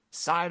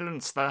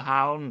Silence the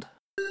hound.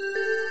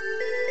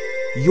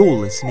 You're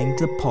listening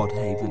to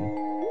Podhaven.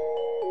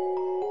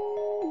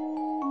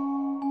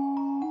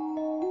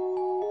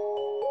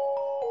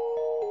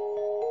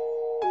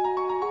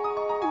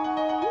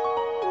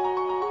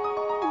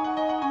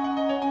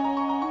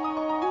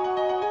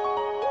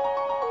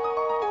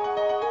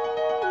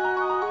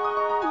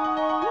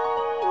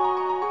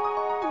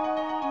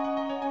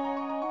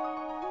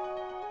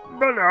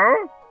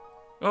 Hello?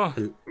 Oh.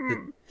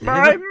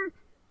 I'm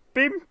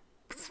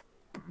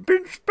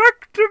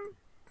Inspector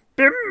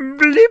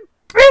Bimbly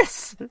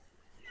Piss.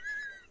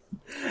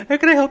 How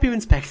can I help you,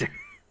 Inspector?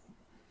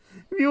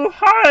 You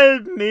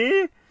hired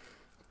me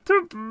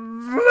to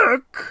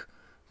look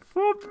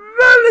for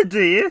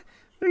Melody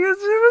because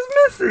she was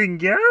missing,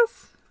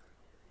 yes?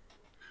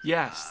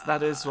 Yes,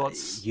 that is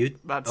what's...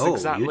 That's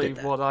exactly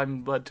what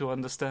I'm led to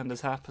understand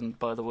has happened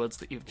by the words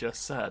that you've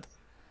just said.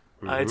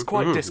 It's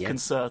quite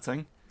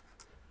disconcerting.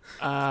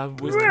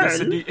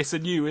 It's a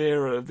new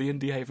era of the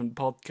Indie Haven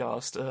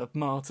podcast.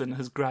 Martin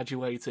has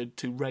graduated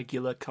to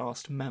regular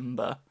cast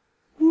member.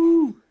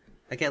 Woo!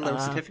 I get a little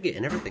certificate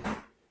and everything.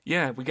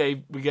 Yeah, we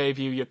gave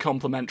you your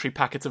complimentary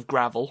packet of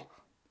gravel.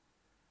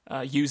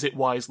 Use it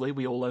wisely.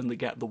 We all only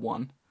get the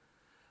one.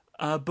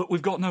 But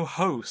we've got no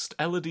host.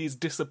 Elodie's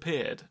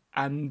disappeared,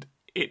 and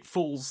it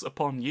falls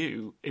upon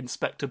you,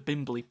 Inspector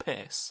Bimbly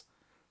Piss,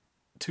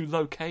 to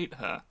locate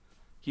her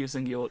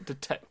using your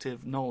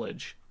detective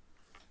knowledge.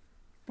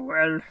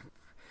 Well,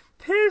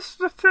 here's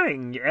the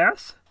thing,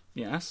 yes?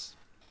 Yes?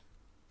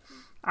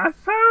 I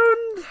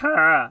found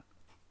her!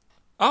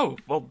 Oh,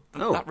 well,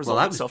 that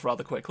resolved itself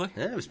rather quickly.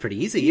 Yeah, it was pretty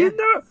easy, yeah.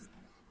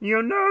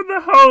 You know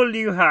the hole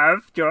you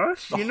have,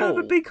 Josh?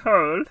 The big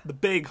hole? The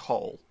big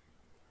hole.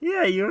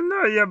 Yeah, you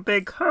know your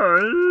big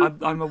hole.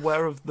 I'm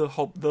aware of the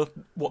hole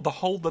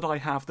that I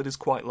have that is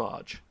quite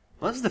large.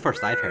 Well, this is the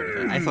first I've heard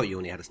of it. I thought you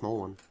only had a small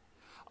one.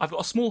 I've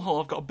got a small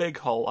hole, I've got a big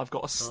hole, I've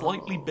got a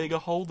slightly bigger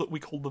hole that we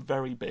call the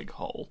very big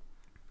hole.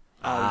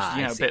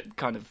 A bit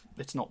kind of,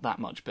 it's not that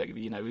much bigger,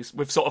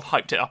 we've sort of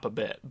hyped it up a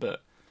bit,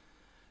 but,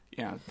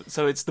 yeah,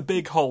 so it's the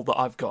big hole that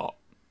I've got.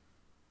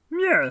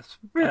 Yes,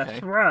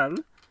 okay. Well,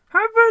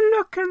 have a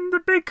look in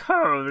the big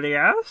hole,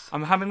 yes?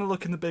 I'm having a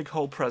look in the big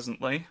hole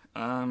presently.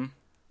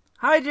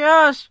 Hi,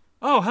 Josh!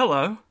 Oh,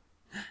 hello.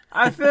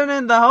 I fell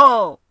in the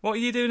hole. What are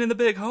you doing in the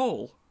big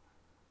hole?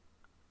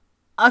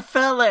 I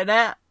fell in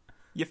it.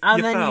 You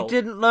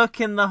didn't look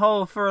in the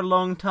hole for a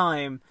long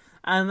time.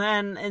 And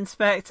then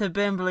Inspector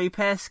Bimbly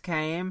Piss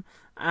came,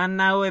 and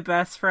now we're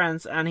best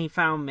friends, and he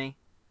found me.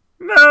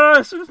 No,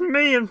 this is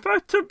me,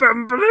 Inspector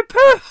Bimbly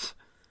Piss!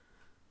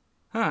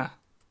 Huh.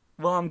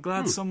 Well, I'm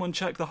glad someone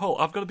checked the hole.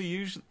 I've got to be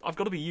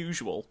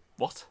usual.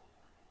 What?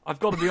 I've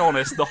got to be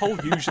honest, the hole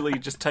usually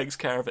just takes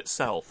care of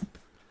itself.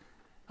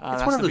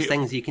 It's one of those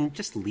things you can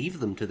just leave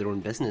them to their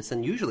own business,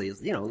 and usually,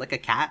 like a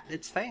cat,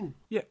 it's fine.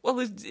 Yeah, well,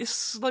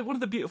 it's like one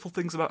of the beautiful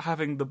things about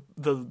having the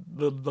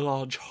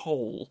large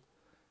hole.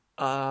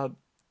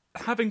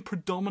 Having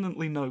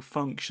predominantly no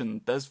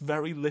function, there's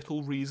very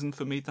little reason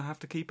for me to have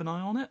to keep an eye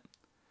on it.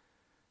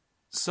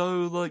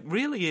 So,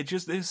 really, it's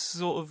just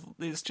sort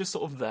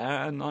of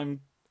there, and I'm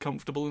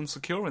comfortable and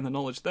secure in the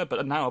knowledge there.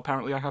 But now,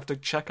 apparently, I have to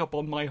check up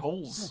on my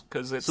holes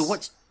because it's. So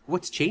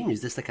what's changed?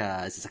 Is this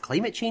is this a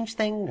climate change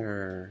thing,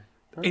 or?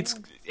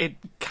 It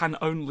can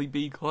only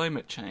be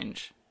climate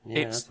change.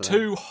 Yeah, it's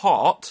too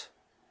hot,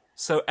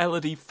 so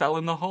Elodie fell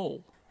in the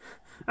hole.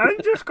 I'm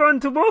just going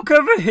to walk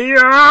over here.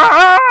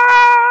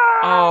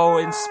 Oh,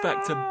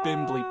 Inspector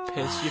Bimbly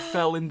Piss, you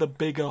fell in the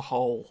bigger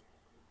hole.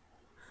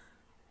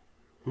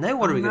 Now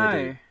what are we going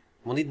to do?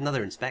 We'll need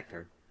another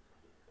inspector.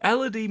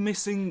 Elodie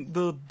missing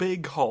the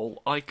big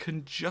hole, I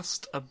can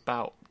just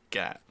about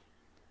get.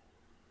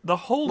 The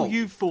hole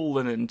you've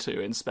fallen into,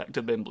 Inspector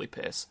Bimbly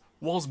Piss,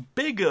 was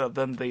bigger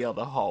than the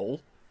other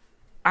hole,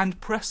 and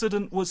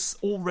precedent was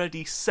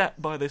already set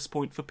by this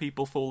point for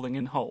people falling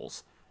in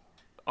holes.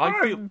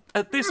 I feel,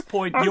 at this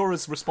point, you're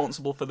as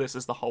responsible for this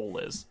as the hole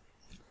is.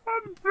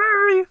 I'm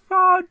very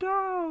far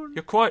down.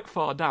 You're quite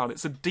far down.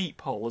 It's a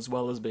deep hole as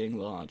well as being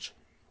large.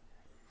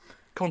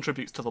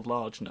 Contributes to the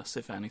largeness,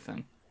 if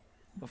anything,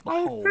 of the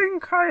hole. I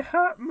think I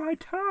hurt my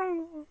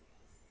toe.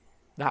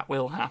 That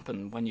will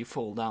happen when you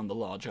fall down the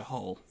larger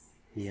hole.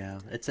 Yeah,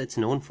 it's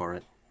known for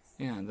it.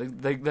 Yeah,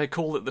 they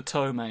call it the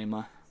toe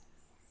maimer.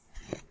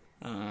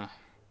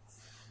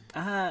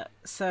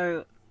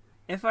 So,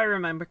 if I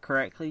remember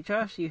correctly,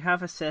 Josh, you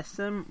have a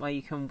system where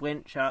you can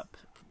winch up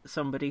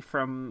somebody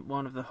from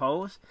one of the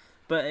holes,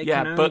 but it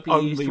can only be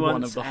used one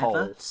once of the ever.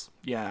 holes.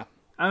 Yeah,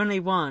 only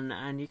one,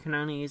 and you can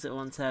only use it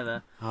once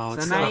ever. Oh,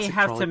 so now you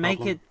have to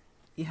make it.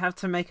 You have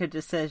to make a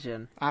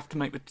decision. I have to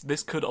make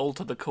this could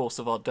alter the course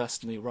of our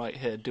destiny right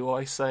here. Do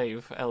I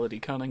save Elodie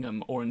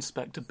Cunningham or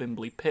Inspector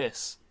Bimbly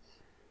Piss?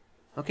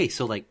 Okay,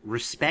 so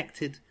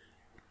respected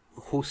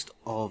host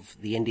of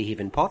the Indie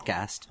Haven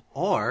podcast,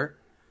 or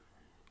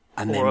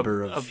a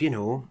member of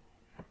the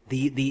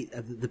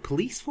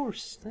police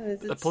force.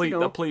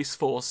 The police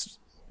force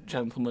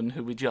gentleman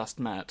who we just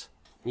met.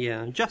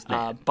 Yeah, just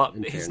met. But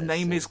his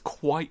name is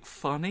quite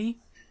funny.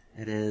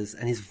 It is,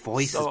 and his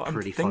voice is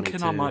pretty funny, I'm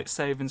thinking I might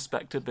save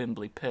Inspector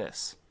Bimbly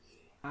Piss.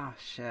 Oh,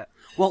 shit.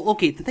 Well,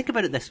 okay, think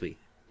about it this way.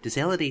 Does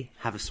Elodie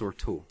have a sore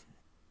toe?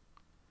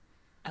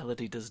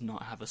 Elodie does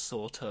not have a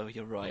sore toe,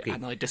 you're right,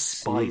 and I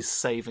despise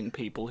saving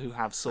people who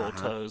have sore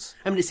toes.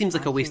 I mean, it seems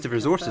like a waste of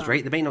resources,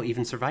 right? They might not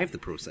even survive the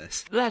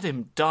process. Let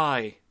him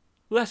die.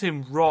 Let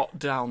him rot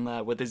down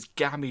there with his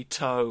gammy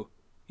toe.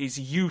 He's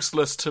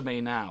useless to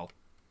me now.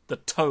 The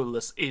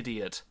toeless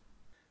idiot.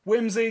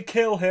 Whimsy,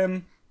 kill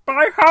him.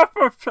 I have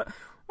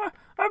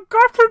I've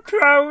got a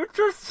toe, it's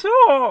a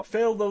sore.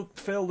 Fill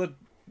the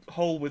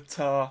hole with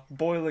tar,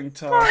 boiling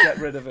tar, get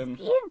rid of him.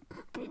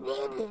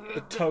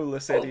 The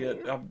toeless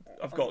idiot.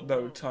 I've got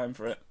no time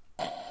for it.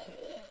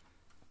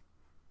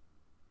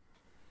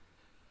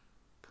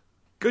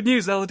 Good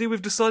news, Elodie,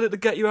 we've decided to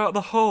get you out of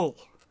the hole.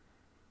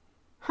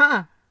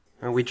 Huh.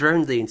 We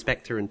drowned the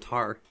inspector in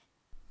tar.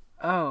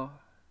 Oh.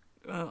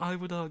 I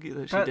would argue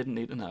that she didn't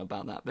need to know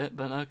about that bit,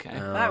 but okay.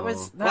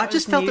 I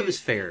just felt it was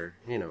fair,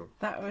 you know.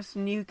 That was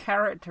new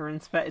character,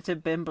 Inspector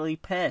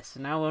Bimbly Piss.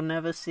 Now we'll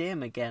never see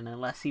him again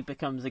unless he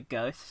becomes a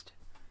ghost.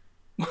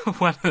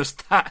 When has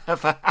that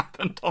ever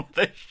happened on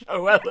this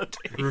show,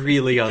 Elodie?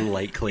 Really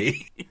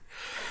unlikely.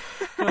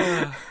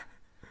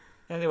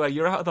 Anyway,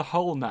 you're out of the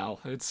hole now.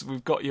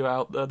 We've got you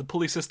out. The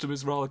pulley system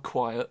is rather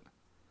quiet.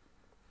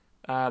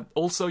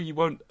 Also, you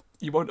won't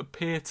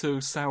appear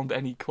to sound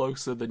any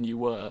closer than you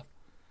were.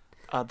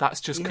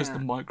 That's just because the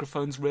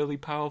microphone's really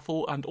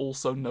powerful and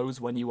also knows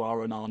when you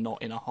are and are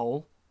not in a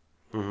hole.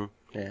 Mm-hmm.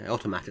 Yeah, it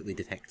automatically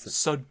detects it.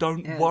 So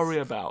don't worry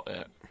about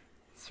it.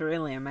 It's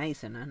really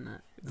amazing, isn't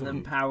it?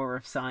 The power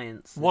of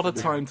science. What a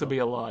time to be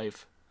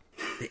alive.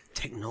 The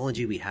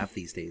technology we have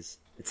these days.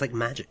 It's like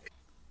magic.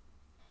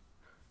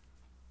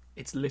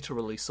 It's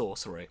literally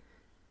sorcery.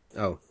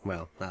 Oh,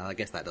 well, I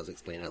guess that does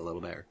explain it a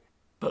little better.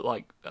 But,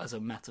 like, as a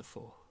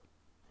metaphor.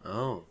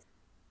 Oh.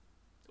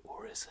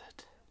 Or is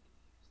it?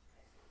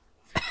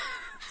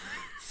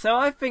 So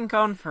I've been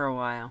gone for a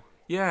while.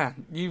 Yeah,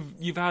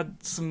 you've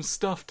had some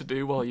stuff to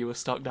do while you were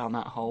stuck down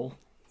that hole.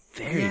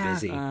 Very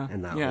busy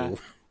in that hole.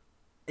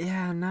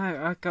 Yeah, no,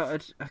 I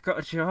got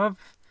a job,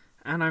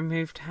 and I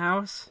moved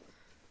house,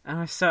 and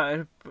I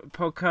started a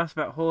podcast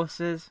about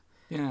horses.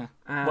 Yeah,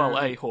 well,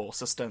 a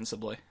horse,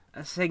 ostensibly.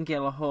 A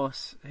singular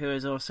horse who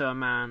is also a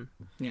man.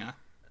 Yeah.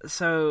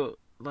 So,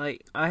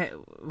 like,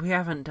 we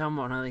haven't done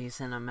one of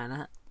these in a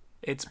minute.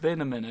 It's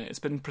been a minute. It's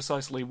been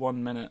precisely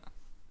 1 minute.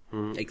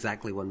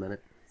 Exactly 1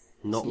 minute.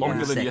 Not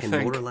longer than you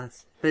think. More or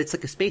less. But it's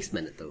like a space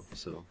minute, though,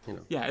 so, you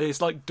know. Yeah,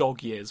 it's like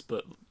dog years,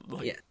 but,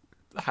 like,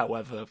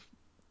 however,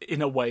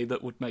 in a way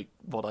that would make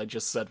what I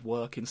just said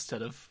work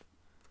instead of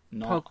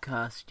not.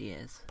 Podcast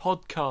years.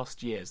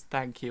 Podcast years.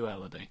 Thank you,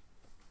 Elodie.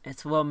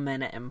 It's 1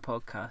 minute in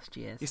podcast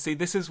years. You see,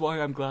 this is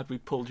why I'm glad we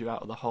pulled you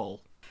out of the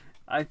hole.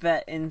 I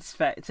bet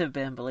Inspector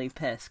Bimbly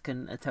Piss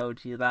couldn't have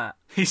told you that.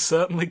 He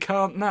certainly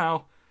can't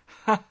now.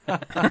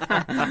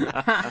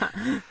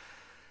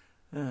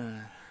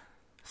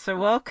 So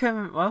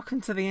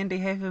welcome to the Indie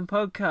Haven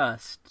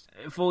podcast,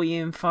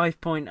 volume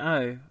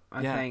 5.0,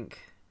 I think.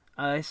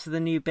 It's the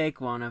new big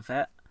one of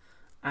it,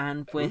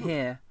 and we're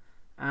here.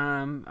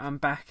 I'm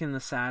back in the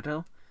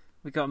saddle.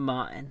 We got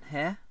Martin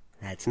here.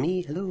 That's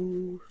me.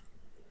 Hello.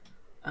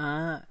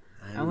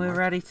 And we're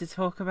ready to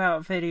talk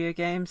about video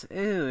games.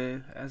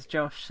 Ooh, as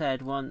Josh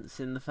said once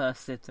in the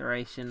first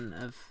iteration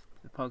of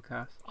the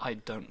podcast. I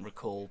don't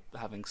recall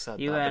having said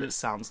that, but it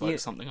sounds like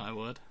something I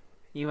would.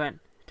 You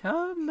went,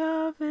 talk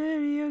about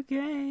video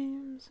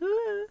games.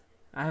 Ooh.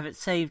 I have it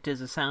saved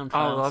as a sound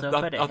file, so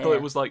I thought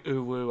it was like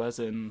ooh-woo, as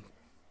in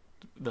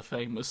the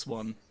famous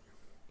one.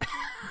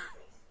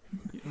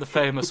 The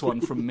famous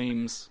one from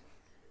memes.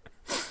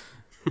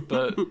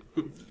 But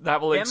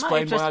that will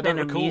explain why I don't recall it. It might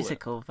have just been a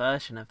musical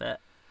version of it.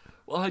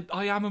 Well,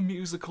 I am a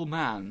musical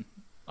man.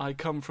 I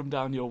come from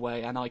down your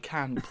way, and I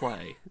can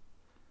play.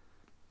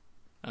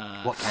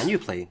 What can you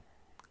play?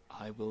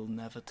 I will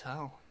never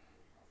tell.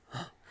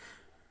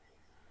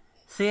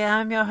 See,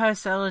 I'm your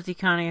host, Elodie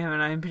Cunningham,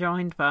 and I'm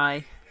joined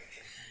by...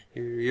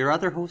 Your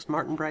other host,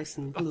 Martin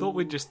Bryson. I thought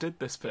we just did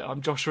this bit.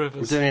 I'm Josh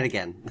Rivers. We're doing it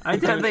again. I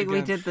don't think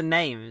we did the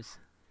names.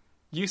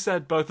 You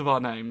said both of our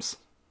names.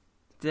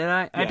 Did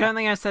I? Yeah. I don't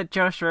think I said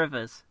Josh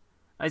Rivers.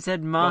 I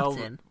said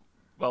Martin.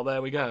 Well,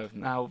 there we go.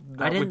 Now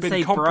I didn't we've been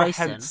say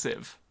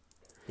comprehensive.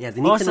 Bryson. Yeah,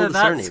 they need to know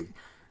the surname.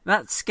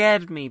 That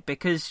scared me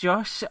because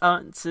Josh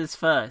answers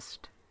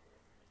first.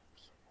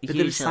 But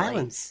there was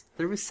silence.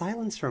 There was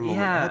silence for a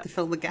moment. I had to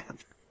fill the gap.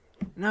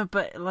 No,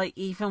 but like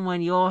even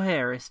when you're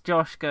here, it's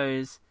Josh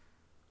goes,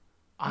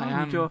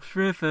 I'm Josh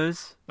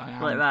Rivers.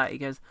 Like that. He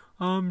goes,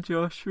 I'm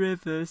Josh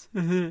Rivers.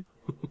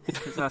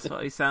 Because that's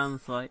what he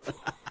sounds like.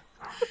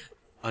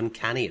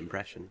 Uncanny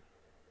impression.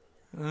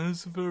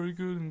 That's a very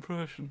good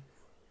impression.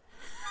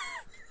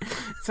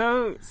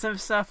 So, some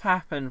stuff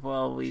happened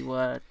while we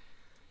were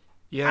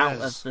out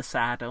of the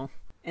saddle.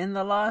 In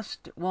the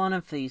last one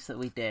of these that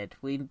we did,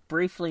 we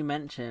briefly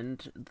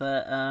mentioned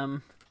that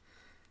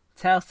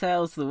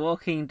Telltale's The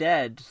Walking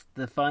Dead,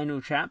 the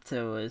final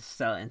chapter, was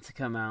starting to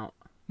come out.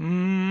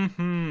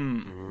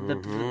 Mm-hmm.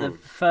 The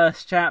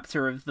first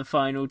chapter of the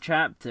final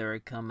chapter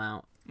had come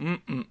out.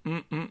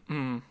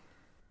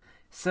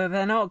 So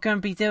they're not going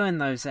to be doing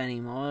those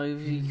anymore.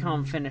 You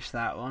can't finish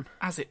that one.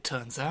 As it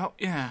turns out,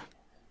 yeah.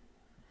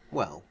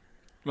 Well,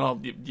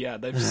 yeah,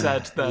 they've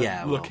said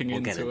they're looking we'll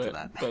into it.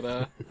 That.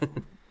 But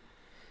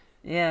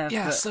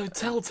yeah. So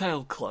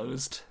Telltale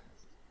closed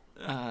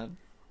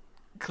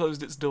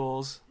its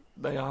doors.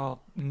 They are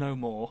no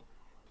more.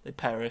 They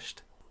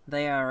perished.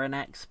 They are an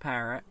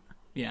ex-parrot.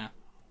 Yeah.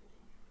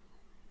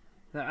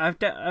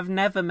 I've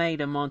never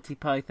made a Monty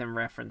Python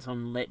reference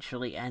on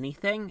literally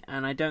anything,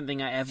 and I don't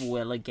think I ever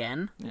will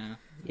again.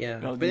 Yeah.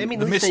 Well, but I mean,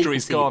 the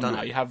mystery's gone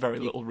now. It. You have very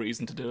little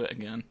reason to do it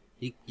again.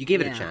 You gave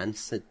it a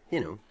chance.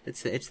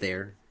 It's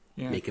there.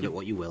 Yeah. Make of it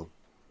what you will.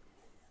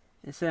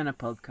 It's in a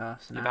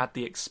podcast now. You've had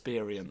the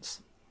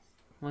experience.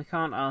 We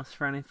can't ask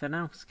for anything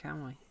else,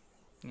 can we?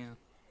 Yeah.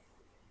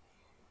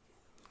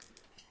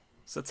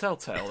 So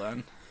Telltale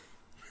then.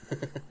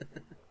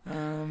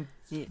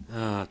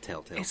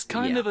 Telltale. It's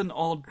kind of an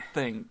odd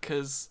thing,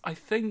 because I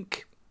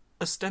think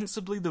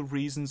ostensibly the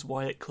reasons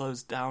why it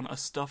closed down are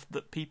stuff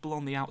that people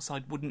on the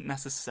outside wouldn't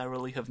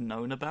necessarily have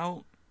known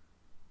about.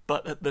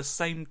 But at the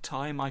same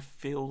time, I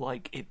feel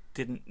like it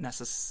didn't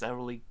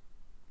necessarily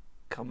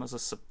come as a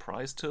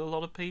surprise to a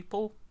lot of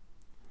people.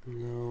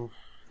 No.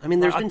 I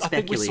mean, there's been speculation.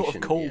 I think we sort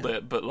of called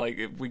it,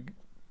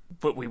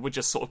 but we were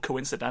just sort of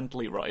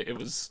coincidentally right. It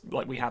was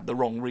like we had the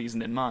wrong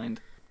reason in mind.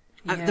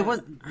 Yeah.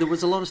 There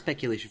was a lot of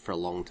speculation for a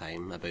long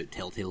time about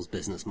Telltale's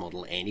business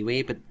model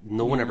anyway, but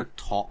no one ever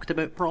talked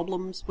about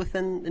problems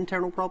within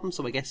internal problems,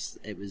 so I guess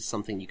it was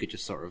something you could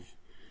just sort of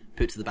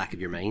put to the back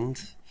of your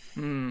mind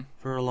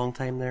for a long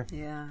time there.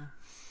 Yeah.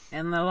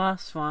 In the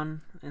last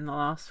one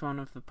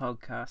of the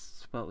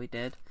podcasts, what we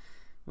did,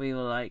 we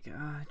were like,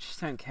 I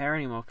just don't care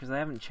anymore because they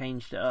haven't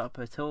changed it up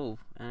at all,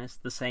 and it's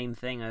the same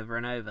thing over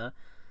and over.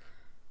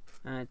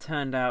 And it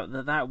turned out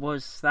that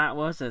was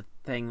a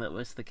thing that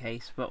was the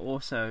case, but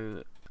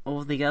also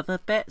all the other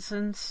bits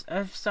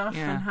of stuff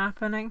and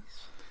happenings.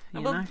 You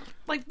know?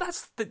 Like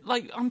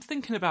I'm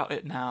thinking about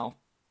it now.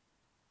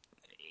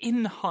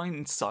 In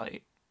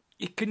hindsight,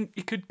 you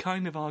could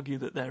kind of argue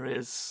that there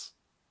is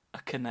a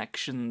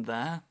connection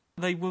there.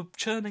 They were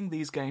churning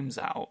these games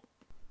out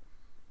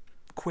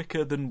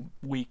quicker than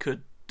we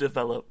could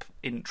develop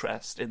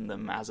interest in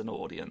them as an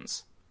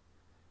audience.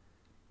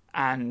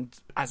 And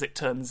as it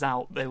turns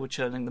out, they were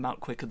churning them out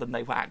quicker than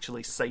they were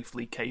actually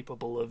safely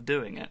capable of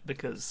doing it,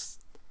 because,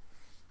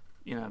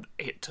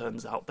 it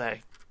turns out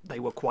they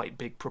were quite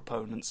big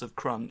proponents of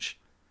crunch.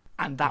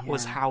 And that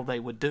was how they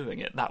were doing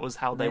it. That was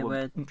how they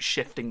were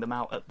shifting them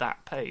out at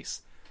that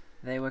pace.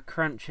 They were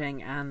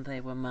crunching and they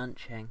were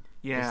munching,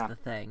 is the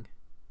thing.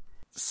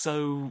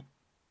 So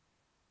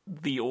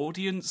the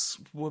audience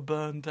were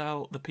burned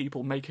out, the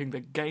people making the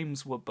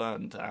games were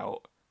burned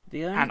out.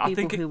 The only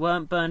people who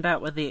weren't burned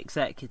out were the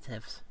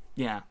executives.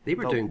 Yeah, they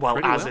were doing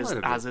pretty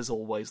well as is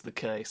always the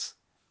case.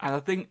 And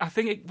I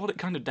think what it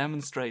kind of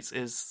demonstrates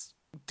is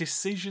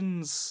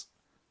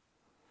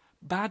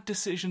bad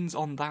decisions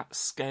on that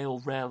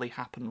scale rarely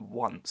happen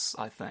once.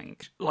 I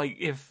think, like,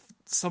 if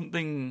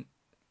something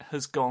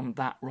has gone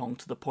that wrong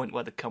to the point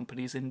where the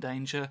company's in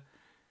danger,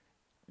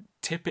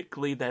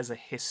 typically there's a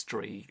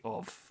history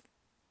of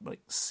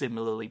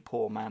similarly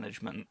poor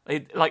management.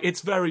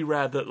 It's very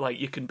rare that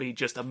you can be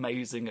just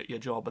amazing at your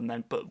job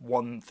but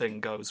one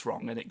thing goes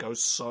wrong and it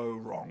goes so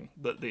wrong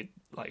that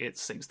it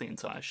sinks the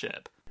entire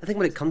ship. I think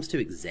when it comes to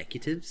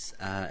executives,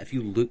 if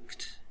you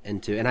looked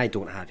into, and I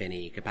don't have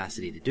any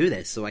capacity to do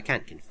this, so I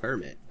can't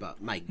confirm it,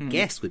 but my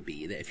guess would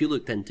be that if you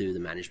looked into the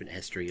management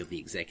history of the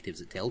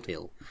executives at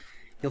Telltale,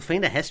 you'll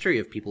find a history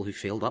of people who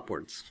failed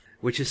upwards.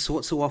 Which is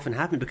what so often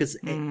happens, because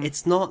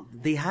it's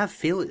not, they have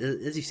failed,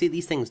 as you say,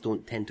 these things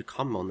don't tend to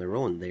come on their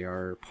own. They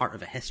are part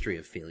of a history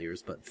of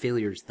failures, but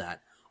failures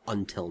that,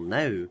 until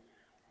now,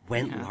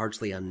 went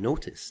largely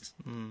unnoticed.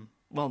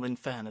 Well, in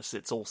fairness,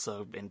 it's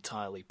also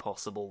entirely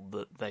possible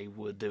that they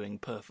were doing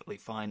perfectly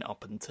fine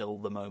up until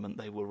the moment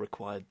they were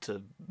required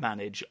to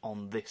manage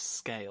on this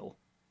scale.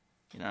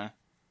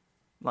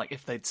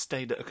 If they'd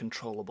stayed at a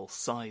controllable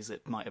size,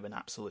 it might have been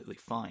absolutely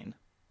fine.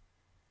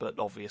 But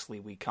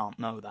obviously we can't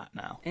know that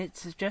now.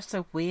 It's just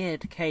a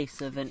weird case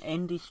of an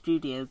indie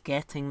studio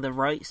getting the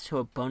rights to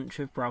a bunch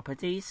of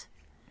properties.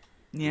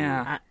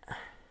 Yeah.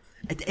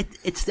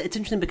 It's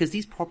interesting because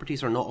these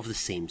properties are not of the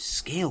same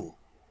scale.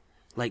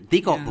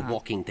 They got The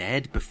Walking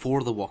Dead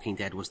before The Walking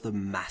Dead was the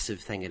massive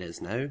thing it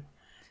is now.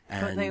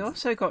 But they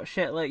also got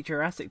shit like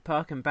Jurassic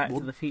Park and Back to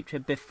the Future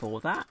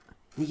before that.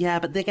 Yeah,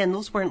 but again,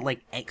 those weren't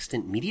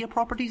extant media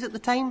properties at the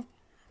time.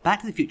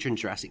 Back to the Future and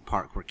Jurassic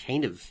Park were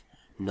kind of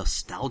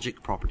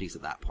nostalgic properties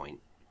at that point.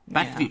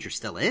 Back to the Future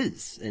still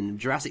is, and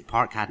Jurassic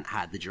Park hadn't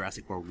had the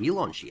Jurassic World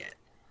relaunch yet.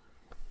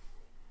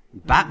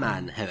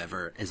 Batman,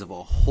 however, is of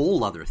a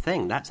whole other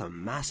thing. That's a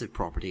massive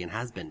property and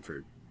has been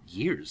for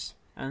years.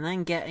 And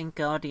then getting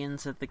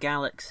Guardians of the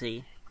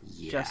Galaxy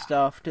just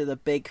after the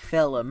big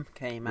film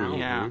came out.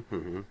 Yeah.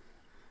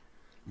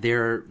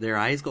 their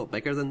eyes got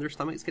bigger than their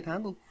stomachs could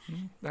handle.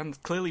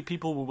 And clearly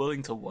people were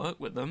willing to work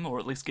with them, or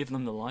at least give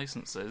them the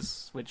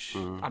licenses, which,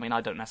 I mean,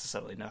 I don't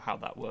necessarily know how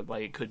that worked.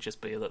 Like, it could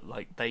just be that,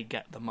 like, they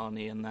get the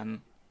money and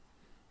then,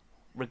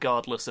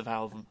 regardless of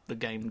how the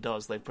game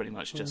does, they pretty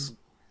much just...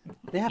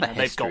 They have a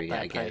history, they've got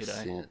I their guess.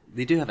 payday. Yeah.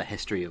 They do have a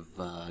history of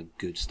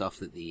good stuff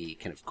that they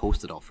kind of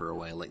coasted off for a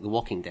while. Like The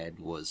Walking Dead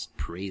was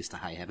praised to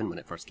high heaven when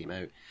it first came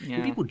out. Yeah.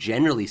 And people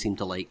generally seem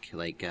to like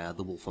The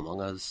Wolf Among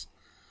Us.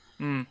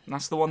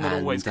 That's the one that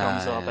always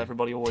comes up.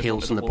 Everybody always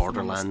Tales from the wanted Wolf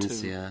Among Us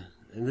Borderlands, 2. yeah.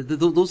 And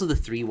those are the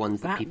three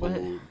ones that That people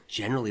was-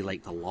 generally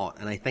liked a lot.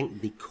 And I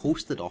think they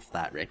coasted off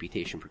that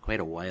reputation for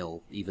quite a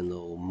while, even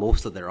though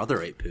most of their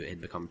other output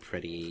had become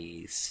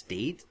pretty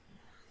staid.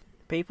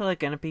 People are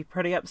going to be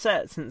pretty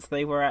upset since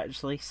they were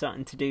actually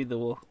starting to do the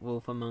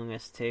Wolf Among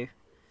Us 2.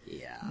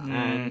 Yeah.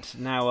 And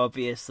now,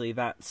 obviously,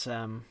 that's...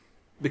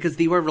 Because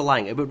they were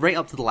relying, but right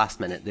up to the last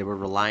minute, they were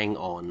relying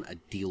on a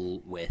deal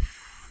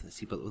with, let's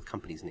see, but with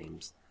companies'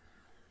 names.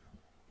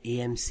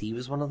 AMC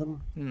was one of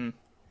them.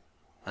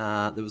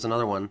 There was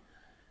another one,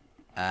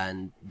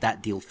 and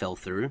that deal fell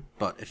through.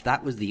 But if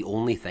that was the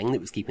only thing that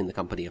was keeping the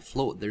company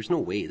afloat, there's no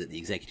way that the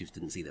executives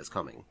didn't see this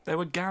coming. They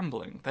were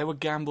gambling. They were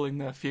gambling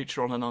their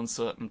future on an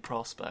uncertain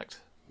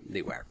prospect.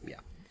 They were, yeah.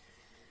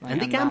 Like,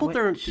 And they that-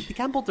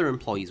 gambled their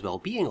employees'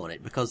 well-being on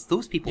it, because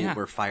those people Yeah.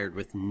 were fired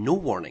with no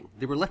warning.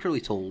 They were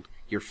literally told,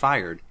 "You're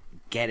fired.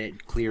 Get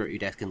it, clear out your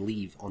desk, and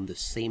leave" on the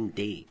same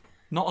day.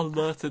 Not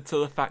alerted to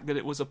the fact that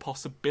it was a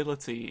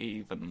possibility,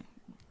 even.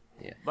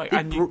 Yeah, Like, they,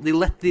 and you-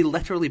 they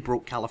literally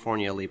broke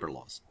California labor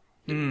laws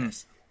doing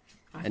this.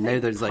 And now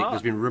there's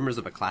been rumors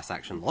of a class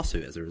action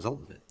lawsuit as a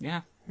result of it.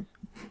 Yeah.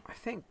 I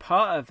think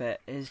part of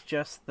it is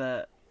just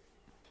that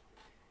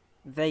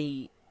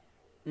they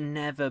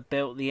never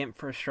built the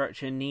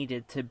infrastructure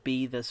needed to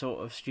be the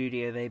sort of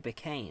studio they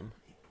became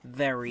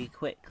very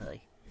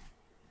quickly.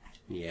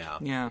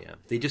 Yeah.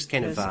 They just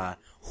kind of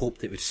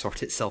hoped it would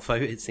sort itself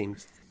out, it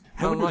seems.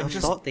 I Well, wouldn't like,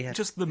 have thought they had...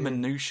 just the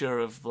minutiae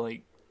of,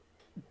 like,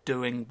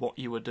 doing what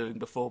you were doing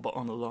before, but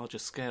on a larger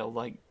scale.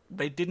 Like,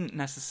 they didn't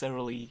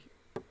necessarily...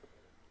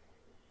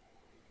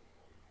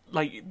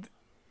 Like,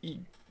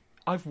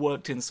 I've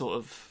worked in sort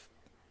of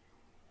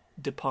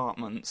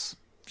departments,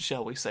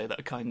 shall we say, that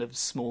are kind of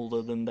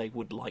smaller than they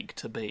would like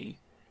to be.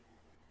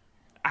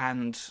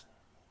 And,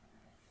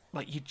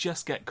 like, you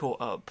just get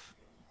caught up.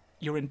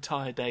 Your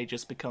entire day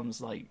just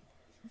becomes, like,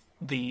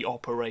 the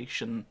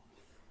operation,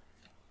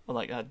 or,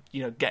 like,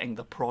 getting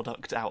the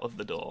product out of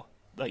the door.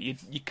 Like,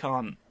 you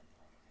can't...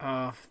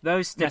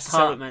 Those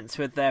departments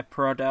with their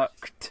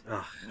product.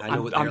 Ugh, I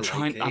know what they're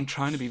like, eh? I'm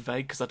trying to be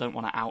vague because I don't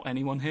want to out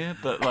anyone here,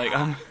 but, like,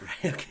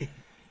 Okay.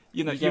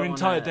 you know, You your don't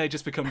entire wanna- day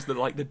just becomes the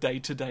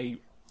day-to-day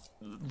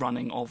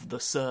running of the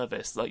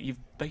service. Like, you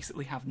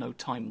basically have no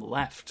time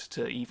left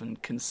to even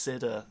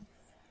consider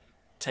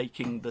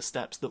taking the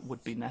steps that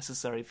would be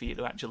necessary for you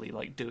to actually,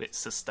 like, do it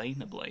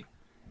sustainably.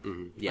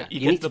 Yeah, You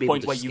need get to the be able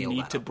point where you scale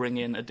need that to up. bring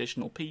in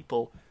additional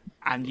people,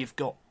 and you've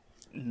got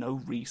no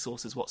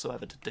resources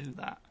whatsoever to do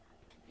that.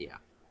 Yeah.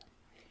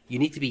 You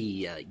need to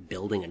be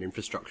building an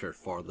infrastructure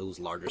for those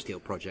larger scale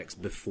projects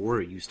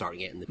before you start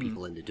getting the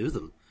people in to do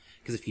them.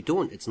 Because if you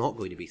don't, it's not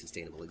going to be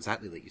sustainable,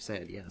 exactly like you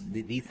said, yeah.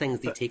 These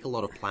things, they take a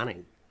lot of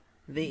planning.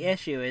 The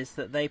issue is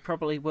that they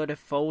probably would have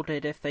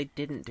folded if they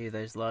didn't do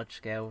those large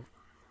scale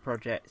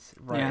projects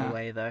right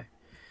away, though.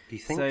 Do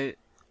you think? So,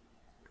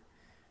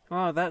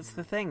 well, that's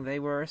the thing. They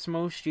were a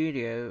small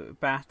studio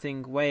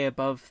batting way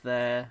above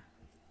their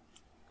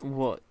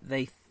what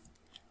they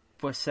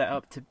were set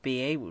up to be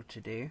able to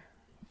do.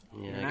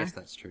 Yeah, I Yeah. guess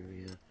that's true,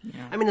 yeah.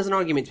 Yeah. I mean, there's an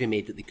argument to be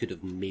made that they could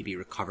have maybe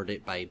recovered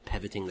it by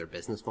pivoting their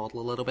business model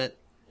a little bit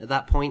at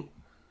that point.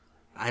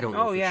 I don't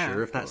know for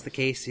sure if that's the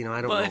case, you know,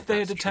 I don't know But if if they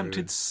had that's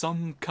attempted true.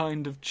 some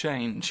kind of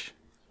change,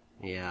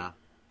 Yeah.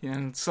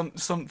 and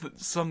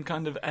some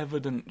kind of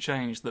evident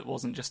change that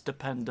wasn't just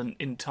dependent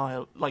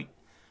entirely, like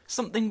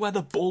something where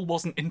the ball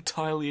wasn't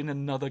entirely in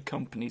another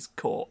company's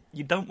court.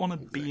 You don't want to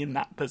be in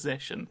that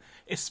position,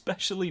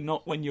 especially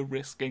not when you're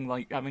risking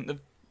like having to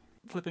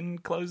flipping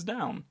close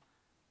down.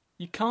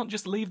 You can't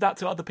just leave that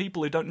to other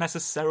people who don't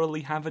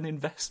necessarily have an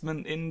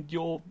investment in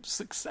your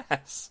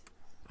success.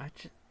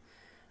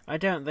 I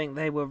don't think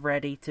they were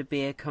ready to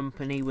be a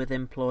company with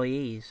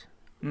employees.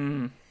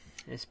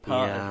 It's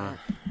part of it.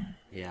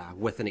 Yeah,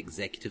 with an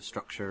executive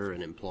structure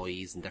and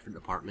employees in different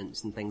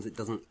departments and things, it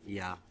doesn't...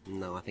 Yeah,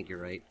 no, I think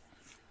you're right.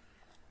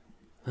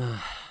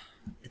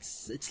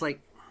 It's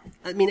like...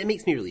 I mean, it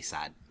makes me really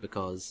sad,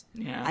 because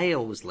I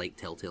always liked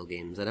Telltale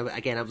games, and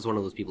I was one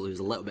of those people who was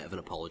a little bit of an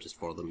apologist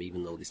for them,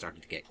 even though they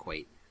started to get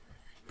quite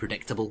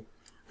predictable.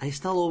 I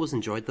still always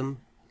enjoyed them,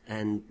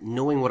 and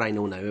knowing what I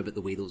know now about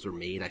the way those were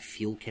made, I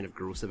feel kind of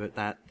gross about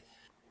that.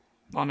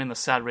 I mean, the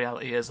sad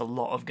reality is a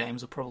lot of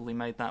games are probably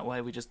made that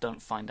way, we just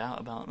don't find out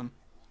about them.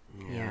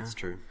 Yeah, that's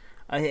true.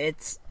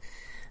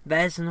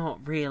 There's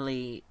not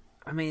really...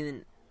 I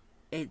mean,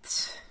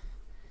 it's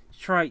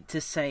trite to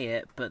say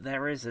it, but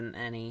there isn't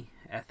any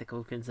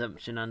ethical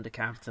consumption under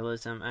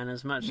capitalism, and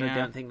as much as I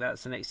don't think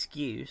that's an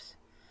excuse,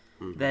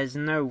 there's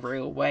no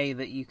real way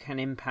that you can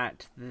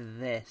impact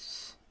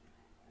this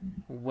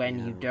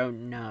when you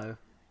don't know.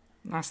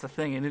 That's the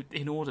thing.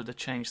 In order to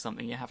change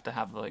something, you have to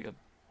have the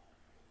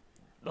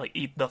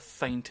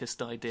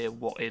faintest idea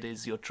what it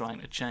is you're trying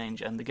to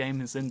change. And the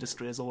games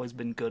industry has always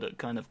been good at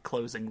kind of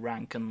closing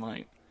rank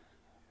and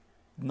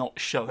not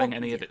showing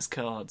any of its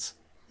cards.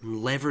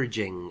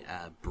 Leveraging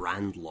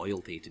brand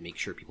loyalty to make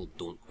sure people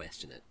don't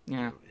question it.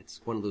 Yeah.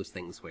 It's one of those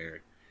things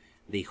where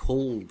they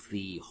hold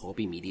the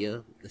hobby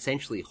media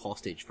essentially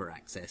hostage for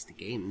access to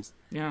games.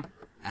 Yeah.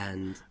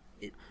 And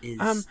it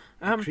is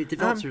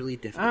develops a really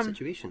difficult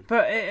situation.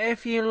 But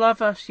if you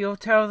love us, you'll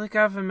tell the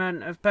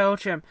government of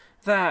Belgium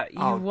that you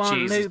want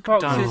loot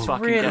boxes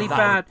really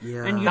bad,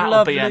 and you That'll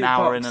love be an loot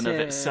hour boxes. in and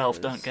of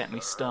itself. Don't get me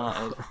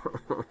started.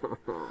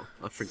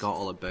 I forgot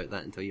all about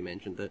that until you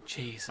mentioned it.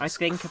 Jesus I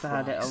think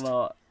about it a Christ.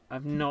 lot.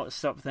 I've not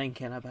stopped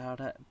thinking about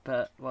it,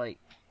 but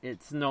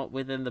it's not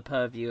within the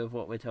purview of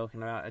what we're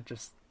talking about. It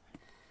just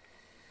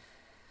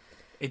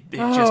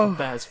just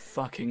bears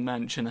fucking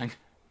mentioning.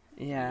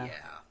 yeah.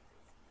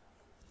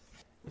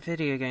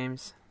 Video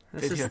games.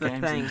 This Video is the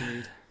games, thing.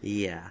 indeed.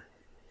 Yeah.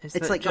 Is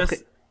It's that like, just,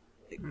 okay,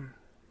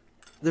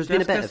 there's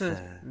been a bit just of...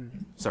 'cause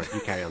Sorry,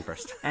 you carry on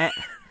first.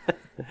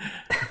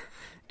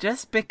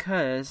 just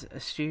because a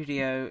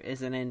studio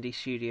is an indie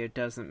studio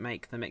doesn't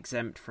make them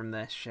exempt from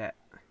this shit.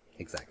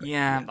 Exactly.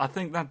 Yeah, I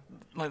think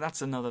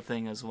that's another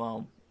thing as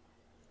well.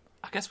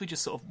 I guess we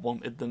just sort of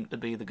wanted them to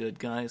be the good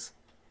guys.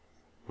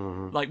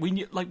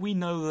 Mm-hmm. We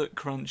know that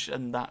crunch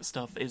and that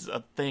stuff is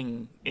a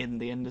thing in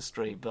the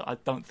industry, but I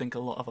don't think a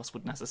lot of us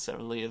would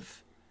necessarily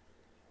have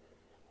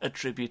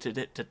attributed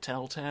it to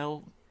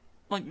Telltale.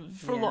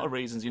 For a lot of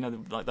reasons, the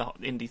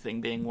indie thing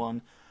being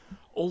one.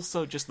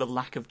 Also, just the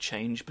lack of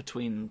change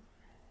between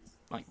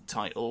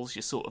titles.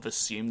 You sort of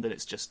assume that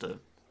it's just a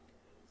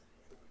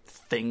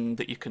thing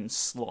that you can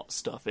slot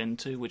stuff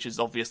into, which is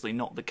obviously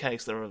not the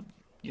case. There are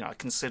a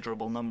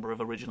considerable number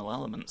of original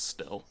elements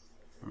still.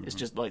 Mm-hmm. It's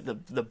just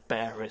the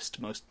barest,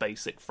 most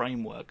basic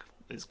framework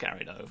is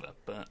carried over.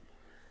 But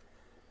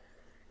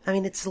I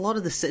mean, it's a lot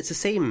of it's the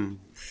same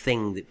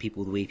thing that the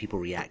way people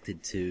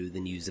reacted to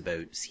the news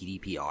about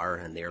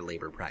CDPR and their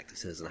labour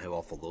practices and how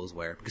awful those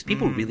were, because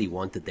people really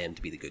wanted them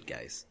to be the good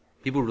guys.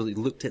 People really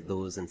looked at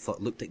those and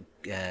looked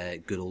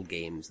at good old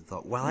games and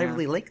thought, well, I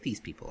really like these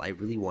people. I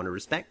really want to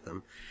respect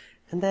them.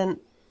 And then,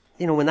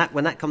 when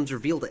that comes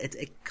revealed,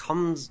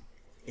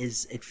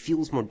 it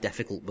feels more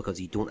difficult because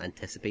you don't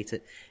anticipate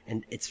it,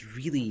 and it's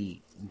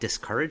really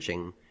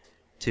discouraging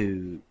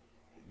to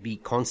be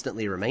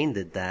constantly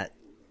reminded that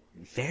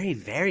very,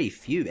 very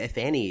few, if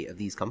any, of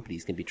these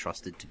companies can be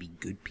trusted to be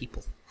good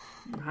people.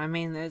 I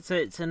mean,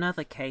 it's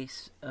another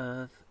case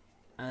of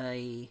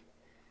a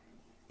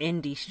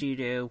indie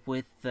studio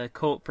with the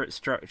corporate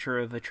structure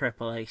of a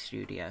AAA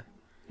studio.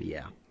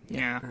 Yeah.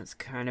 That's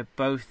kind of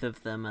both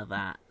of them are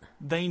that.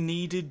 They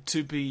needed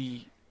to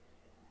be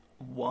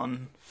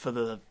one for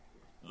the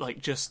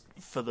just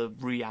for the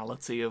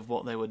reality of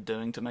what they were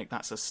doing to make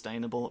that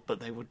sustainable, but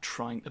they were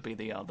trying to be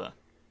the other,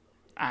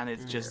 and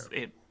it's just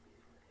it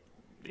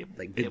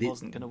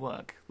wasn't going to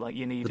work.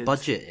 You needed the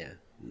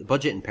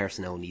budget and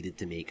personnel needed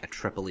to make a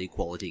AAA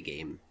quality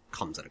game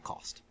comes at a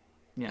cost.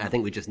 Yeah, I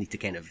think we just need to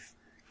kind of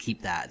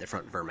keep that at the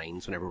front of our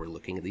minds whenever we're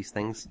looking at these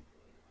things.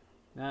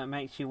 That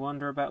makes you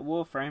wonder about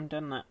Warframe,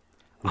 doesn't it?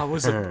 I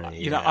was,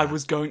 I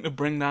was going to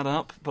bring that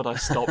up, but I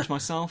stopped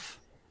myself.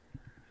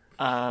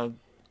 I've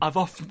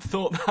often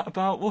thought that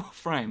about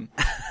Warframe.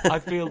 I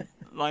feel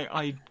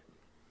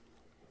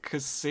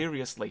because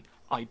seriously,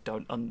 I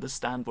don't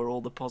understand where all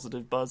the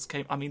positive buzz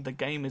came. I mean, the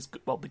game is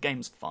good. Well, the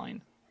game's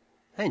fine.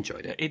 I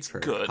enjoyed it. It's for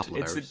good. A couple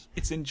of hours.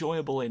 It's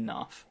enjoyable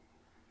enough,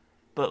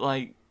 but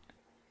I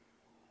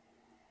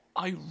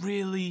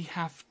really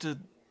have to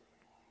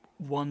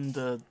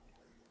wonder.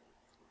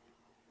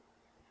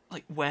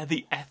 Where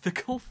the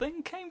ethical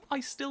thing came? I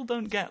still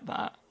don't get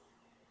that.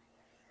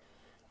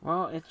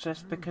 Well, it's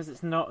just because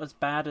it's not as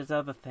bad as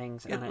other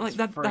things, and it's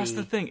free. That's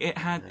the thing.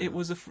 It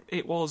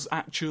was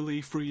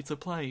actually free to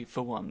play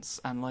for once,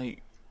 and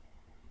I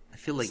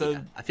feel like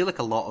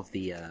a lot of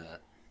the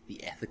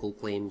ethical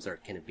claims are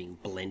kind of being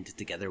blended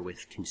together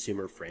with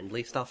consumer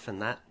friendly stuff, and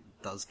that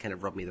does kind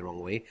of rub me the wrong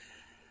way.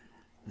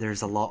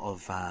 There's a lot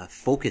of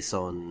focus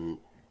on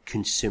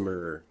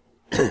consumer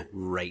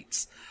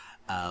rights.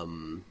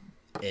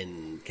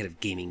 In kind of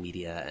gaming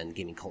media and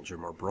gaming culture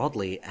more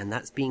broadly, and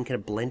that's being kind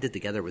of blended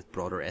together with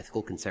broader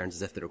ethical concerns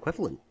as if they're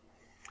equivalent.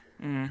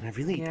 And I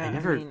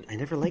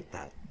never liked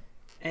that.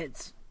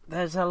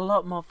 There's a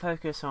lot more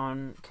focus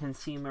on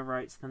consumer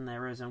rights than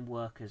there is on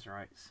workers'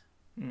 rights.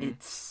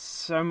 It's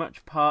so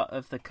much part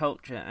of the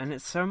culture, and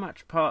it's so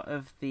much part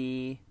of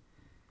even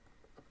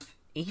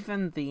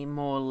the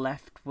more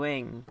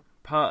left-wing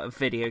part of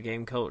video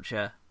game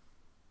culture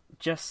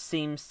just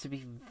seems to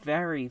be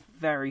very,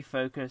 very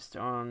focused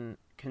on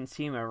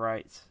consumer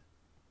rights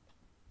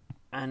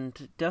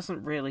and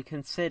doesn't really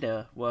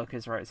consider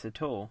workers' rights at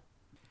all.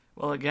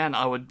 Well, again,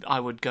 I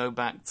would go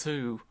back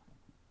to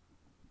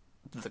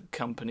the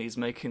companies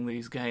making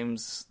these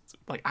games,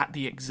 like at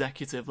the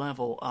executive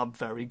level, are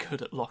very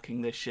good at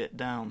locking this shit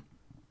down.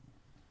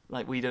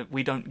 Like we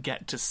don't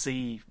get to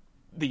see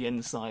the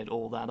inside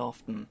all that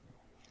often.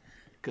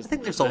 I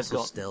think there's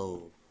also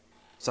still.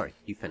 Sorry,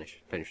 you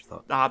finish your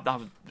thought.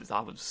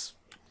 I was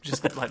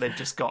just like they've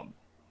just got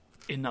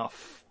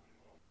enough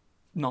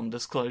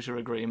non-disclosure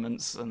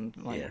agreements and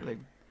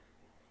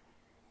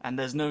and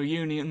there's no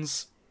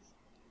unions,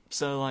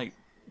 so like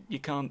you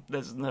can't.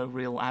 There's no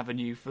real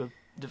avenue for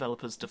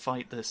developers to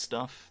fight this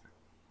stuff.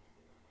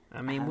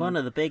 I mean, one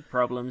of the big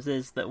problems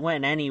is that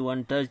when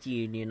anyone does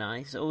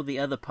unionize, all the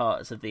other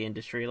parts of the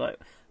industry are like,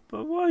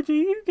 but why do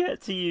you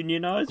get to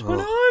unionize when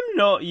I'm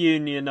not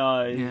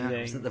unionizing?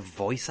 Yeah. Was it the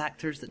voice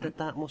actors that did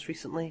that most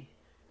recently?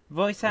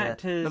 Voice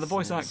actors... No, the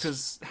voice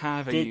actors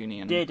have a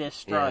union. Did a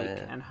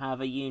strike and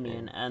have a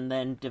union, and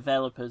then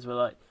developers were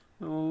like,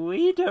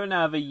 we don't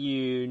have a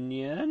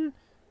union,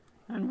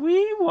 and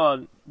we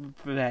want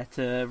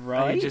better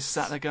rights. And you just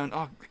sat there going,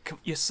 oh,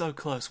 you're so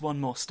close, one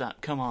more step,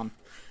 come on.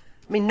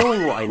 I mean,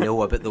 knowing what I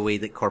know about the way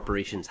that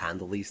corporations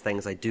handle these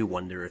things, I do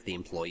wonder if the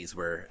employees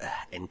were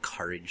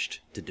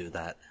encouraged to do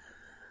that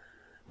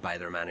by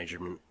their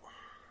management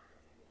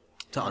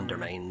to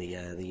undermine the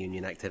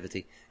union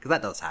activity, because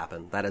that does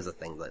happen. That is a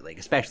thing, like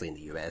especially in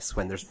the US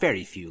when there's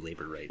very few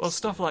labor rights. Well,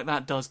 stuff like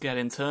that does get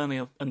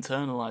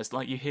internalized.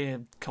 Like you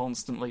hear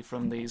constantly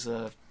from these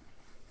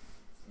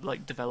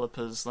like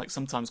developers, like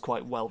sometimes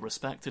quite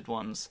well-respected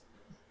ones,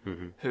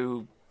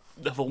 who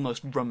have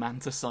almost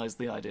romanticized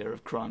the idea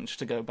of crunch.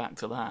 To go back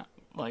to that,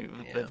 like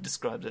they've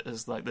described it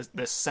as like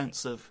this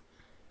sense of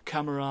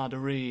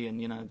camaraderie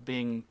and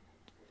being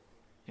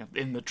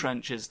in the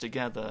trenches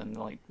together and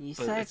like. You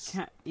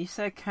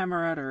said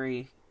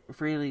camaraderie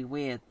really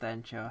weird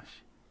then,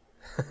 Josh.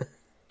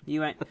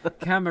 You went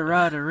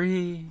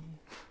camaraderie.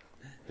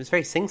 It was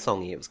very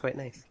sing-songy. It was quite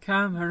nice.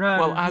 Camaraderie.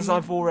 Well, as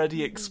I've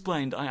already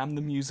explained, I am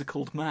the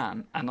musicaled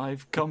man, and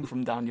I've come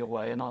from down your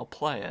way, and I'll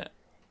play it.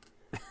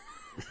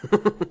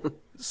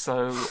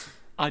 So,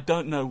 I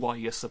don't know why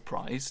you're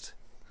surprised.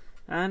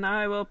 And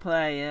I will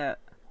play it.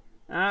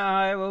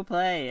 I will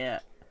play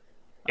it.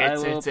 I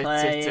will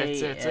play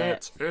it.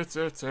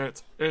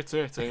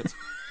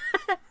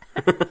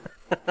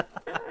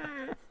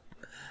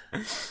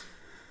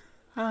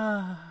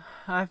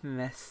 I've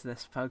missed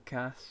this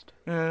podcast.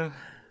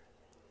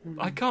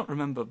 I can't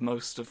remember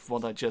most of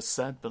what I just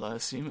said, but I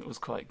assume it was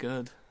quite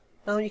good.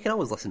 Oh, you can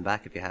always listen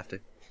back if you have to.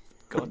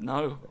 God,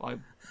 no. I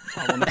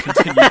want to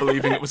continue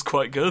believing it was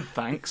quite good,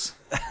 thanks.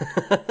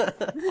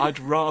 I'd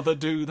rather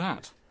do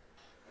that.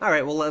 All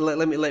right, well,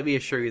 let me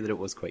assure you that it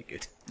was quite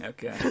good.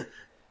 Okay.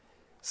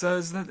 So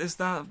is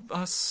that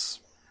us?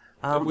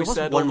 Have we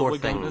said one all more that we're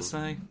thing. going to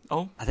say?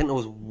 Oh, I think there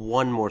was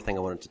one more thing I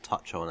wanted to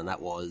touch on, and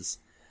that was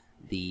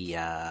the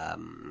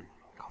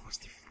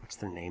what's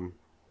their name?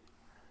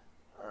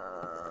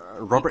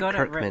 Robert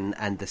Kirkman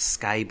and the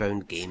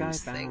Skybound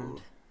Games thing.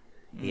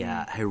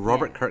 Yeah, how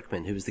Robert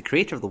Kirkman, who was the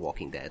creator of The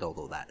Walking Dead,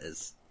 although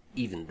that's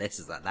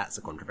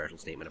a controversial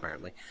statement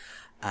apparently,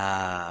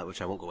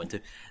 which I won't go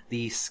into.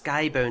 The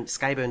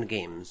Skybound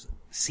Games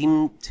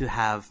seem to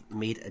have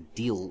made a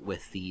deal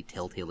with the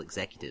Telltale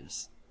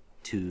executives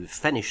to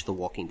finish The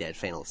Walking Dead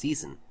final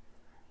season.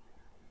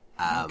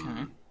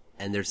 okay.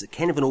 And there's a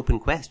kind of an open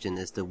question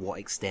as to what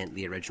extent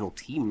the original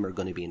team are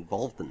going to be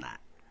involved in that.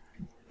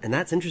 And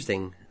that's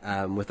interesting,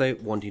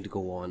 without wanting to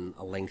go on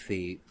a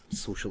lengthy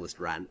socialist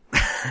rant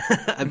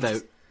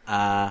about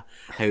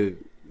how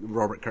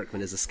Robert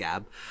Kirkman is a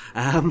scab.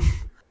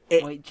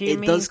 Wait, do you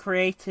mean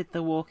created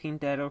The Walking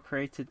Dead or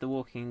created The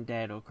Walking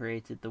Dead or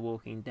created The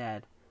Walking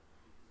Dead?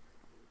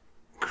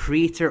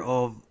 Creator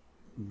of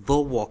The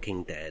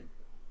Walking Dead.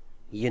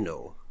 You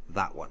know,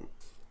 that one.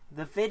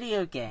 The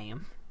video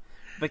game?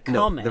 The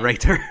comic? No, the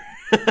writer.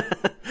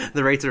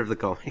 The writer of the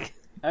comic.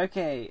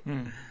 Okay.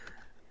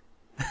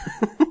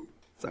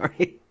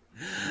 Sorry.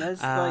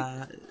 There's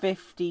like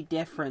 50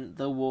 different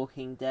The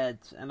Walking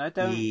Deads, and I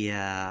don't...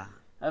 Yeah.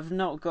 I've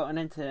not gotten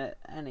into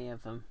any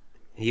of them.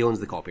 He owns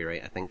the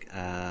copyright, I think.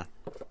 Oh,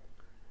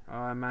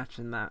 I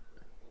imagine that.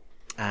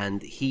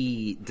 And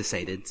he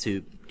decided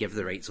to give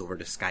the rights over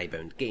to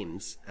Skybound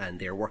Games, and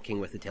they're working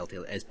with the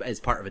Telltale as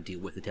part of a deal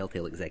with the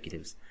Telltale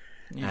executives.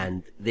 Yeah.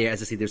 And there,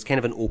 as I say, there's kind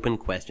of an open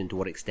question to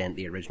what extent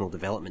the original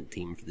development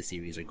team for the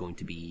series are going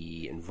to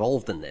be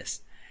involved in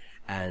this,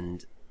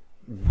 and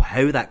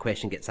how that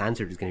question gets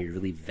answered is going to be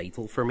really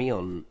vital for me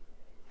on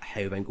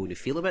how I'm going to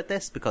feel about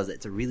this, because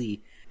it's a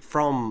really,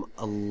 from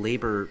a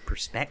labor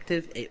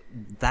perspective,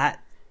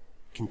 that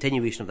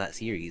continuation of that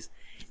series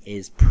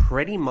is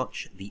pretty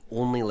much the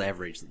only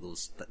leverage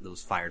that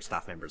those fired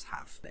staff members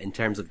have in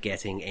terms of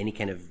getting any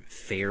kind of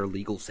fair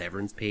legal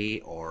severance pay,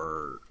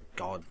 or,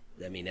 God,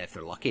 I mean, if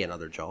they're lucky,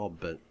 another job,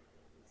 but,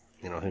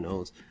 who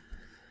knows.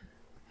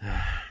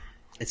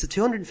 It's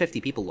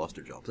 250 people lost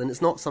their jobs, and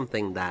it's not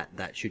something that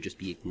should just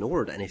be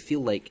ignored, and I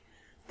feel like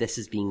this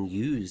is being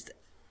used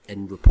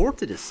and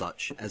reported as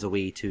such as a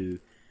way to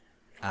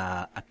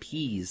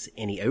appease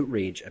any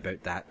outrage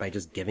about that by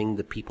just giving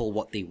the people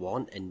what they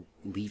want and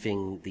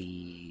leaving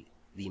the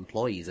the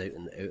employees out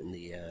in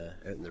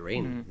the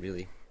rain,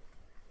 really.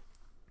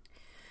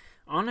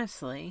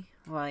 Honestly,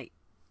 like,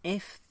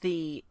 if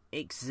the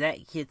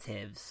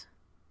executives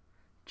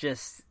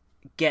just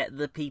get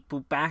the people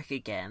back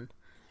again,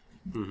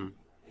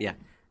 Yeah.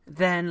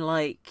 then,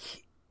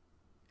 like,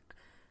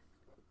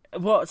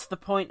 what's the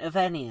point of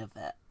any of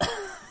it?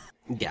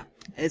 Yeah.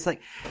 It's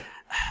like,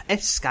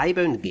 if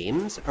Skybound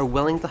Games are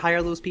willing to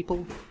hire those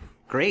people,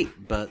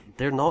 great, but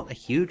they're not a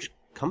huge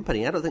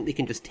company. I don't think they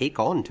can just take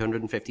on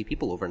 250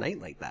 people overnight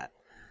like that.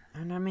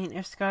 And I mean,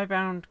 if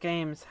Skybound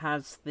Games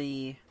has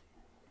the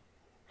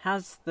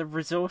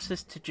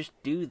resources to just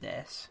do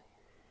this,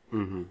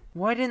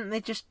 why didn't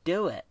they just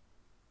do it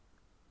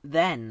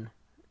then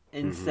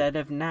instead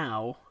of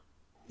now?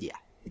 Yeah.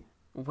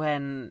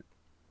 When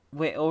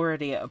we're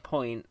already at a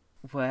point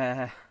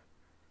where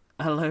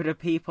a load of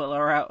people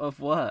are out of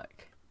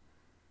work.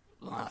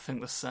 Well, I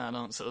think the sad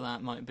answer to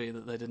that might be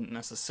that they didn't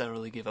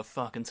necessarily give a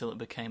fuck until it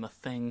became a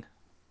thing.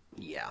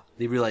 Yeah.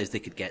 They realised they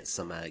could get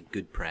some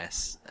good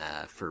press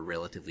for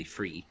relatively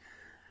free,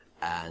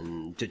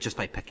 and just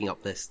by picking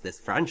up this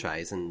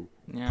franchise and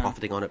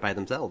profiting on it by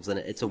themselves, and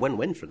it's a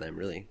win-win for them,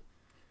 really.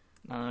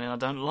 I mean, I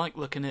don't like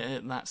looking at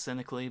it that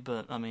cynically,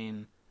 but I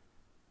mean,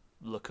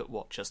 look at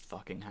what just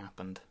fucking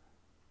happened.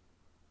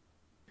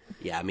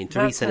 Yeah, I mean,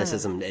 to me,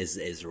 cynicism is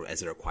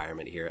a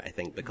requirement here, I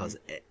think, because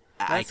I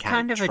That's can't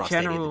kind of a trust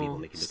any of the people general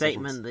making decisions.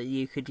 statement that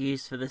you could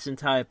use for this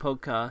entire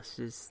podcast,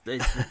 is the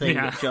thing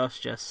that Josh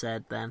just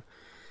said then.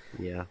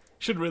 Yeah.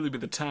 Should really be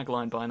the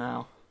tagline by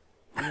now.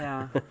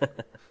 Yeah.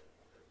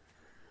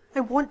 I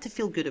want to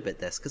feel good about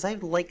this, because I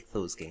like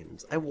those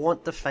games. I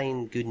want to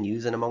find good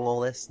news in among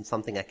all this, and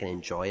something I can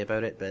enjoy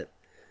about it, but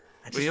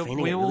I just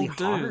finding it really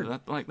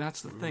hard.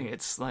 That's the thing.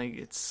 It's like,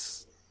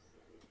 it's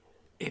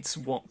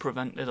what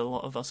prevented a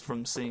lot of us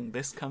from seeing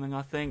this coming,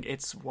 I think.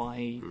 It's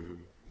why...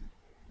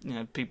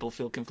 people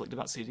feel conflicted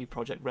about CD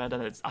Projekt Red,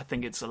 and I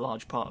think it's a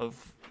large part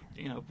of,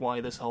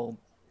 why this whole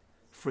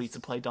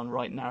free-to-play done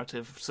right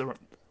narrative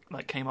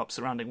came up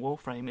surrounding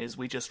Warframe is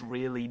we just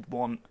really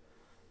want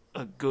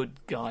a good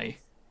guy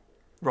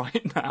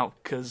right now,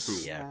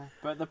 because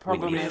but the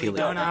problem is we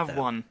don't have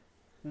one.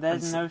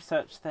 There's no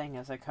such thing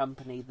as a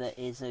company that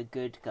is a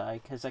good guy,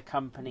 because a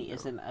company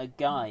isn't a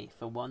guy,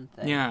 for one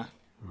thing. Yeah.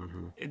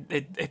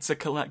 It's a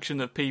collection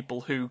of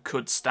people who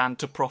could stand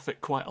to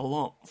profit quite a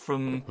lot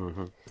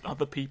from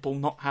other people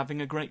not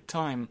having a great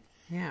time.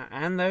 Yeah,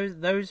 and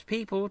those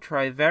people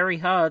try very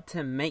hard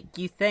to make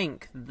you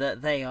think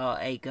that they are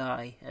a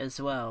guy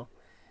as well.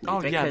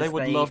 Oh yeah, they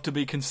would love to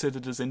be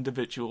considered as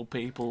individual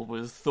people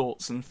with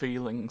thoughts and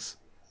feelings.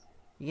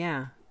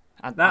 Yeah.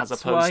 As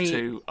opposed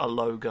to a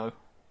logo.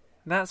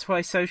 That's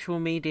why social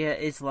media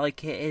is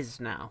like it is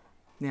now.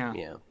 Yeah.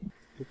 Yeah.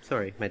 Oops,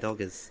 sorry, my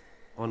dog is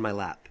on my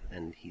lap,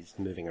 and he's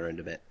moving around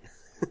a bit.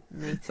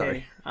 Me too.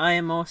 Sorry. I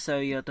am also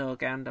your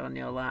dog and on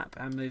your lap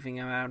and moving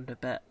around a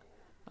bit.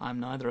 I'm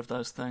neither of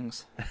those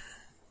things.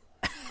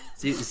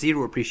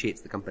 Zero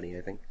appreciates the company,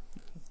 I think.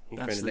 He's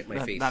trying to lick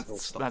my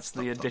face. That's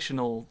the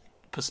additional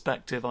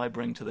perspective I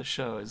bring to the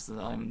show, is that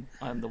I'm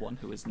the one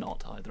who is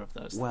not either of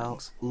those things.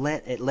 Well,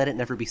 let it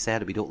never be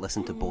said we don't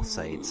listen to both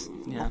sides.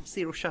 Yeah. Oh,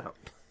 Zero, shut up.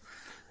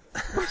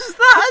 Was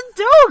that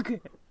a dog?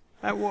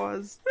 That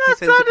was. That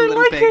he sounds like a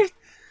little pig.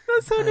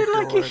 That sounded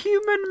like a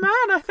human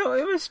man. I thought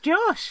it was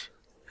Josh.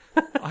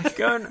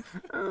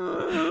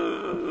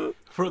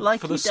 For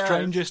the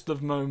strangest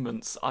of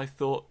moments, I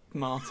thought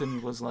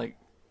Martin was like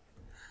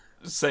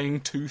saying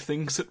two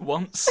things at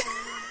once.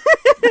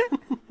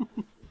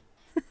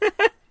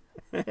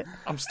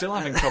 I'm still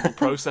having trouble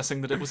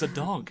processing that it was a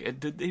dog.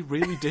 It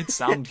really did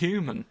sound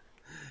human.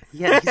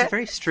 Yeah, he's a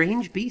very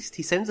strange beast.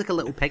 He sounds like a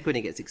little pig when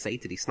he gets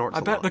excited. He snorts a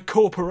lot. I bet the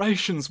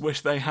corporations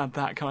wish they had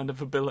that kind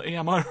of ability.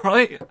 Am I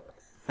right?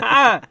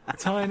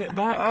 Tying it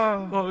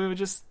back. Well, we were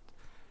just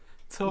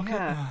talking.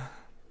 Yeah.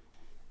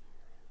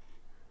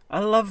 I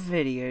love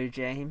Video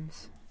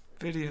James.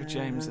 Video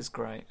James is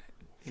great.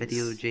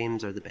 Video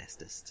James are the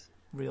bestest.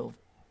 Real.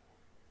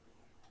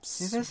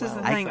 See, this is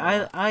the thing.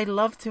 I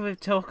love to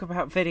talk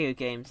about video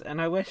games,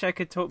 and I wish I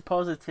could talk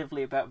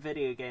positively about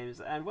video games.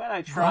 And when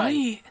I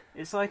try,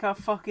 it's like our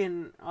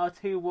two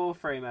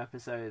Warframe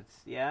episodes.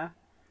 Yeah.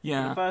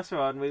 Yeah. In the first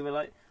one, we were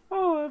like,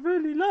 "Oh, I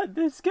really like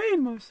this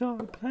game. I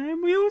started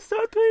playing. We all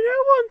started playing it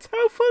at once.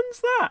 How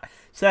fun's that?"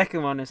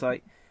 Second one is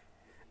like,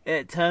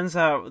 it turns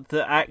out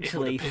that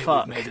actually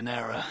fuck. We've made an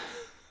error.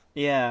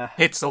 Yeah.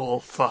 It's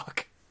all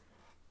fuck.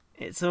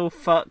 It's all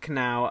fuck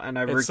now, and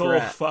I regret. It's all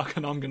fuck,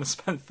 and I'm going to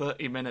spend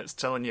 30 minutes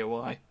telling you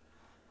why.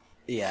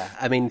 Yeah,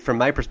 I mean, from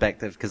my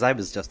perspective, because I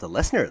was just a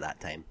listener at that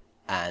time,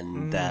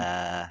 and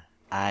that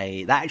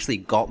actually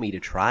got me to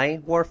try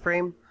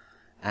Warframe,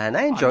 and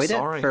I enjoyed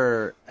it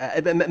for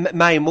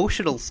my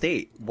emotional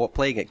state. What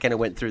playing it kind of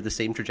went through the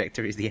same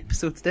trajectory as the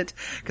episodes did,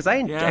 because I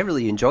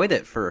really enjoyed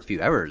it for a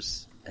few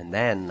hours, and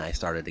then I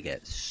started to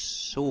get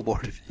so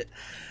bored of it,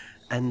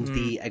 and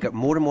I got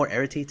more and more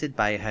irritated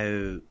by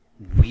how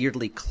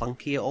weirdly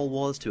clunky it all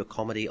was to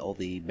accommodate all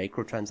the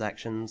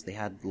microtransactions they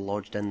had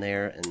lodged in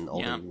there and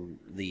all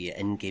the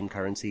in-game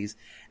currencies,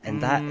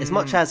 and that as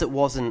much as it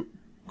wasn't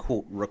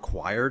quote,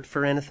 required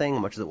for anything,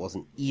 much as it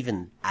wasn't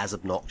even as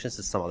obnoxious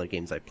as some other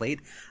games I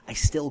played, I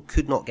still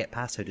could not get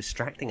past how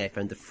distracting I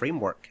found the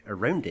framework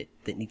around it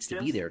that needs to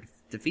be there to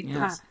defeat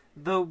those.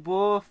 The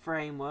war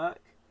framework.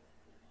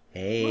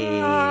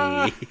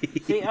 Hey!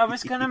 See, I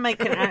was going to make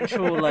an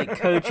actual, like,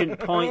 cogent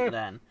point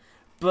then,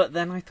 but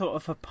then I thought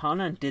of a pun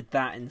and did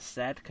that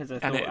instead, because I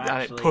thought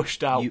and it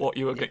pushed out what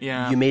you were going to...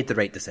 Yeah. You made the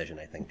right decision,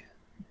 I think.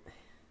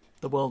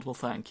 The world will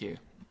thank you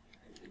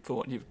for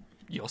what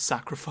your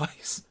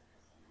sacrifice.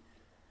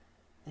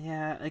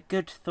 Yeah, a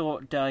good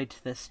thought died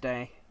this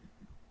day.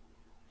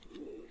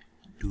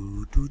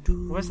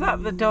 Was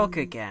that the dog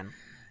again?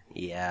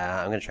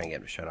 Yeah, I'm going to try and get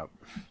him to shut up.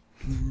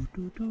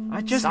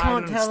 I just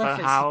Silence can't tell the if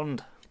it's...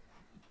 hound.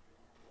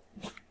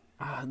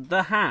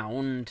 The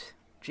hound.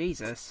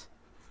 Jesus.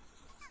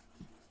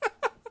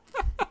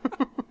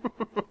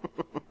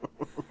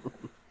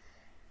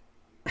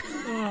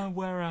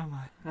 Where am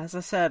I? As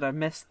I said, I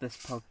missed this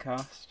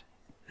podcast.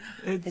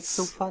 It's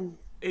so fun.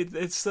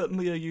 It's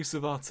certainly a use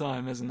of our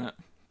time, isn't it?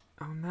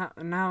 Oh,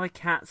 now a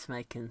cat's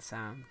making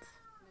sounds.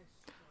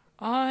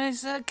 Oh,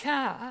 it's a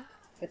cat.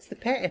 It's the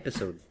pet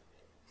episode.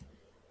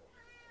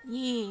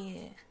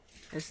 Yeah.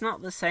 It's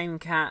not the same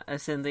cat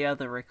as in the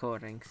other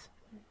recordings.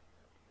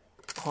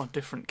 Oh,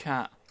 different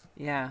cat.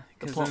 Yeah,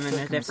 because plot I'm in a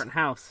thickens. different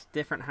house.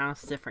 Different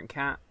house, different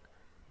cat.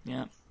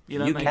 Yeah. You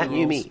don't make cat, the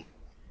you rules. me.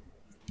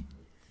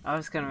 I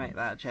was going to make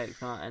that joke,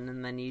 Martin,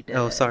 and then you did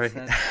Oh, it sorry.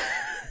 instead.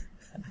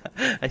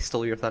 I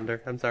stole your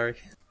thunder. I'm sorry.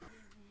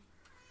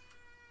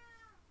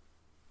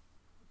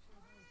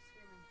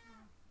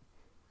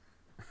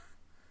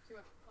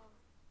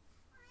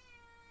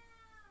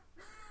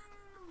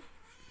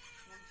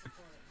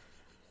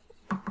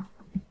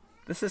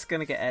 This is going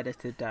to get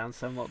edited down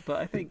somewhat,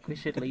 but I think we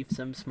should leave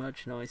some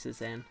smudge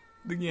noises in.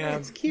 Yeah,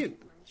 It's cute.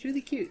 It's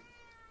really cute.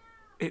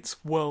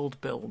 it's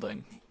world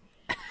building.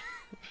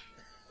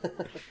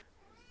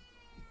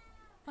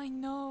 I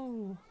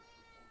know.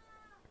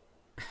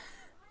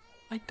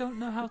 I don't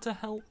know how to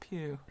help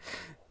you.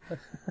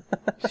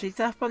 She's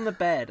up on the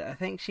bed. I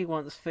think she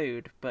wants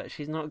food, but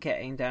she's not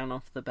getting down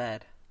off the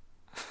bed.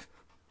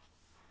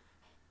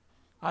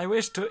 I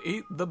wish to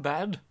eat the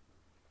bed.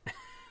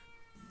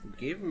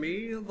 Give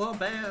me the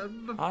bed.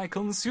 I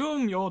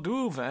consume your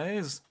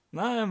duvets.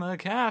 I'm a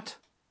cat.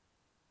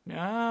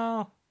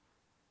 Meow.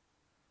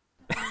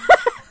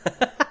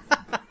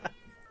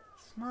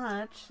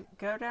 Smudge,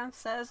 go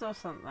downstairs or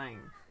something.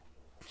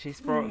 She's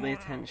brought the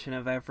attention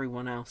of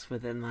everyone else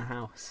within the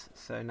house,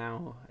 so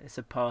now it's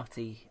a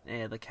party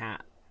near the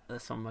cat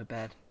that's on my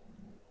bed.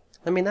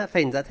 I mean, that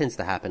tends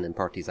to happen in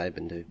parties I've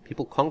been to.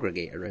 People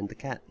congregate around the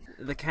cat.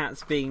 The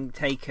cat's being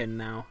taken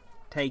now.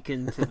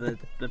 Taken to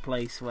the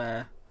place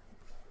where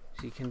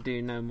she can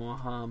do no more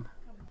harm.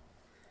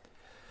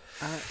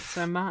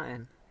 So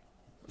Martin.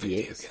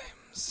 Video Yes.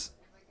 games.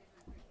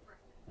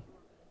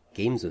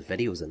 Games with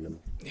videos in them.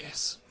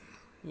 Yes.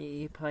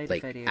 You played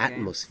Like video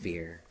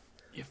Atmosphere.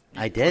 You've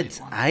I did.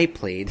 played one. I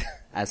played,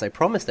 as I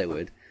promised I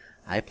would,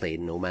 I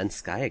played No Man's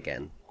Sky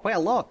again. Quite a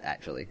lot,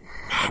 actually.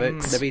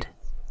 About maybe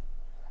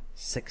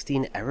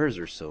 16 hours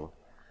or so.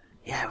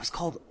 Yeah, it was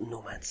called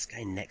No Man's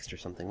Sky Next or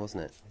something,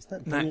 wasn't it? Wasn't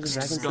that Dungeons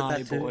Next and Dragons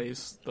did Sky that too?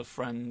 Boys, the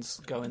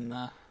friends go in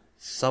there.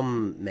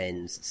 Some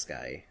Men's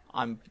Sky.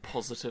 I'm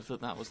positive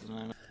that was the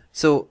name.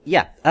 So,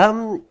 yeah,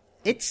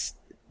 it's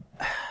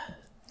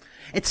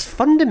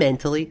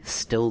fundamentally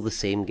still the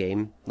same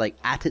game. Like,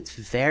 at its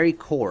very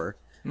core,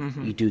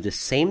 you do the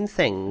same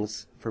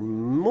things for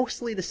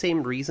mostly the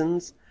same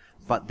reasons,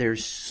 but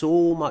there's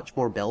so much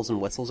more bells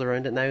and whistles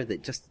around it now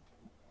that just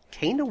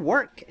kind of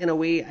work in a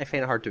way I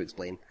find it hard to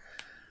explain.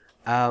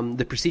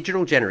 The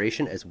procedural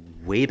generation is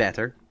way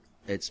better.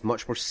 It's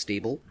much more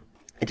stable.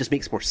 It just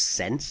makes more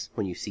sense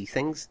when you see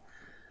things.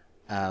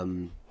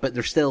 But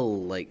they're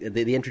still, like,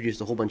 they introduced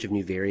a whole bunch of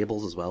new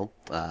variables as well.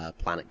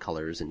 Planet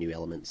colors and new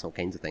elements, all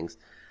kinds of things.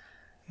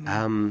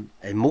 And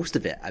most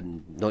of it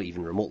I'm not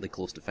even remotely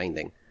close to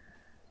finding.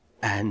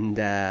 And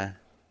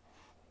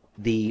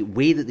the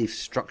way that they've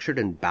structured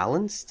and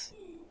balanced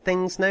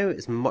things now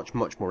is much,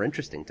 much more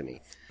interesting to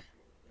me.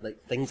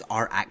 Like, things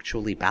are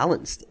actually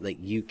balanced. Like,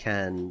 you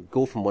can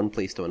go from one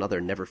place to another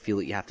and never feel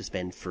that you have to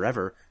spend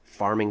forever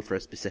farming for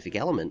a specific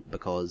element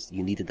because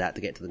you needed that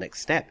to get to the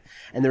next step.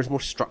 And there's more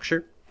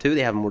structure, too.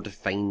 They have more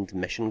defined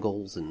mission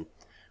goals and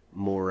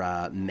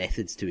more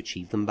methods to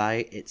achieve them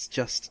by. It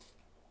just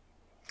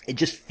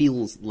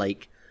feels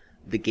like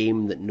the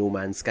game that No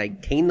Man's Sky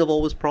kind of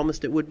always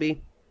promised it would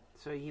be.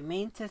 So you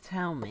mean to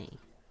tell me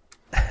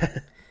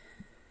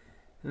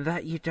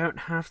that you don't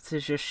have to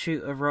just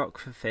shoot a rock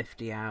for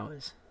 50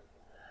 hours?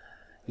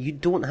 You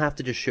don't have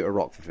to just shoot a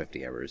rock for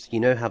 50 hours.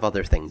 You now have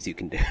other things you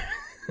can do.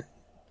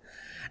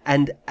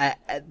 And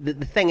the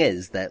thing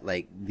is that,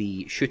 like,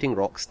 the shooting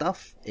rock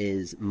stuff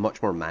is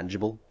much more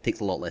manageable, takes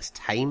a lot less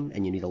time,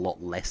 and you need a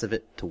lot less of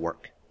it to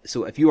work.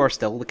 So if you are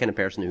still the kind of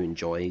person who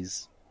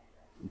enjoys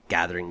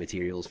gathering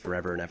materials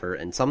forever and ever,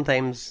 and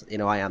sometimes, you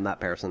know, I am that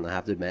person, I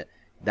have to admit,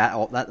 that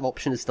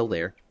option is still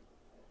there.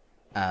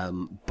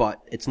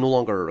 But it's no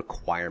longer a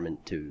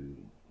requirement to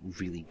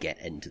really get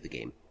into the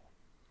game.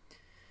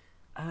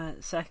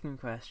 Second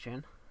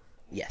question.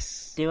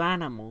 Yes. Do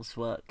animals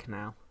work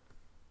now?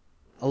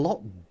 A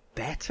lot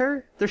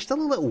better. They're still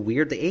a little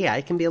weird. The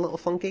AI can be a little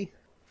funky,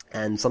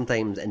 and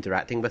sometimes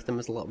interacting with them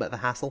is a little bit of a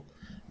hassle.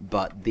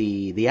 But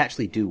they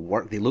actually do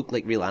work. They look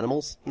like real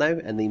animals now,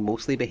 and they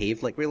mostly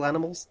behave like real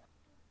animals.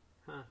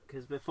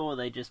 Because before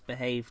they just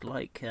behaved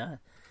like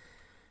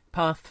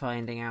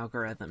pathfinding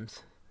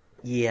algorithms.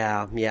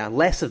 Yeah.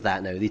 Less of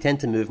that now. They tend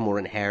to move more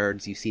in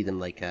herds. You see them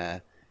like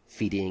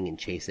feeding and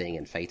chasing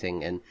and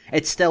fighting, and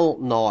it's still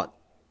not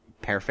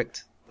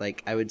perfect.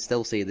 Like, I would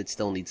still say they'd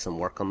still need some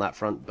work on that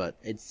front, but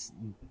it's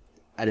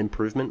an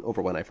improvement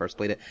over when I first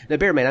played it. Now,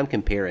 bear in mind, I'm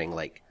comparing,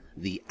 like,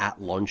 the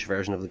at-launch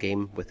version of the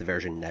game with the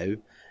version now,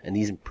 and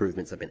these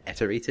improvements have been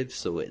iterative,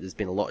 so there's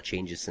been a lot of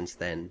changes since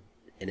then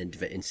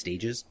in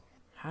stages.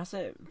 Has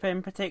it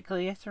been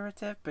particularly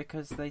iterative?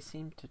 Because they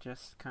seem to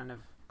just kind of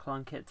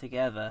clunk it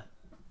together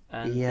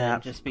and then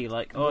just be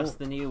like, oh, it's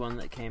the new one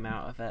that came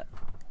out of it.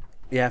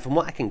 Yeah, from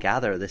what I can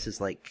gather, this is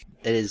it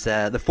is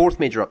the fourth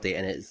major update,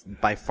 and it's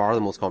by far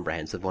the most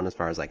comprehensive one as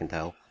far as I can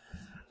tell.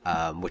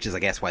 Which is, I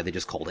guess, why they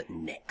just called it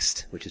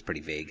Next, which is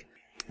pretty vague.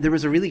 There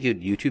was a really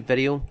good YouTube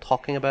video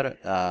talking about it.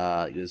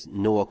 It was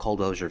Noah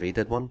Caldwell-Gervais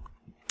did one.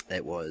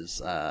 It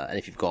was, and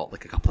if you've got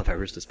like a couple of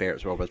hours to spare,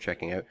 it's well worth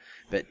checking out.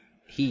 But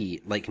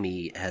he, like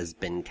me, has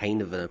been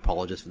kind of an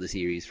apologist for the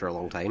series for a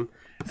long time.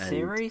 And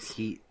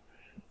series?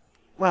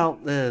 Well,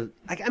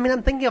 I mean,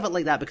 I'm thinking of it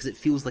like that because it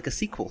feels like a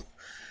sequel.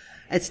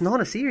 It's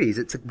not a series,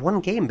 it's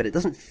one game, but it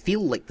doesn't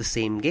feel like the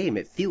same game.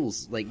 It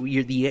feels like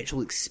the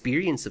actual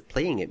experience of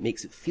playing it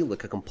makes it feel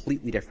like a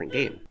completely different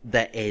game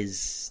that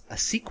is a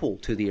sequel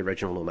to the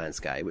original No Man's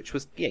Sky, which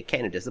was,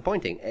 kind of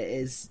disappointing. It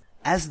is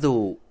as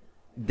though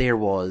there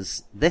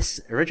was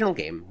this original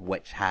game,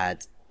 which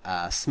had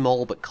a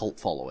small but cult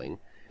following,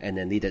 and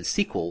then they did a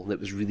sequel that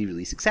was really,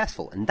 really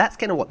successful. And that's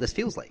kind of what this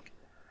feels like,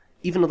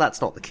 even though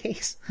that's not the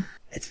case.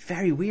 It's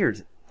very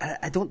weird.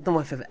 I don't know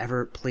if I've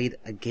ever played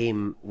a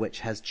game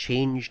which has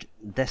changed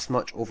this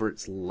much over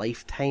its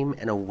lifetime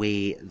in a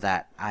way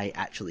that I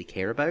actually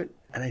care about.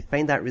 And I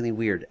find that really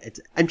weird.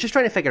 I'm just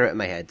trying to figure out in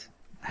my head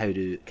how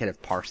to kind of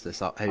parse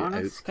this up. On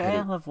a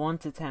scale of 1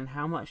 to 10,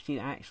 how much do you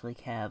actually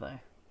care, though?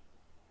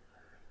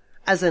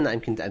 As in,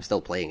 I'm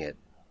still playing it.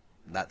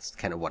 That's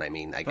kind of what I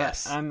mean, I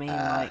guess. I mean,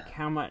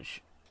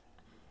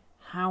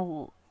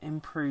 how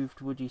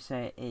improved would you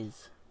say it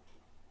is?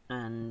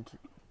 And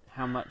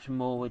how much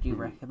more would you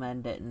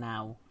recommend it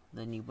now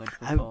than you would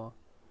before?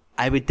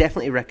 I would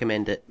definitely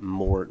recommend it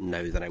more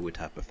now than I would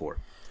have before.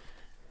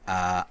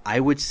 I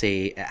would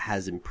say it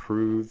has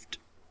improved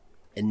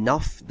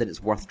enough that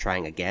it's worth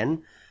trying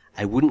again.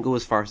 I wouldn't go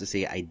as far as to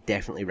say I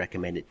definitely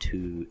recommend it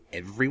to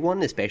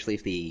everyone, especially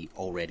if they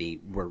already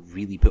were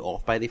really put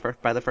off by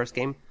the first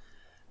game,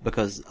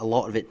 because a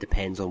lot of it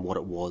depends on what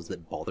it was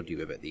that bothered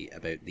you about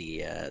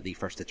the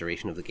first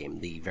iteration of the game,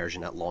 the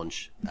version at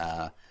launch,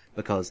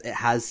 because it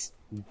has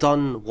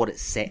done what it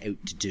set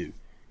out to do,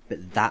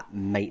 but that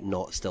might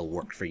not still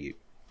work for you,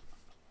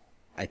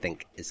 I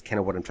think, is kind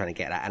of what I'm trying to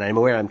get at. And I'm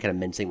aware I'm kind of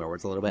mincing my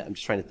words a little bit. I'm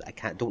just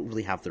don't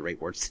really have the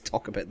right words to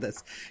talk about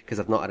this, because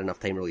I've not had enough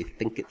time to really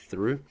think it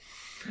through.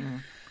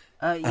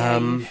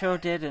 You sure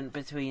didn't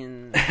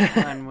between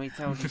when we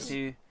told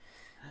you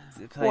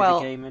to play the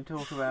game and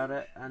talk about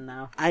it, and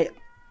now. I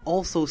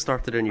also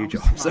started a new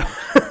job, so...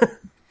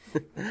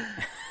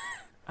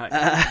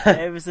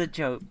 It was a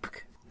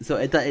joke. So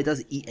it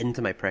does eat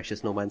into my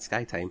precious No Man's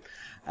Sky time.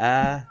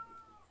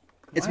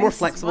 It's more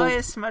flexible. Why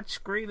is Smudge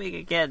screaming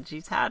again?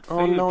 She's had food.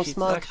 Oh no, She's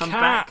Smudge! Come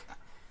back.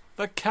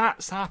 The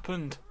cat's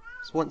happened.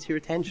 Just wants your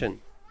attention.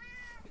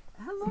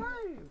 Hello.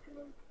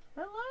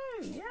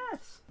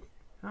 Yes.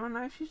 Oh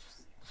no, she's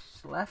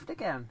left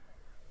again.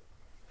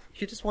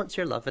 She just wants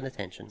your love and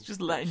attention.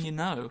 Just letting you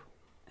know.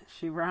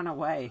 She ran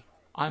away.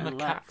 I'm a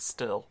cat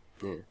still.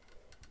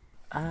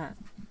 Yeah.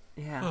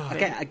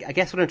 Yeah. I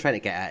guess what I'm trying to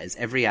get at is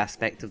every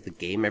aspect of the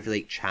game,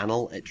 every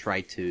channel it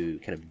tried to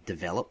kind of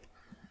develop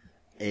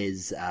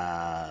is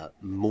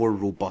more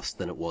robust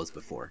than it was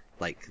before.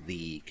 Like,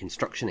 the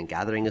construction and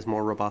gathering is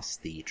more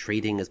robust, the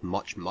trading is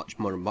much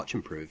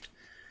improved.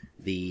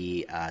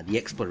 The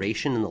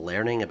exploration and the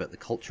learning about the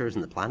cultures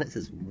and the planets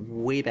is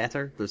way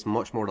better. There's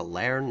much more to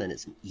learn and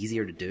it's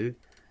easier to do.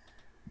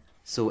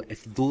 So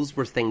if those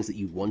were things that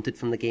you wanted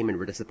from the game and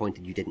were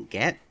disappointed you didn't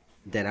get,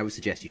 then I would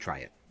suggest you try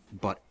it.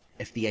 But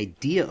if the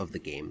idea of the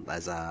game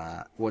as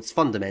what's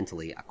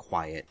fundamentally a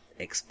quiet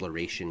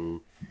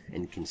exploration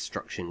and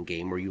construction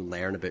game where you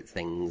learn about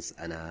things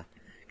in a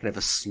kind of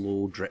a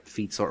slow drip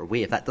feed sort of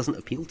way, if that doesn't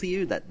appeal to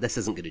you, that this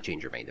isn't going to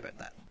change your mind about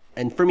that.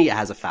 And for me, it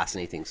has a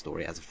fascinating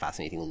story, it has a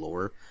fascinating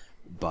lore,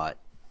 but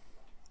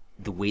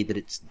the way that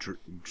it's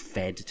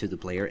fed to the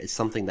player is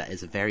something that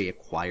is a very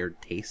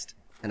acquired taste.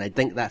 And I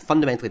think that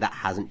fundamentally that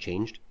hasn't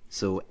changed.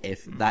 So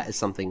if that is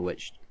something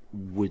which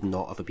would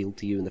not have appealed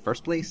to you in the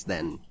first place,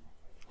 then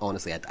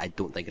honestly, I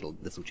don't think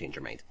this will change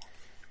your mind.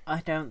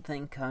 I don't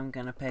think I'm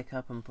going to pick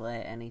up and play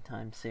it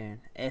anytime soon.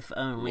 If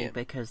only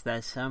because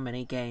there's so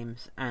many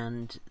games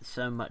and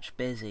so much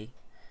busy.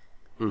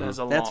 There's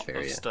a lot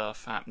of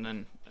stuff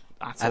happening.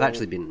 I've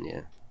actually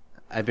been,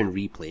 I've been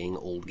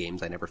replaying old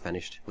games I never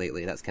finished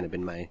lately. That's kind of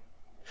been my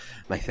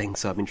thing.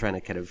 So I've been trying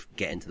to kind of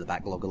get into the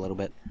backlog a little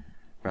bit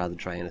rather than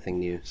try anything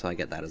new. So I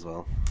get that as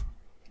well.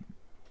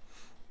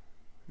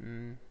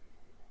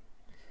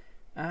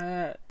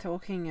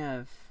 Talking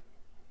of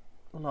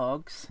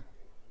logs,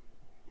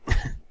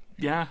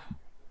 Yeah.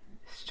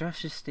 it's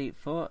Josh's deep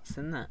thoughts,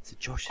 isn't it? So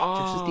Josh's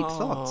deep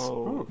thoughts.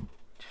 Oh,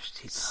 Josh's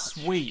deep thoughts.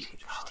 sweet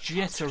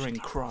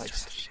jittering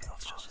Christ.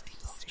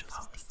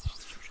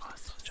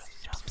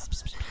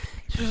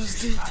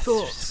 Just deep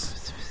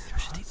thoughts.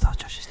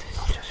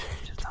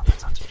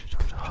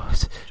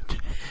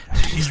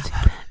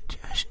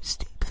 Josh's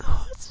deep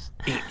thoughts.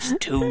 It's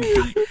too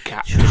deep,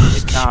 Captain.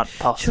 It can't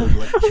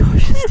possibly.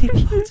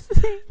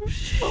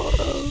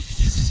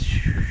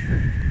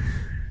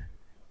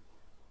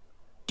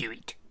 Do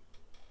it.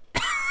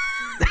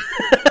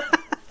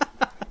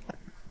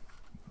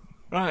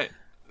 Right,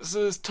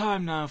 so it's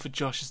time now for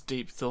Josh's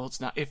deep thoughts.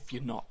 Now, if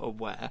you're not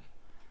aware,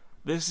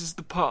 this is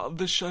the part of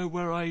the show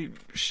where I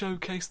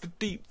showcase the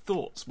deep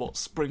thoughts, what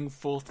spring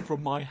forth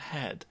from my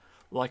head,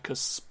 like a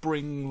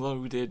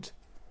spring-loaded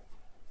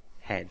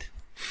Head.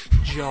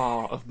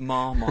 jar of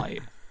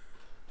Marmite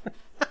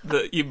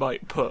that you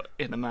might put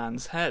in a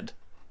man's head,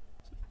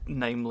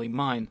 namely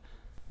mine.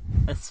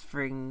 A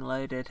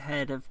spring-loaded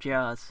head of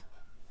jars.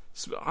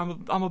 So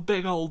I'm a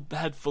big old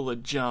head full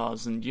of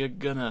jars, and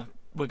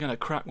we're gonna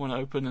crack one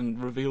open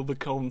and reveal the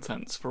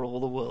contents for all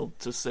the world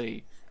to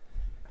see.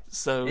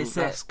 So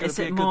that's gonna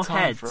be a good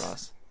time for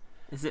us.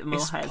 Is it more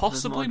It's heads?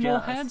 possibly with more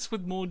more heads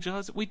with more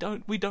jars. We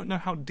don't know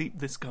how deep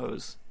this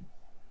goes.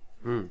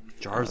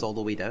 Jars all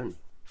the way down.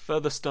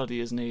 Further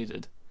study is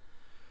needed.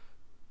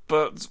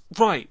 But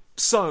right,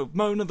 so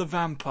Mona the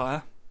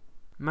vampire.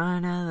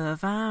 Mona the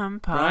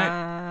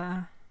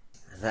vampire.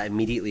 That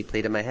immediately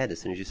played in my head as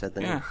soon as you said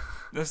the name.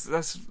 Yeah,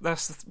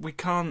 that's we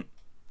can't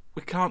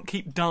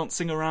keep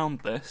dancing around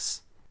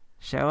this.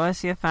 Show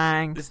us your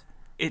fangs.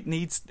 This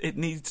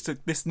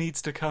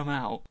needs to come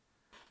out.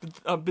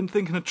 I've been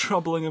thinking a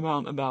troubling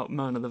amount about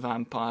Mona the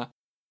vampire.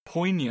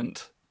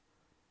 Poignant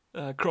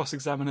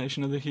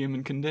cross-examination of the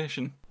human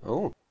condition.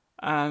 Oh.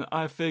 And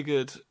I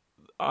figured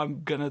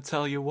I'm gonna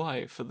tell you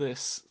why for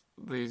this.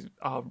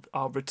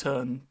 Our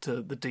return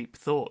to the deep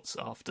thoughts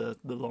after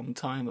the long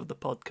time of the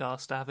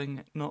podcast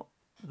having not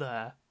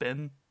there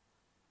been.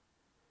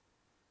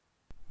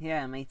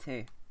 Yeah, me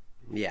too.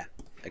 Yeah,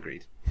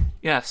 agreed.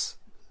 Yes,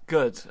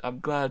 good.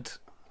 I'm glad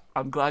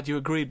you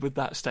agreed with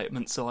that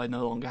statement, so I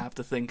no longer have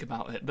to think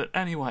about it. But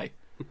anyway,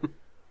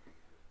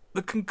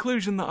 the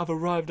conclusion that I've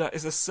arrived at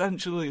is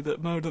essentially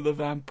that Mona the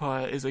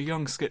vampire is a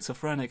young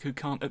schizophrenic who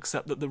can't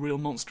accept that the real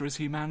monster is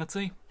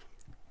humanity.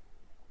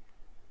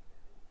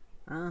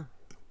 Ah.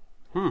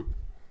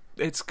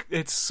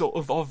 It's sort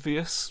of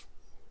obvious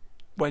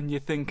when you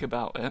think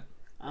about it.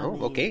 I Oh,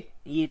 mean, okay.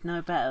 You'd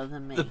know better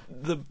than me.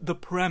 The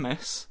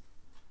premise,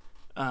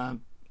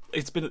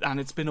 it's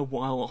been a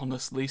while,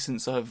 honestly,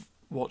 since I've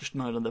watched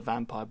Mona the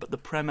Vampire. But the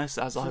premise,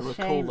 as I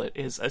recall it,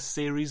 is a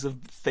series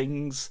of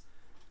things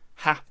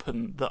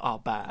happen that are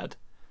bad,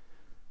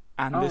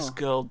 and this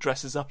girl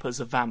dresses up as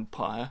a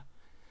vampire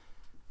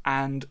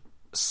and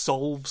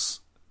solves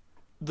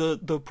the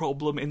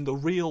problem in the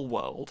real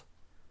world.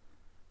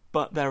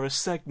 But there are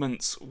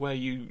segments where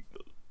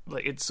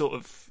it sort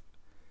of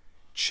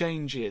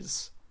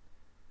changes,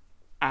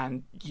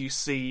 and you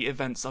see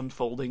events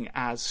unfolding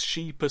as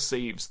she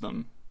perceives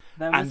them,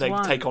 and they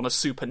take on a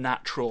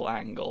supernatural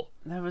angle.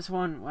 There was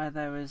one where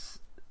there was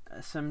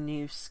some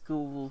new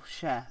school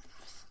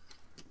chefs.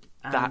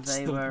 And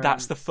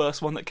That's the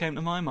first one that came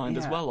to my mind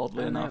as well,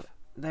 oddly enough.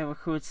 They were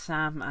called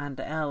Sam and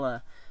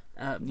Ella,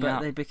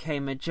 but they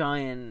became a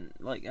giant,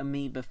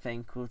 amoeba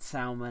thing called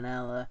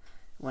Salmonella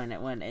when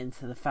it went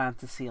into the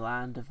fantasy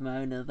land of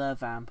Mona the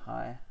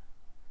vampire.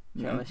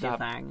 Show us your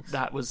fangs.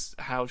 That was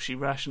how she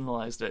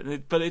rationalised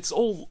it. But it's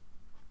all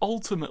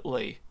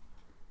ultimately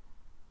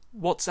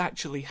what's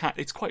actually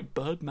it's quite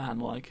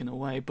Birdman-like in a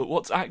way, but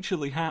what's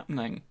actually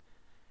happening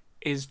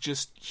is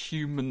just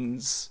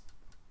humans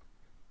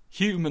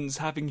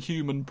having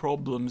human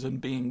problems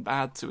and being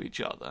bad to each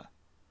other.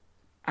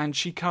 And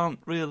she can't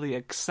really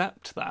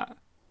accept that.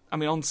 I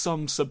mean, on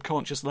some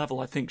subconscious level,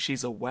 I think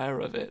she's aware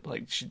of it.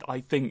 I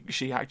think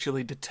she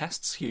actually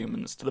detests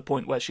humans to the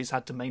point where she's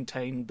had to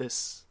maintain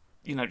this,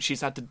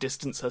 she's had to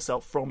distance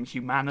herself from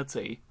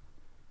humanity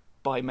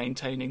by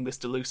maintaining this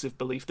delusive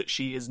belief that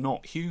she is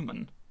not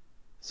human.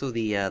 So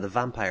the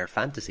vampire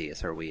fantasy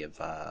is her way of...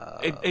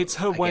 it's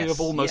her way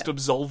of almost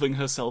absolving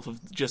herself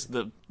of just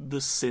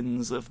the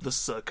sins of the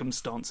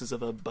circumstances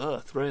of her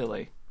birth,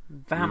 really.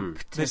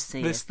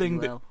 Vamptasy, this thing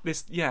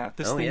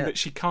that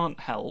she can't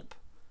help,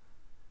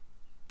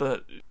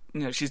 but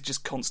she's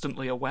just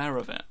constantly aware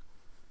of it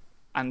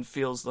and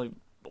feels like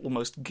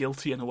almost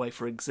guilty in a way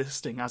for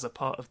existing as a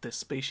part of this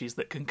species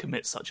that can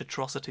commit such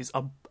atrocities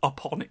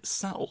upon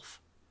itself.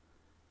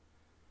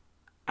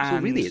 So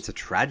really, it's a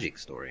tragic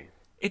story.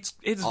 It's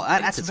very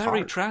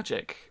heart.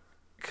 tragic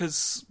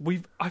because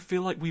I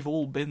feel like we've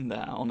all been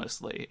there.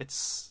 Honestly,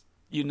 it's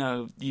you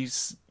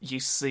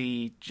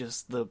see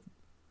just the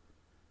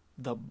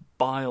the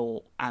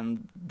bile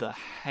and the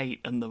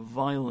hate and the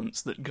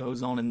violence that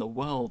goes on in the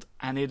world,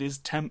 and it is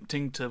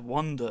tempting to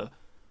wonder,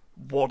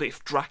 what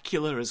if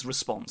Dracula is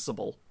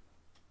responsible?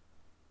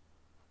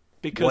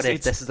 Because what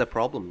if this is a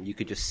problem you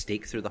could just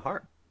stake through the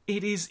heart?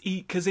 It is,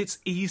 because it's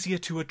easier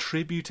to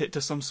attribute it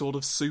to some sort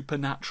of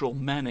supernatural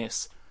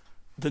menace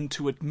than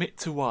to admit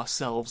to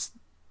ourselves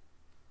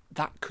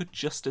that could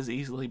just as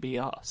easily be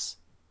us.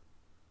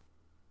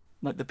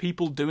 Like, the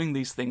people doing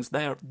these things,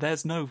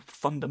 there's no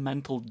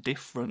fundamental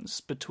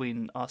difference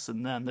between us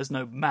and them. There's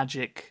no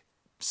magic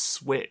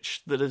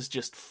switch that has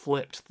just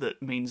flipped that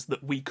means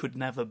that we could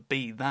never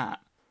be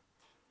that.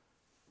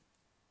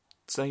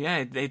 So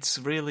yeah, it's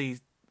really,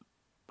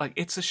 like,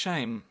 it's a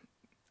shame.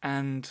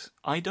 And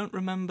I don't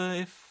remember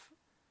if...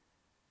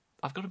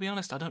 I've got to be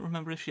honest, I don't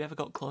remember if she ever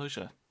got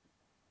closure.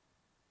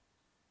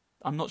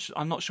 I'm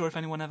not sure if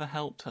anyone ever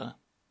helped her.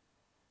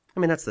 I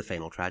mean, that's the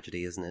final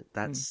tragedy, isn't it?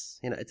 That's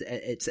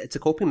it's a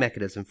coping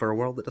mechanism for a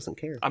world that doesn't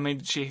care. I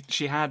mean,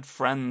 she had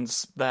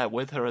friends there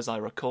with her, as I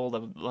recall.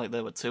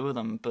 There were two of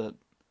them, but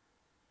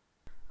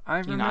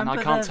and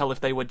I can't tell if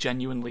they were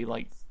genuinely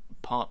like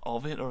part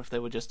of it or if they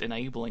were just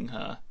enabling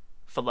her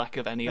for lack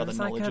of any other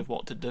knowledge of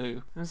what to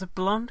do. There was a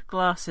blonde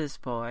glasses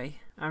boy.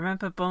 I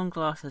remember blonde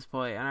glasses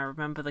boy, and I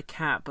remember the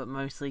cat, but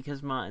mostly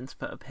because Martin's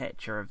put a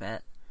picture of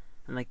it.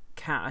 And the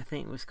cat, I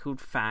think, was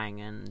called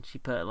Fang, and she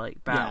put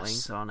like bat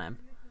wings on him.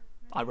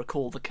 I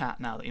recall the cat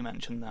now that you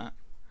mentioned that.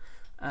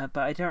 But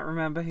I don't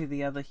remember who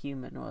the other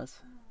human was.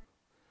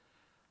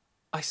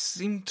 I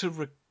seem to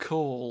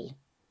recall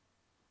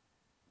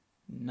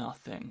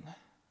nothing.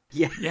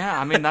 Yeah. Yeah,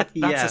 I mean, that's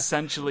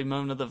essentially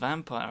Mona the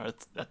Vampire,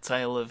 a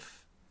tale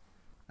of...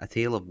 A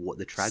tale of what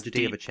the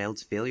tragedy of a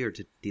child's failure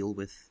to deal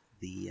with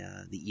the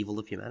evil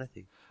of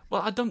humanity.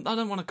 Well, I don't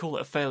want to call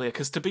it a failure,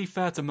 because to be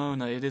fair to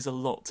Mona, it is a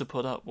lot to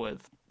put up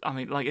with. I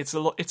mean, like, it's a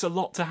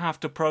lot to have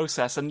to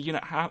process, and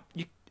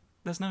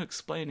there's no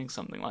explaining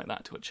something like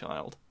that to a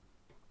child.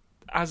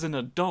 As an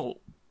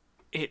adult,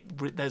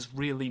 there's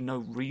really no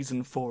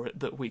reason for it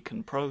that we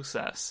can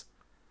process.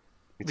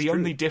 The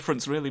only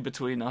difference really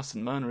between us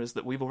and Mona is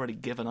that we've already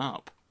given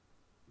up.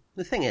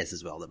 The thing is,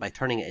 as well, that by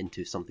turning it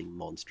into something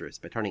monstrous,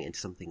 by turning it into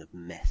something of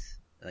myth,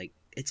 like,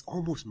 it's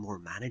almost more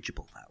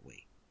manageable that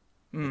way.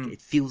 Like,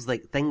 it feels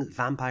like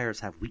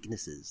vampires have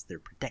weaknesses. They're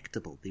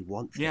predictable. They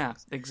want things. Yeah,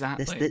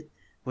 exactly.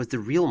 The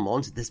real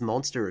monster. This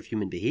monster of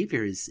human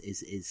behavior is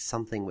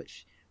something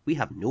which we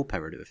have no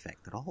power to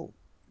affect at all.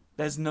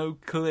 There's no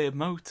clear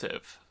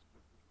motive.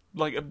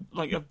 Like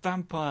a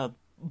vampire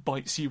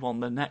bites you on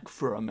the neck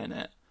for a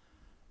minute.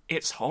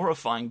 It's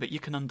horrifying, but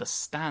you can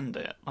understand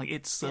it. Like,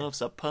 it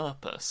serves a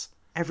purpose.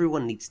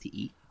 Everyone needs to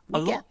eat. A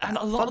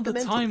lot of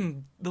the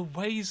time, the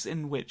ways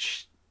in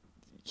which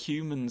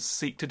humans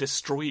seek to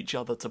destroy each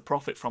other to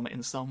profit from it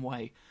in some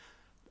way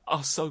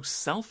are so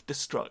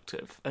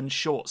self-destructive and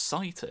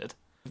short-sighted.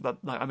 That,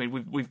 I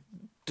mean, we've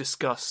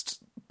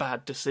discussed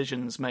bad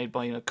decisions made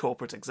by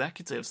corporate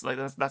executives. Like,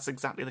 that's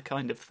exactly the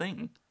kind of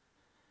thing.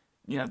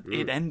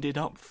 It ended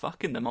up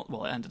fucking them.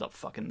 Well, it ended up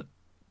fucking the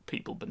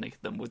people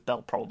beneath them.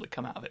 They'll probably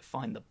come out of it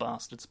fine, the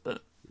bastards.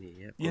 But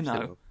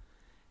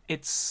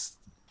it's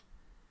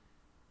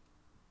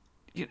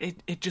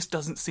it just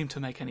doesn't seem to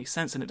make any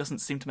sense, and it doesn't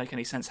seem to make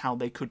any sense how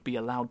they could be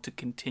allowed to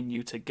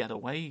continue to get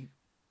away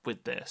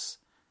with this.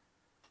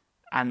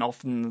 And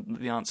often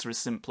the answer is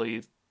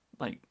simply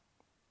like,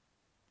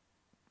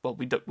 well,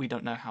 we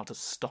don't know how to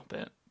stop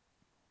it.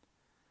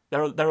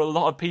 There are a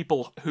lot of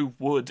people who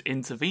would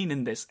intervene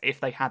in this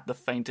if they had the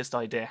faintest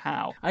idea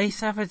how. I used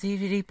to have a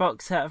DVD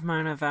box set of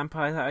Mona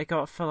Vampire that I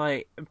got for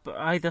like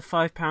either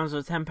 £5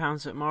 or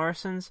 £10 at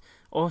Morrison's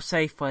or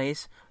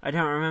Safeways. I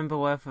don't remember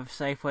whether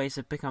Safeways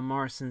had become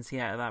Morrison's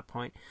yet at that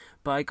point,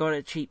 but I got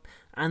it cheap.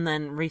 And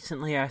then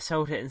recently I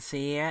sold it in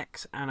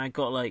CEX and I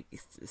got like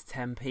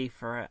 10p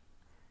for it.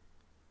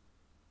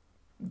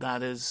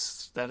 That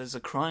is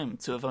a crime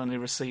to have only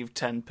received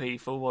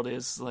 10p for what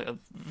is like a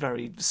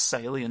very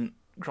salient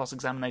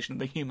cross-examination of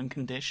the human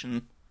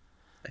condition.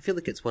 I feel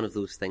like it's one of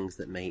those things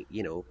that might,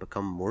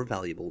 become more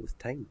valuable with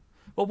time.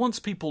 Well, once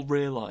people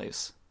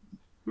realise.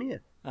 Yeah.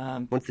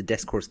 Once the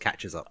discourse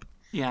catches up.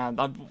 Yeah,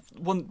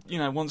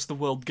 once the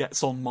world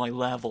gets on my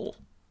level,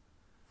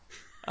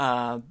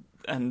 and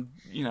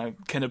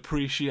can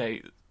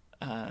appreciate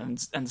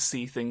and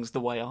see things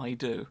the way I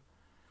do,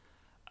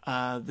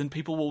 then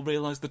people will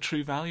realise the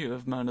true value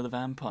of Mona the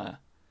Vampire,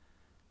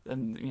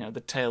 and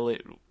the tale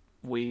it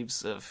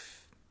weaves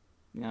of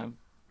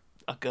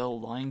a girl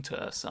lying to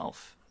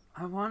herself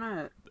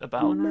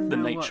about the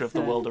nature of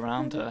the world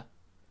around her.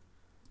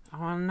 I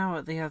want to know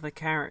what the other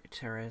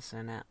character is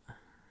in it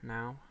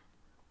now.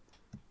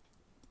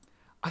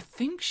 I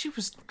think she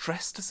was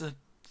dressed as a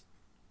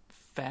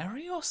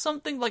fairy or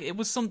something. Like, it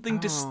was something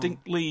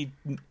distinctly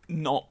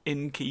not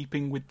in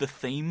keeping with the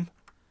theme.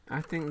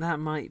 I think that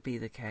might be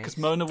the case. Because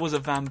Mona was a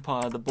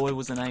vampire, the boy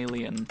was an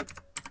alien.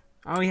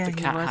 Oh yeah, the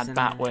cat had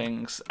bat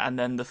wings, and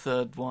then the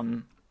third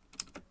one...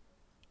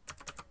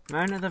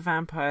 Mona the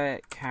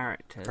Vampire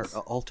characters. Her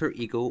alter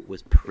ego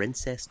was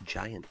Princess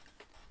Giant.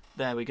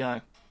 There we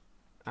go.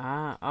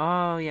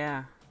 Oh,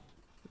 yeah.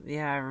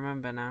 Yeah, I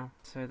remember now.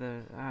 So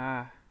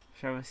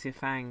show us your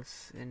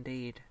fangs,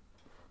 indeed.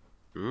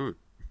 Mm.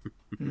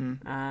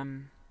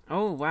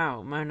 Oh,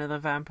 wow.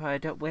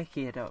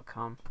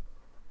 MonaTheVampire.wikia.com.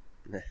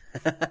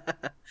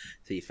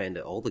 So you found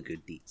out all the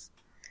good deeds.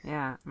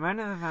 Yeah,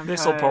 Mona the Vampire...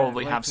 This will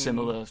probably have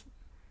similar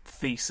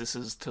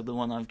theses to the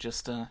one I've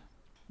just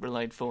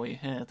relayed for you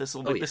here. This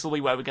will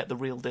be where we get the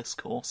real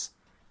discourse.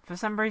 For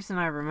some reason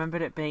I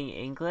remembered it being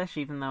English,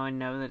 even though I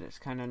know that it's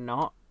kind of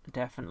not,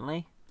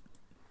 definitely.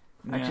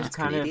 Yeah. I just It's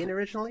Canadian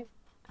originally?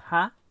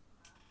 Huh?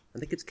 I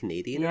think it's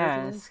Canadian Yeah,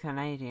 originally. it's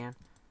Canadian.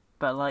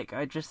 But, like,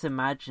 I just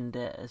imagined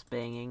it as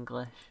being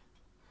English.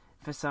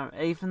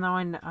 Even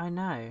though I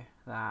know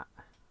that.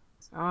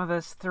 Oh,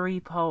 there's 3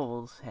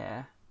 polls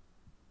here.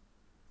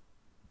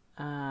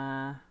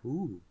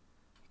 Ooh.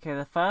 Okay,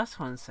 the first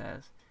one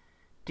says,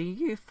 do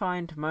you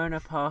find Mona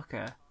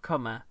Parker,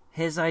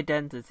 his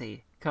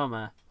identity,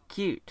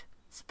 cute,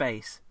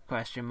 space,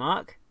 question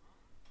mark?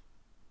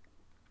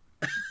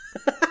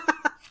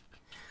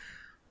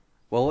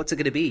 Well, what's it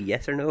going to be?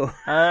 Yes or no?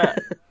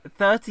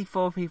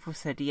 34 people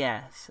said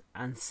yes,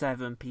 and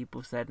 7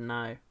 people said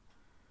no.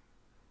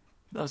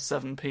 Those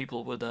 7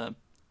 people would,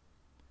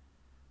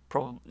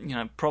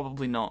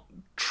 probably not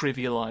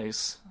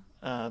trivialize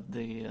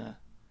the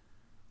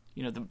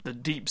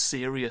deep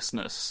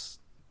seriousness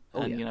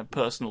and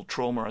personal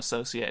trauma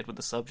associated with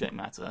the subject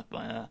matter.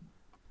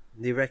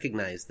 They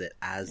recognise that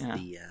as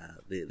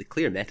the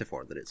clear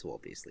metaphor that it so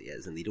obviously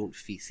is, and they don't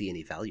see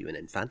any value in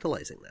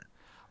infantilizing that.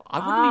 I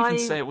wouldn't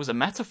even say it was a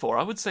metaphor.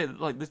 I would say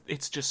that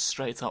it's just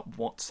straight up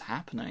what's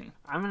happening.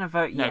 I'm going to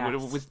vote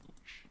yes.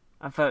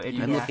 I voted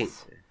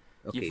yes.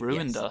 You've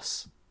ruined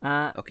us.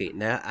 Okay,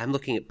 now I'm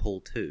looking at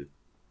poll 2.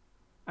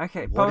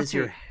 Okay, what poll is 2.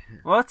 your...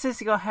 What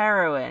is your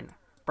heroine?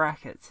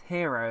 Brackets,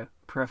 hero,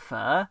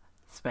 prefer,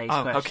 space,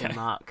 question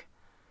mark.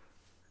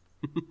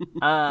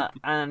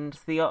 And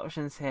the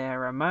options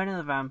here are Mona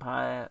the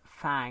Vampire,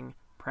 Fang,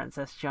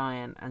 Princess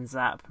Giant, and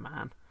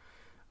Zapman.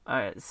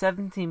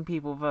 17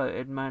 people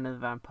voted Mona the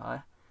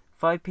Vampire,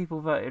 5 people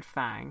voted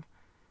Fang,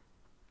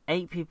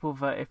 8 people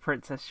voted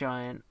Princess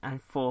Giant,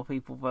 and 4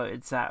 people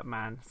voted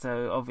Zapman.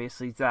 So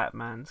obviously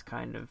Zapman's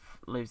kind of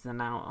losing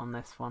out on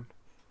this one.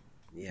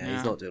 Yeah,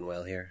 he's not doing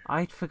well here.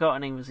 I'd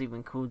forgotten he was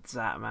even called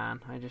Zapman.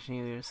 I just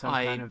knew he was some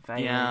kind of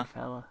alien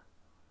fella.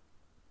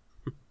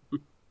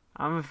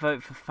 I'm gonna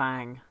vote for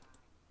Fang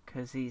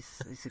because he's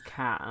a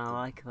cat and I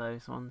like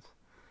those ones.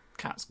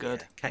 Cat's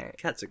good. Yeah,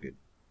 cats are good.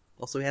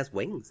 Also, he has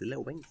wings, the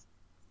little wings.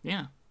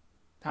 Yeah.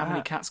 How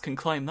many cats can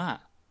claim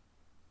that?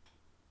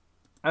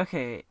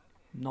 Okay.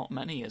 Not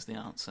many is the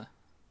answer.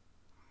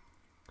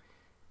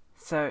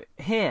 So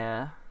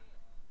here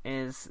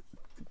is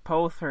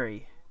poll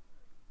 3.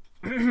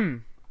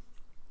 Do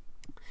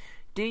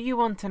you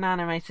want an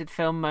animated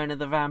film Mona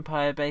the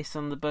Vampire based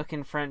on the book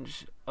in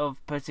French of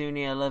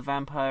Petunia le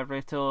Vampire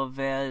Retour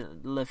vers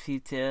le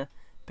Futur?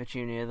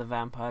 Petunia the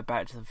Vampire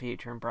Back to the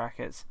Future in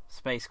brackets,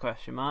 space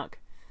question mark.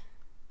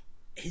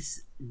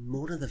 Is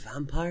Mona the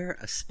Vampire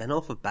a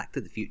spin-off of Back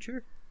to the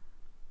Future?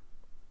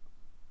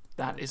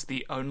 That is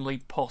the only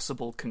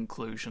possible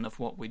conclusion of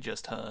what we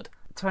just heard.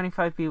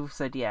 25 people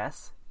said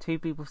yes, 2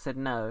 people said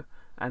no,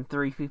 and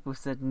 3 people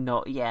said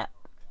not yet.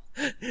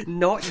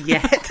 Not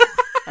yet.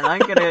 And I'm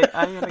gonna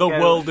the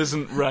world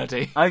isn't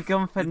ready. I've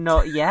gone for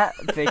not yet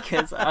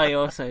because I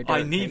also don't.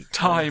 I need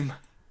time.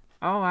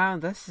 Oh wow,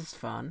 this is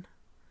fun.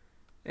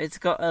 It's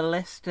got a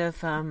list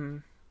of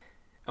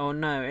oh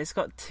no, it's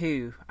got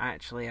 2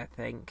 actually. I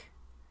think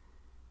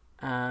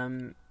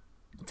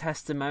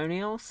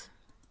testimonials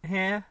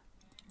here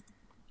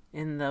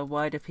in the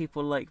Why Do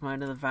People Like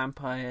Mona the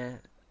Vampire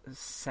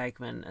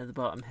segment at the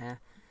bottom here.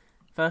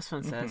 First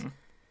one says.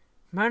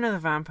 Mona the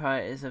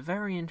Vampire is a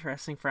very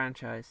interesting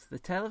franchise. The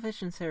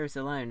television series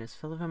alone is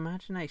full of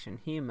imagination,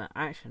 humour,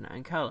 action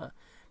and colour.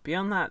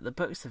 Beyond that, the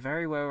books are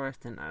very well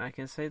written, and I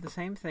can say the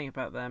same thing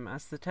about them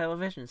as the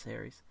television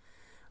series.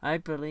 I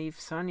believe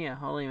Sonia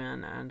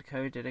Hollyman and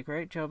co did a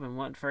great job and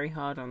worked very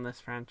hard on this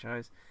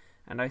franchise,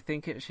 and I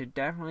think it should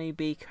definitely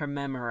be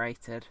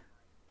commemorated.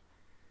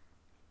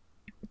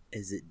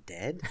 Is it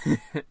dead?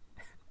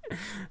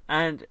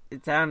 And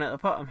down at the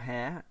bottom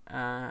here,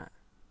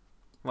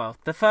 well,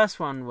 the first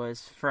one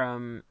was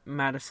from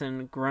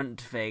Madison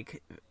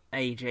Gruntvig,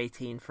 age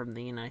 18, from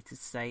the United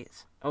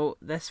States. Oh,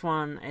 this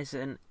one is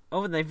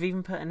they've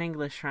even put an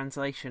English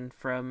translation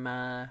from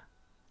a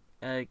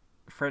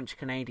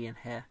French-Canadian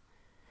here,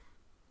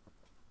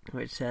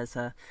 which says,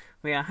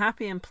 we are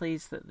happy and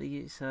pleased that the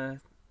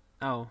user...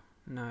 Oh,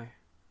 no.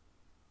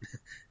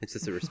 It's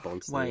just a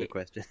response to the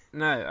question.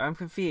 No, I'm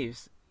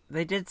confused.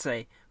 They did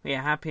say, we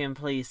are happy and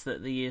pleased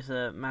that the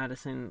user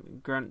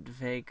Madison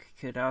Gruntvig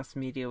could ask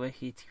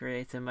MediaWiki to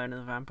create a Mona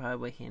the Vampire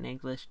wiki in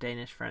English,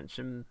 Danish, French,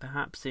 and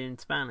perhaps soon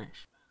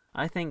Spanish.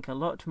 I think a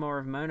lot more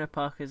of Mona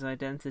Parker's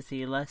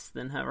identity less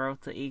than her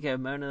alter ego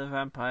Mona the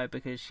Vampire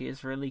because she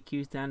is really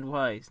cute and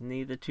wise,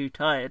 neither too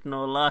tired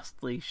nor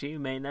lastly she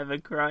may never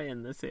cry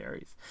in the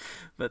series.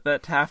 But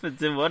that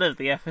happens in one of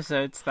the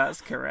episodes, that's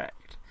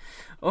correct.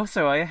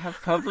 Also, I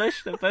have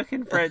published a book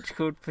in French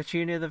called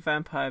Petunia the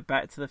Vampire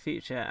Back to the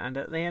Future, and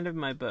at the end of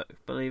my book,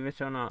 believe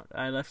it or not,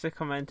 I left a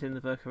comment in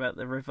the book about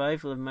the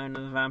revival of Mona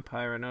the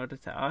Vampire in order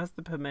to ask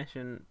the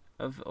permission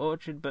of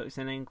Orchard Books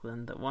in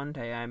England that one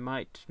day I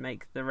might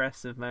make the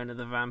rest of Mona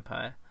the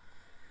Vampire.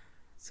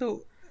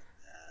 So,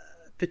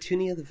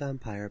 Petunia the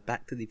Vampire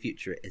Back to the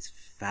Future is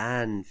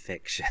fan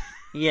fiction.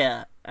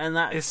 Yeah, and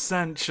that's...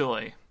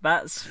 Essentially.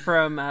 That's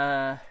from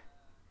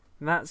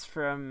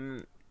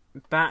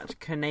Bat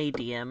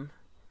Canadium,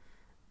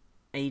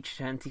 age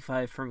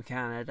 25 from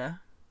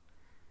Canada.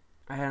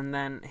 And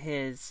then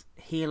here's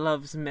He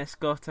Loves Miss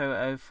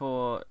Gotto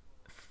 04,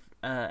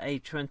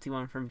 age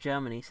 21 from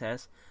Germany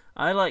says,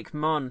 I like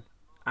Mon,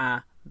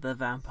 the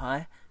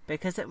vampire,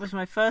 because it was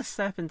my first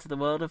step into the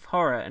world of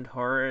horror, and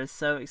horror is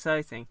so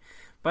exciting.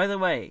 By the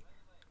way,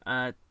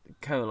 I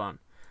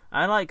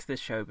like this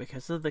show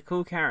because of the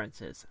cool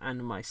characters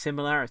and my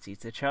similarity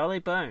to Charlie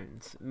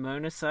Bones,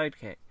 Mona's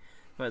sidekick.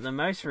 But the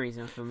most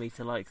reason for me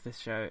to like this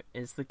show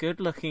is the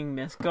good-looking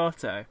Miss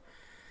Gotto.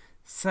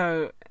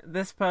 So,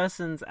 this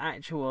person's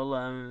actual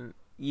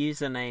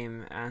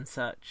username and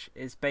such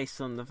is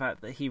based on the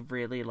fact that he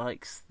really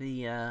likes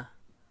the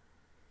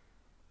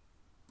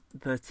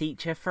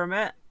teacher from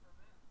it.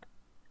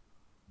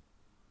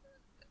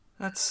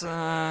 That's,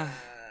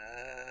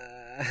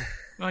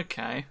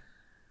 okay.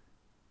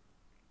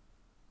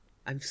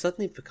 I've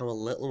suddenly become a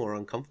little more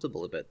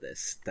uncomfortable about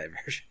this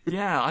diversion.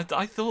 Yeah,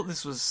 I thought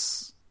this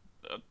was...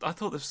 I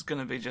thought this was going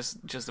to be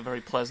just a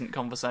very pleasant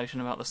conversation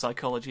about the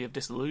psychology of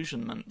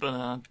disillusionment,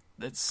 but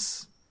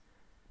this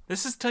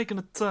has taken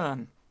a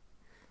turn.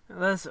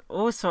 There's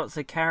all sorts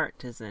of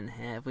characters in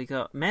here. We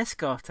got Miss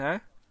Gotto,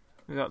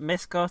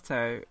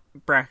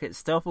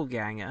 brackets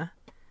doppelganger,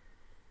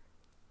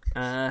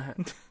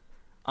 Ivan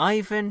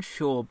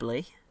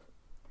Shorbley,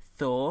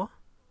 Thor,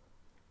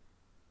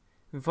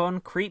 Von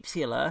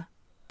Creepsula,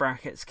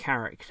 brackets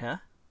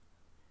character,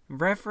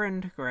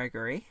 Reverend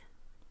Gregory,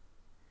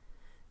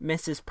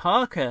 Mrs.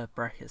 Parker,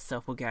 brackets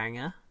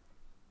doppelganger,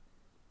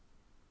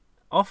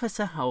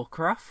 Officer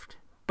Holcroft,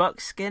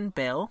 Buckskin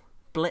Bill,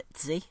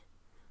 Blitzy,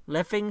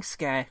 Living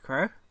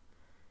Scarecrow,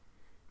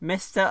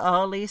 Mr.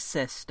 Arley's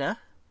sister,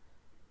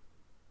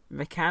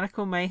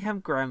 Mechanical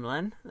Mayhem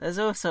Gremlin. There's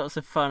all sorts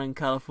of fun and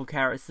colourful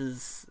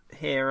characters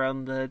here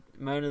on the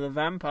Mona the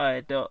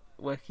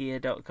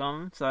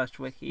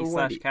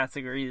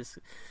Vampire.wikia.com/wiki/categories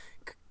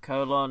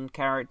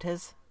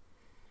 :characters.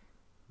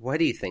 Why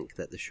do you think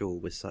that the show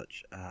was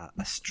such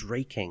a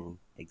striking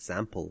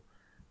example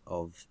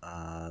of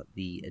a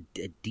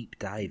deep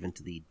dive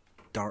into the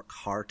dark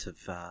heart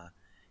of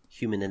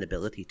human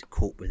inability to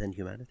cope with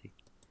inhumanity?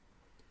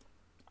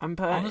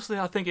 Honestly,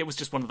 I think it was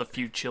just one of the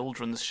few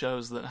children's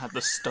shows that had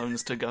the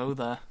stones to go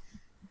there.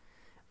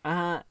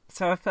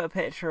 So I put a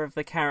picture of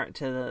the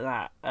character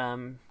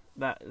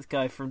that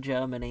guy from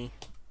Germany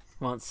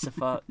wants to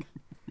fuck.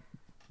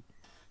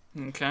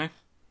 Okay.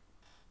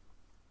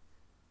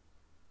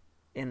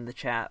 In the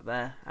chat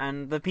there,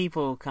 and the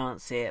people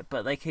can't see it,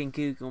 but they can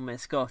Google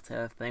Miss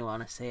Gotto if they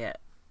want to see it.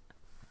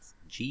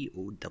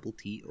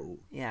 Gotto.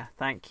 Yeah,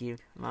 thank you,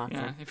 Martin.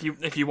 Yeah,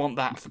 if you want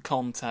that for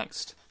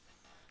context,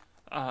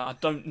 I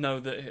don't know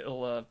that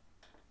it'll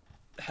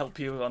help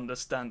you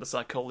understand the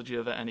psychology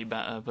of it any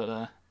better,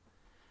 but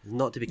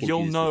not to be confused.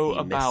 You'll know with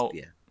the about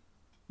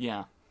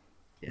yeah,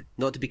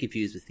 not to be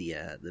confused with the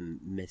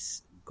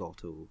Miss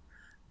Gotto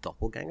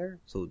doppelganger.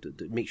 So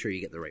make sure you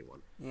get the right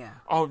one. Yeah.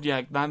 Oh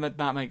yeah,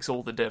 that makes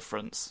all the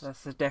difference.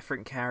 That's a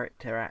different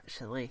character,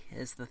 actually,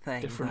 is the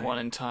thing. Different one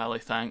entirely.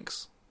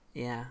 Thanks.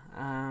 Yeah.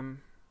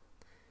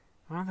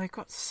 Well, they've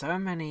got so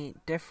many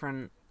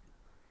different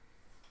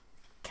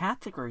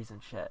categories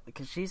and shit,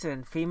 because she's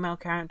in female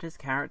characters,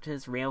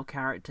 real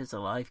characters,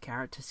 alive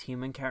characters,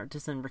 human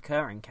characters, and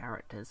recurring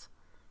characters.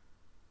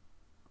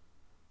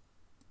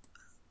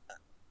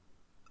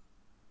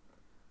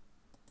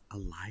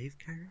 Alive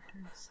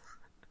characters?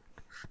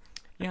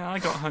 Yeah, I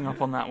got hung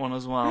up on that one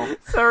as well.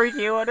 Sorry,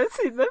 do you want to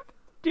see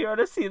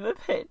the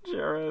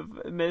picture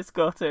of Miss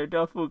Gotto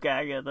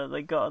doppelganger that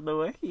they got on the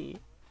wiki?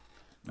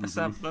 Let's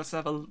have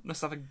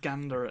a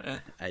gander at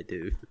it. I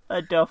do.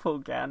 A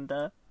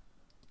doppelganger.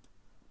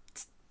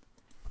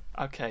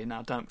 Okay,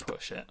 now don't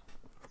push it.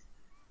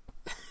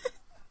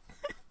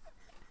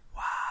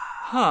 Wow.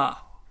 Huh.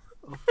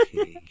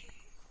 Okay.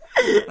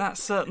 That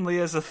certainly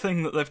is a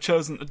thing that they've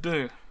chosen to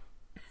do.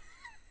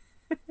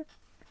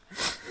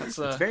 It's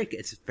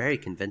very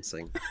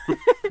convincing.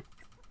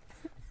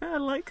 I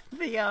like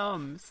the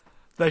arms.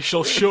 They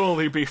shall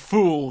surely be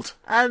fooled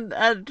and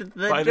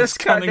by this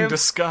cunning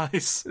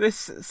disguise. This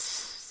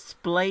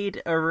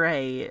splayed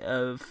array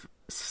of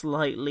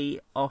slightly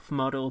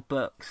off-model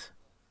books.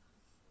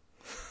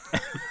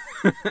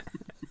 Kind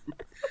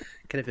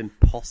of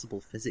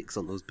impossible physics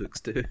on those books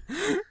too.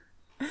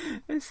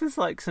 This is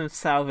like some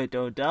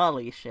Salvador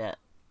Dali shit.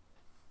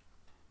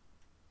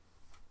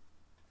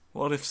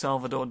 What if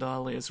Salvador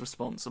Dali is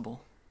responsible?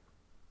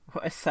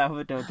 What if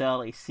Salvador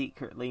Dali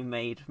secretly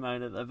made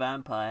Mona the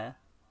Vampire?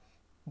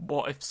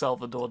 What if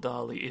Salvador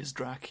Dali is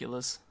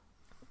Dracula's?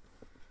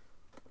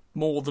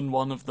 More than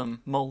one of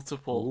them,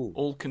 multiple, Ooh.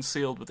 all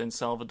concealed within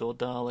Salvador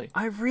Dali.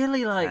 I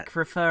really like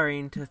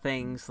referring to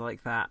things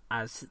like that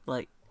as,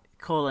 like,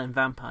 calling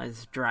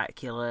vampires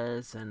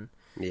Draculas and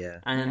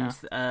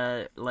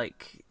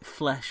like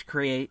flesh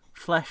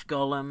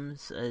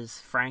golems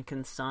as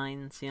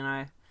Frankensteins, you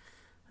know.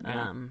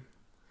 Yeah.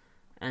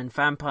 And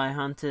vampire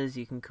hunters,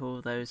 you can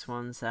call those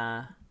ones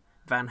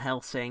Van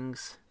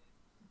Helsings.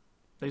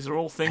 These are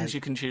all things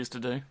you can choose to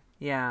do.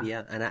 Yeah.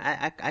 Yeah, and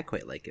I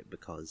quite like it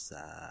because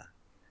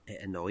it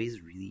annoys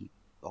really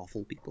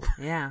awful people.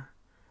 Yeah.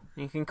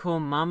 You can call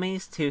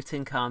mummies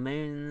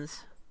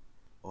Tutankhamuns.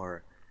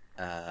 Or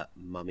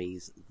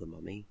Mummies the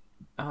Mummy.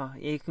 Oh,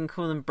 you can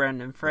call them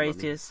Brendan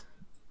Frasers.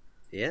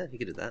 Yeah, you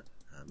could do that.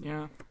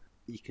 Yeah.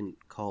 You can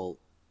call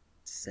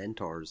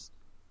centaurs...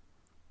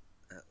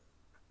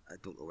 I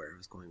don't know where I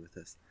was going with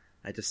this.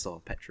 I just saw a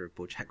picture of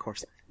BoJack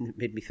Horseman and it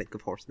made me think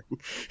of horsemen.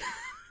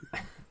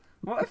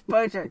 What if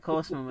BoJack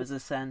Horseman was a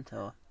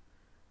centaur?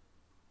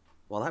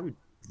 Well, that would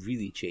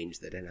really change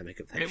the dynamic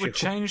of that It show. would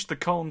change the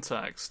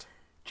context.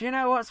 Do you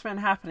know what's been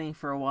happening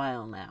for a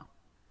while now?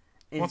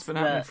 What's been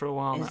happening for a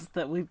while now? Is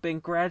that we've been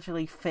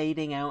gradually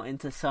fading out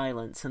into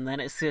silence, and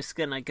then it's just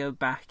gonna go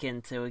back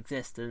into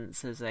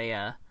existence as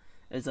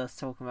us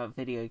talking about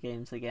video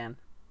games again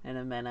in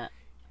a minute.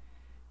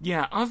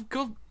 Yeah, I'm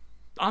gonna...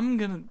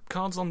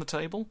 Cards on the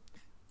table.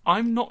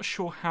 I'm not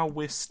sure how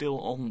we're still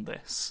on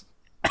this.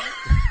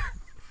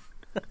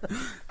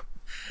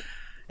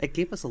 It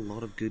gave us a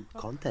lot of good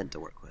content to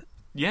work with.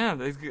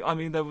 Yeah, I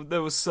mean,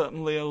 there was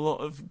certainly a lot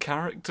of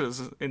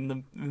characters in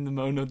the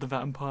Mona the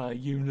Vampire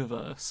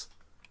universe.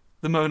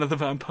 The Mona the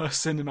Vampire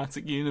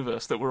cinematic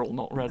universe that we're all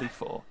not ready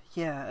for.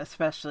 Yeah,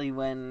 especially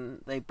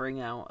when they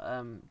bring out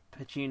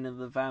Petunia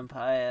the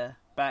Vampire,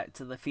 Back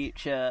to the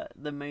Future,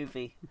 the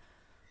movie.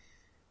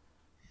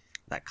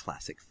 That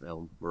classic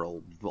film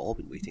we've all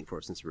been waiting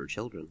for since we were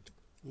children.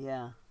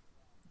 Yeah.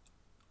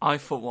 I,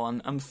 for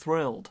one, am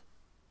thrilled.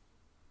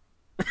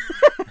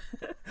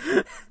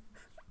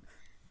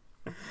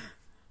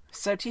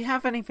 So, do you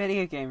have any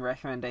video game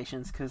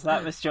recommendations? Because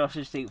that was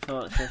Josh's Deep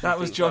Thoughts. That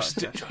was Josh's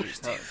Deep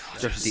Thoughts,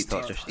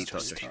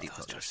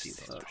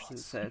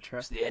 etc.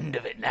 It's the end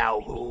of it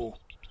now, who?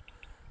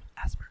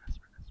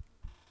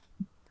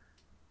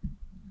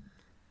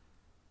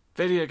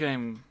 Video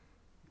game.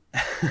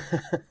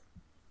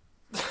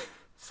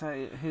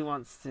 So, who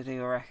wants to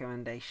do a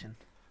recommendation?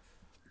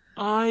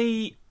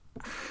 I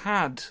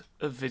had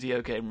a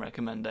video game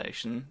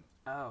recommendation,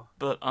 Oh.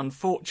 but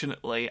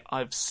unfortunately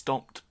I've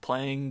stopped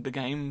playing the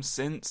game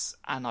since,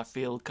 and I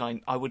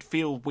would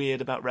feel weird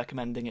about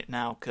recommending it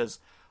now because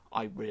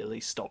I really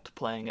stopped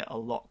playing it a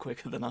lot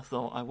quicker than I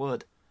thought I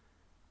would.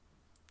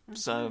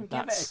 So Give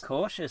that's it a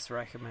cautious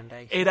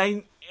recommendation. it.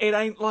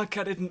 Ain't like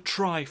I didn't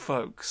try,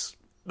 folks.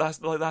 That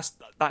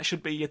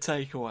should be your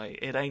takeaway.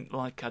 It ain't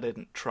like I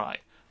didn't try.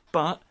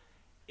 But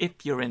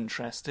if you're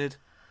interested,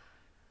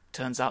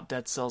 turns out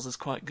Dead Cells is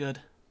quite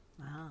good.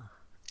 Oh,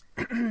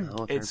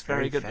 It's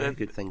very good. Very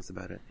good things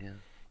about it. Yeah.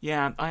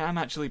 Yeah, I am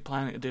actually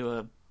planning to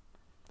do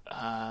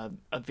a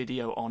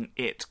video on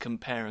it,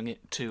 comparing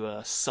it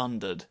to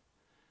Sundered,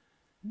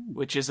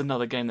 which is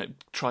another game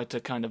that tried to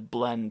kind of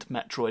blend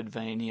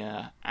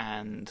Metroidvania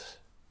and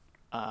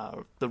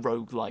the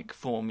roguelike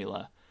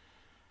formula,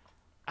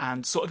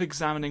 and sort of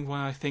examining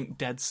why I think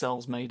Dead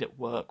Cells made it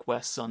work,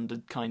 where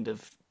Sundered kind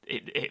of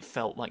it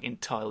felt like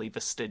entirely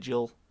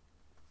vestigial,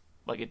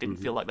 like it didn't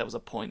feel like there was a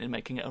point in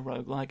making it a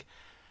roguelike.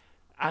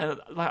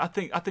 I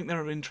think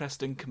there are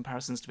interesting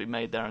comparisons to be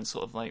made there, and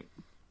sort of like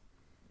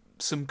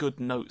some good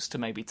notes to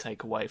maybe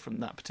take away from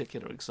that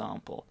particular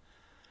example.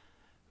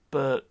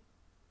 But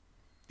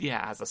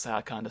yeah, as I say,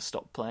 I kind of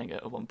stopped playing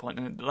it at one point,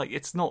 and like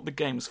it's not the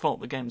game's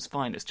fault. The game's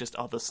fine. It's just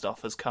other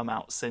stuff has come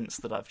out since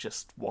that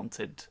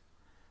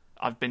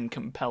I've been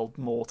compelled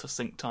more to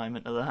sink time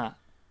into that.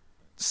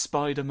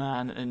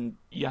 Spider-Man and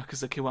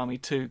Yakuza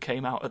Kiwami 2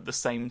 came out at the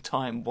same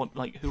time. What,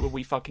 like, who are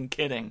we fucking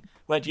kidding?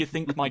 Where do you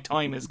think my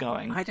time is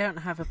going? I don't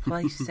have a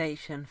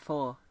PlayStation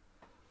 4.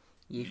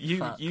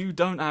 You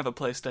don't have a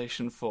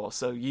PlayStation 4,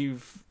 so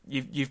you've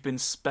been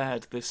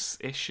spared this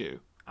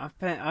issue. I've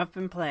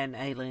been playing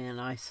Alien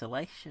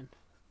Isolation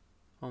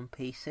on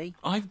PC.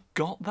 I've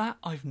got that.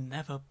 I've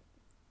never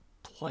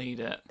played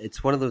it.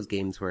 It's one of those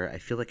games where I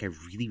feel like I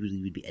really,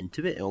 really would be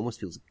into it. It almost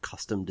feels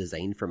custom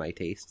designed for my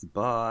tastes,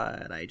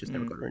 but I just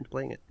never got around to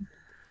playing it.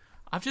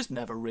 I've just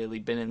never really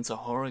been into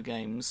horror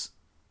games,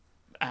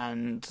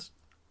 and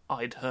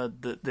I'd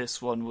heard that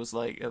this one was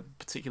like a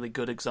particularly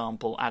good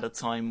example at a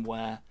time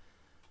where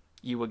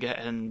you were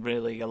getting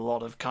really a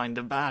lot of kind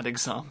of bad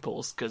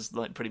examples, because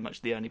like pretty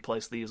much the only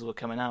place these were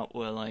coming out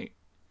were like,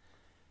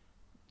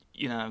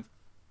 you know,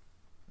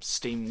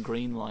 Steam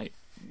Greenlight,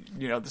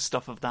 you know, the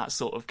stuff of that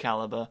sort of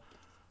caliber,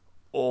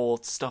 or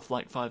stuff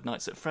like Five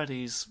Nights at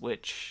Freddy's,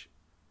 which,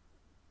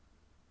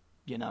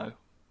 you know,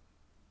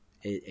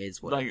 It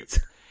is what like it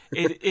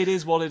is. it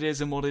is what it is,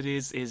 and what it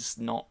is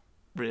not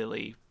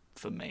really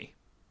for me.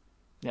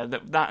 Yeah,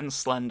 that and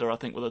Slender, I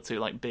think, were the two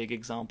like big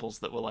examples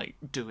that were like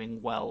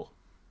doing well.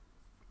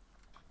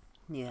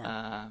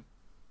 Yeah.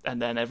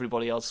 and then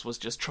everybody else was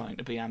just trying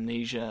to be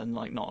Amnesia, and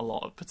like not a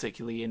lot of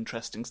particularly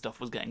interesting stuff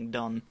was getting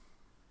done.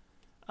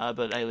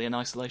 But Alien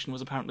Isolation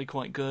was apparently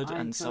quite good,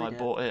 and so I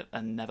bought it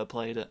and never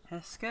played it.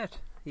 That's good.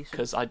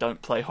 Because I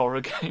don't play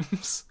horror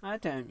games. I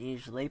don't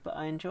usually, but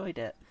I enjoyed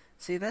it.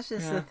 See, this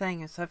is the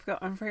thing, is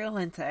I'm real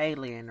into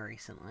Alien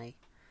recently,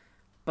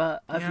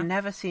 but I've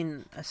never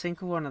seen a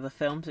single one of the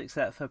films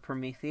except for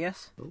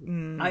Prometheus.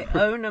 I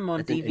own them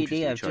on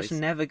DVD, I've just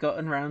never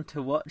gotten around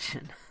to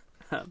watching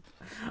them.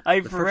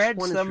 I've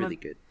read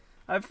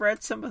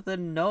some of the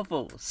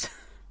novels.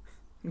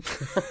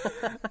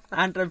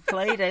 And I've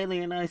played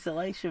Alien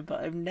Isolation, but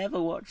I've never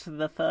watched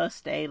the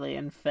first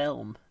Alien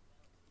film.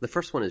 The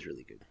first one is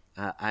really good.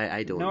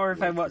 I don't. Nor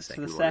have I watched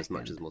the second one as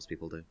much as most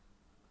people do.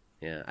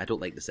 Yeah, I don't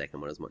like the second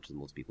one as much as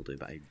most people do,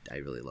 but I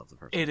really love the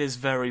first one. It is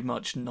very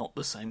much not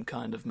the same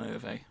kind of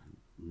movie.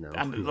 No,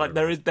 and like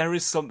there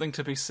is something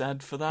to be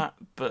said for that,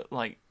 but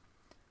like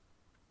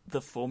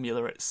the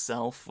formula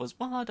itself was,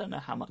 well, I don't know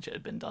how much it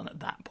had been done at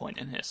that point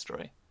in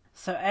history.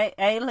 So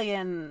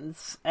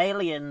Aliens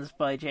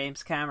by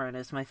James Cameron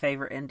is my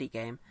favourite indie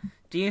game.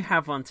 Do you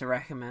have one to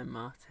recommend,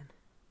 Martin?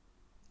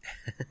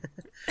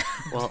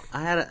 Well,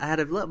 I had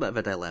a little bit of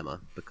a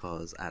dilemma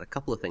because I had a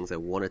couple of things I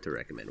wanted to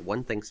recommend.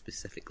 One thing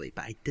specifically,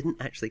 but I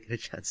didn't actually get a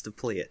chance to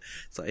play it,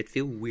 so I'd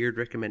feel weird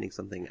recommending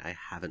something I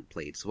haven't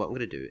played. So what I'm going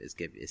to do is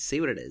say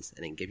what it is,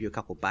 and then give you a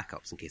couple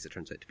backups in case it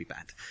turns out to be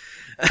bad.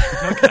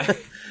 Okay.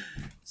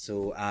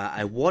 So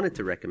I wanted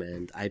to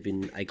recommend. I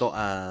got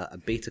a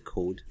beta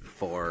code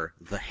for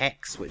The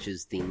Hex, which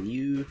is the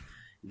new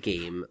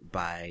game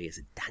by, is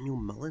it Daniel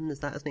Mullen?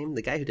 Is that his name?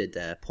 The guy who did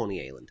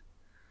Pony Island.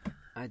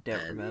 I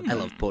don't remember. I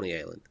love Pony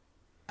Island.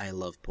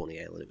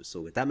 It was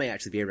so good. That might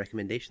actually be a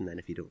recommendation then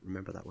if you don't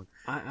remember that one.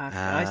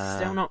 I've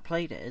still not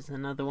played it. It's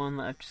another one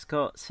that I've just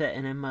got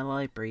sitting in my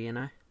library, you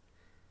know?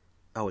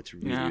 Oh, it's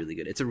really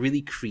good. It's a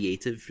really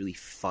creative, really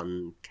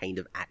fun kind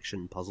of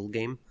action puzzle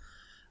game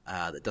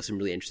that does some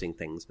really interesting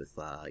things with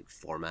like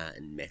format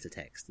and meta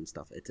text and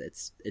stuff.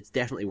 It's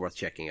definitely worth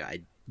checking out. I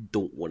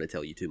don't want to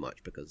tell you too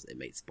much because it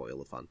might spoil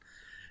the fun.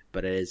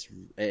 But it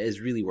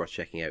is really worth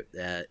checking out.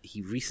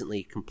 He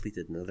recently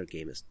completed another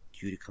game that's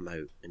due to come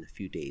out in a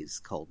few days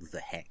called The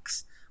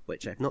Hex,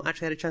 which I've not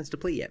actually had a chance to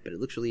play yet, but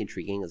it looks really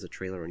intriguing. There's a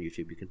trailer on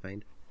YouTube you can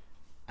find.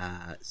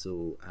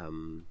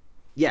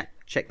 Yeah,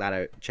 check that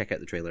out. Check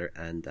out the trailer,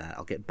 and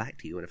I'll get back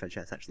to you when I've had a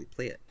chance to actually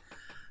play it.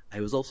 I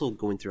was also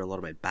going through a lot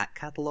of my back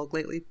catalogue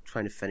lately,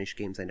 trying to finish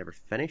games I never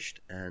finished,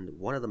 and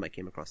one of them I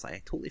came across that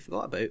I totally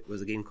forgot about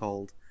was a game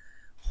called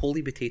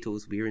Holy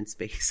Potatoes, We're in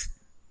Space.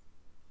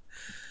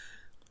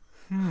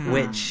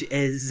 Which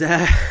is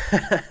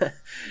an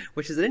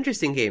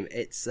interesting game.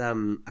 It's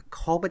a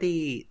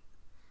comedy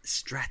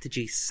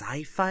strategy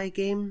sci-fi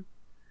game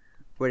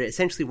where it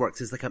essentially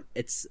works as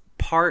it's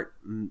part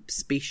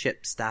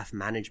spaceship staff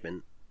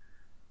management,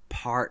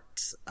 part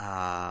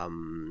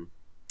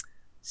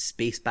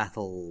space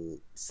battle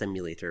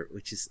simulator,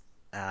 which is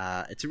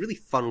it's a really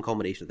fun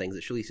combination of things.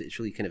 It's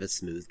really kind of a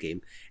smooth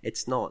game.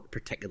 It's not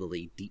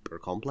particularly deep or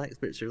complex,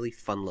 but it's a really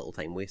fun little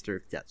time waster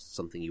if that's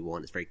something you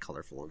want. It's very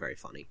colourful and very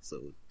funny,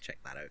 so check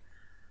that out.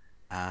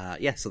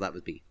 So that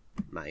would be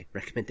my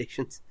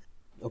recommendations.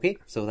 Okay,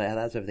 so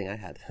that's everything I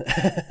had.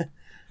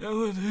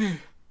 Elodie,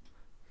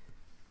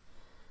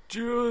 do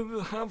you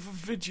have a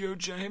video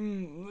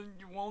game that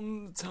you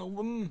want to tell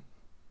them?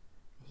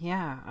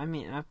 Yeah, I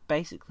mean, I've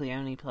basically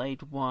only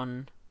played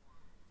one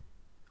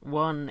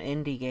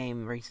indie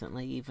game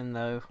recently, even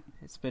though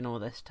it's been all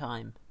this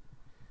time,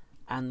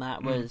 and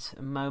that was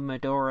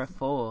Momodora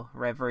 4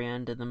 Reverie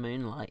Under the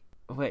Moonlight,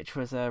 which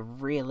was a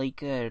really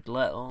good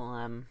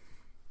little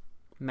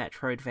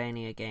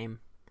Metroidvania game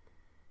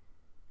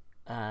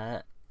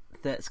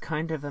that's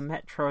kind of a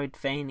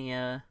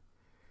Metroidvania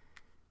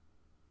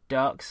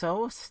Dark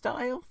Souls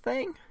style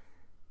thing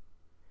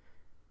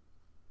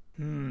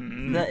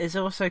that is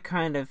also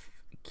kind of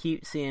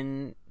cutesy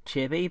and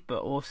chibi,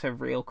 but also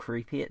real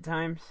creepy at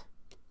times.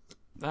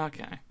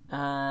 Okay.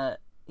 Yeah,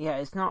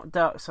 it's not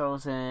Dark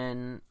Souls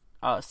in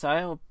art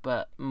style,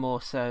 but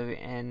more so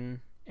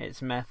in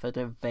its method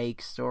of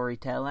vague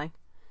storytelling.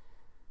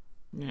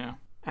 Yeah.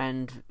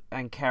 And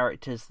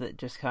characters that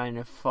just kind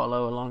of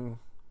follow along.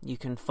 You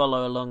can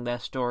follow along their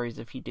stories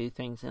if you do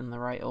things in the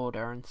right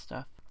order and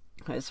stuff.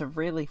 It's a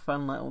really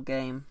fun little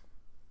game.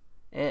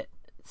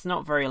 It's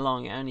not very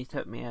long, it only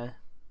took me a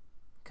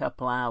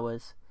couple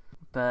hours.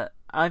 But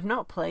I've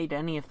not played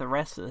any of the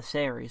rest of the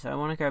series. I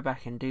want to go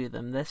back and do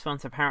them. This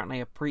one's apparently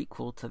a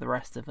prequel to the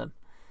rest of them.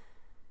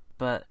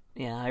 But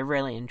yeah, I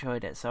really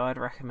enjoyed it, so I'd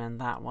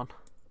recommend that one.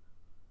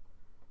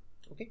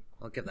 Okay,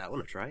 I'll give that one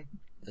a try.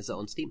 Is it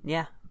on Steam?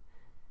 Yeah,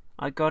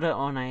 I got it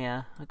on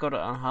a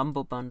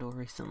Humble Bundle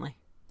recently.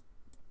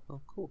 Oh,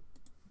 cool.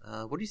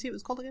 What do you say it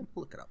was called again?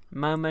 We'll look it up.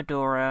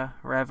 Momodora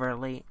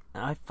Reverie.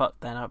 I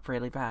fucked that up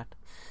really bad.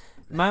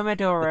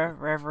 Momodora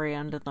Reverie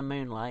Under the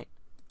Moonlight.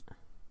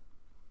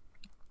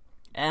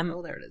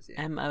 Oh, there it is.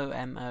 Yeah.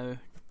 Momodora.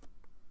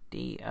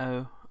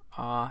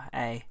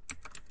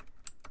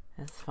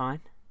 That's fine.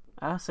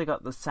 I also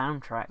got the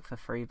soundtrack for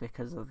free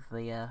because of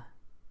the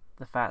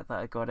the fact that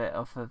I got it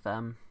off of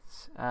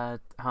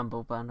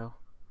Humble Bundle.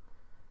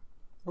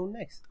 Oh,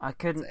 nice. I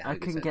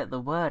couldn't get the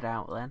word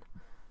out then.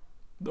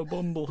 The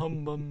Bumble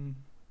Humbum.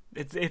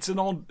 It's an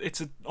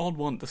odd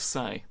one to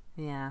say.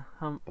 Yeah.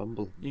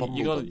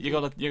 You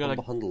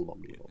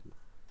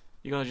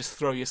gotta just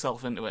throw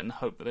yourself into it and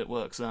hope that it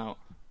works out.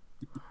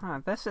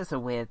 This is a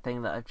weird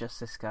thing that I've just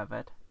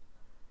discovered.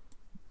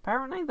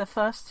 Apparently the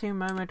first 2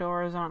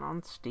 Momodoras aren't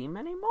on Steam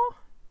anymore.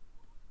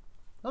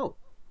 Oh.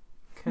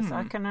 Because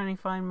I can only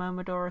find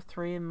Momodora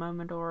 3 and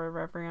Momodora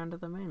Reverie Under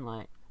the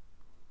Moonlight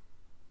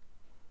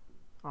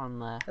on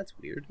there. That's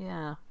weird.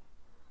 Yeah.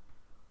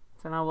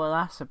 Don't know what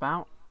that's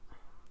about. I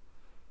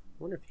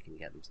wonder if you can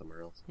get them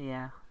somewhere else.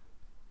 Yeah.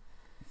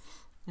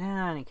 In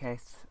any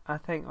case, I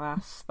think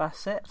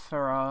that's it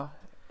for our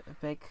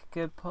big,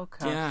 good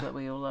podcast that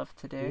we all love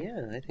to do.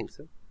 Yeah, I think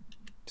so.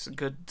 It's a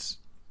good...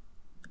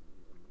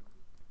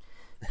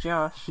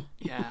 Josh.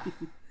 Yeah.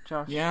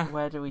 Josh,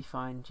 where do we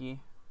find you?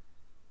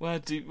 Where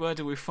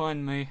do we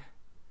find me?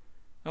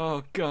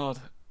 Oh, God.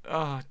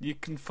 You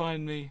can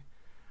find me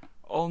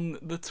on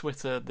the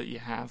Twitter that you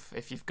have,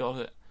 if you've got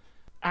it,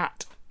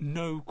 at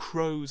No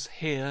Crows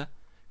Here,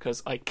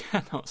 because I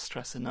cannot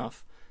stress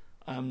enough,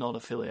 I am not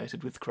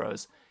affiliated with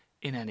Crows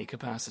in any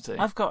capacity.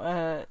 I've got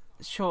a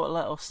short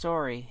little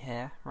story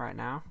here right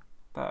now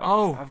that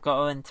I've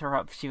got to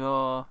interrupt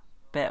your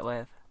bit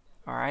with.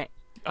 All right.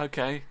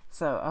 Okay.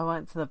 So I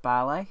went to the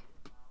ballet.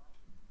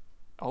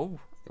 Oh.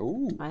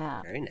 Ooh.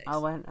 Yeah. Very nice. I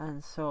went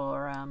and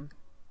saw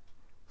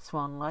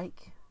Swan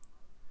Lake.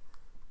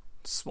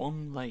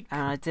 Swan Lake.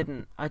 And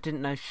I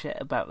didn't know shit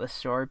about the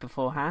story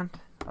beforehand,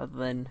 other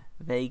than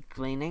vague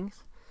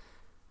gleanings.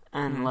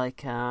 And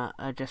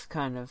I just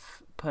kind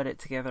of put it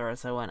together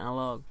as I went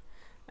along.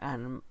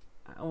 And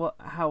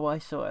how I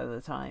saw it at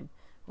the time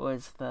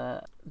was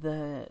that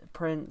the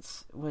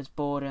prince was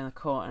bored in the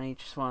court and he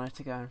just wanted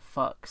to go and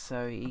fuck,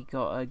 so he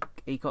got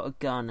a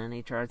gun and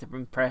he tried to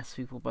impress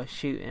people by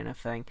shooting a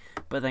thing.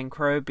 But then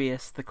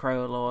Crobius, the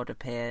Crow Lord,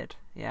 appeared,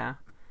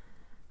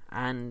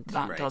 and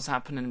that does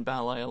happen in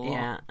ballet a lot.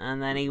 Yeah,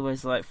 and then he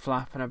was like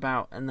flapping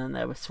about, and then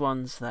there were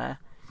swans there,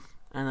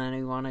 and then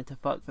he wanted to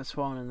fuck the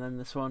swan, and then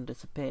the swan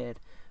disappeared.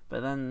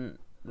 But then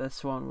the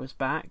swan was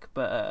back,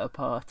 but at a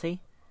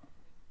party,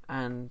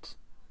 and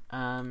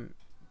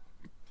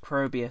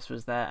Crobius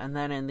was there, and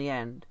then in the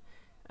end,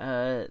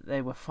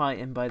 they were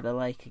fighting by the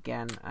lake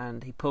again,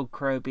 and he pulled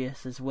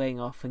Crobius's wing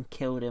off and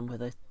killed him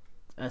with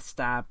a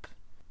stab.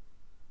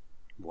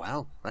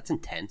 Wow, that's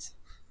intense.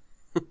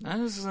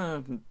 This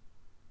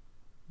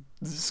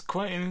is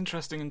quite an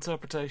interesting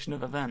interpretation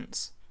of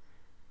events.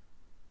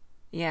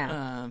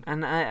 Yeah,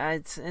 and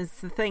it's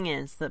the thing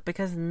is that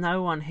because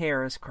no one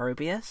here is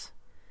Crobius,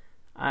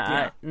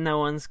 no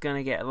one's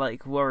gonna get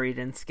worried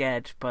and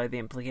scared by the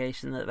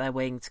implication that their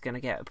wing's gonna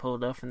get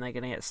pulled off and they're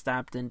gonna get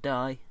stabbed and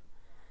die.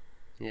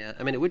 Yeah,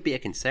 I mean, it would be a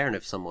concern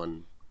if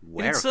someone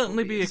were. It'd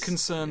certainly Crobius. be a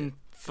concern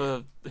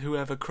for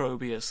whoever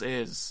Crobius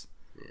is.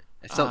 Yeah.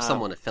 If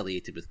someone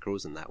affiliated with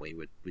Crows in that way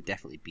would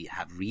definitely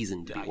have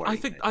reason to be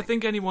worried. I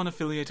think anyone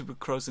affiliated with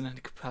Crows in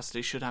any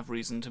capacity should have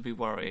reason to be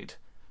worried.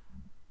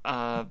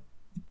 But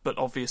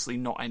obviously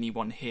not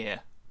anyone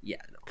here.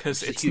 Yeah, no.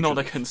 Because it's not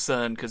a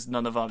concern, because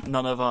none of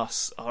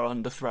us are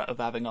under threat of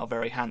having our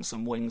very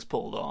handsome wings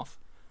pulled off.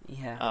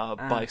 Yeah.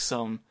 By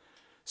some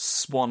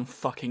swan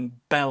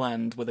fucking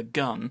bellend with a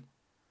gun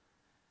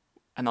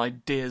and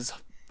ideas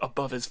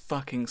above his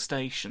fucking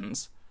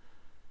stations.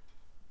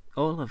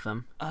 All of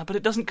them. But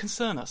it doesn't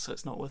concern us, so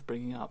it's not worth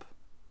bringing up.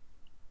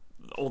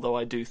 Although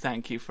I do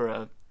thank you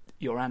for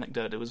your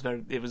anecdote. It was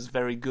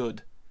very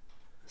good.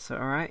 So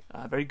alright.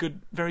 Very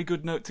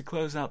good note to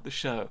close out the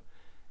show.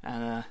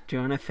 And do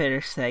you want to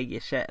finish saying your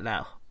shit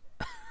now?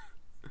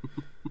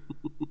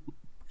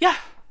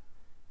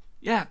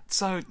 Yeah.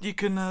 So you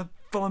can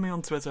follow me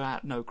on Twitter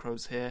at No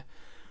Crows Here.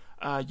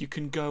 You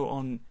can go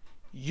on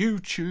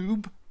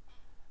YouTube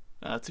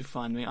to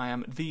find me. I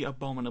am The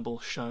Abominable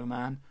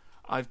Showman.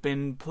 I've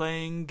been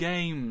playing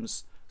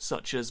games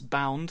such as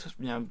Bound,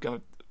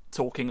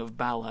 talking of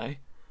ballet,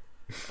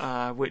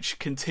 which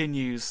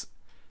continues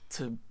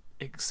to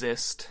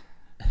exist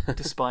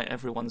despite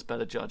everyone's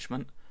better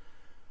judgment.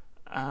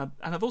 And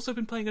I've also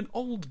been playing an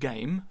old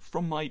game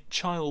from my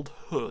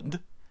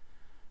childhood,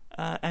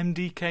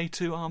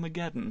 MDK2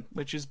 Armageddon,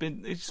 which it's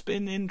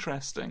been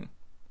interesting.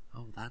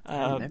 Oh,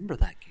 I remember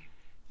that game.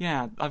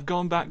 Yeah, I've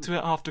gone back to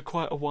it after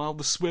quite a while.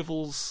 The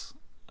swivels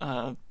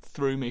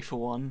threw me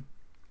for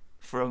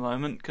a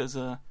moment, because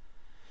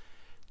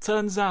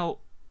turns out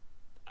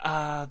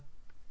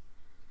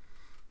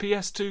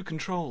PS2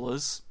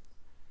 controllers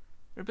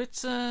are a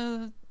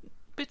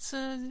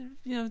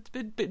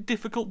bit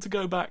difficult to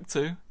go back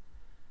to.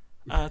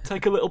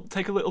 Take a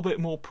little bit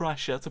more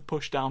pressure to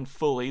push down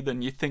fully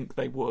than you think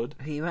they would.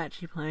 Are you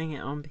actually playing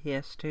it on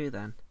PS2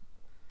 then?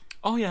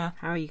 Oh yeah.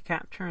 How are you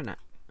capturing it?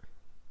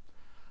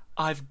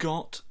 I've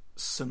got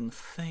some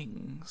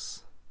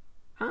things.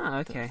 Ah,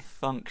 okay. That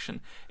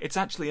function. It's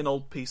actually an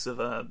old piece of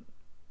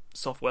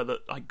software that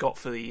I got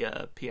for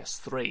the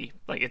PS3.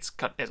 Like it's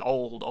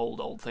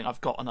old thing.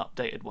 I've got an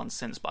updated one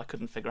since, but I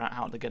couldn't figure out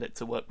how to get it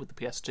to work with the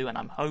PS2, and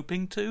I'm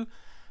hoping to,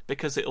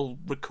 because it'll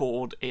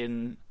record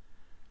in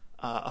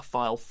a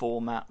file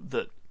format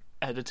that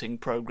editing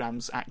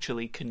programs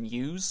actually can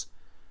use,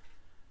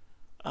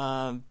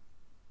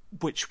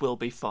 which will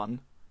be fun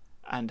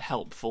and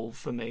helpful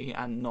for me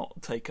and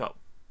not take up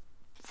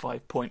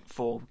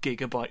 5.4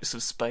 gigabytes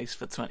of space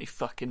for 20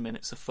 fucking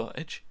minutes of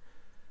footage.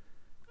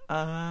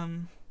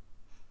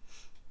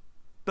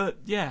 But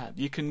yeah,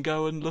 you can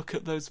go and look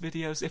at those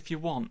videos if you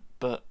want,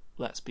 but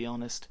let's be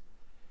honest,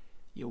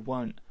 you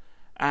won't.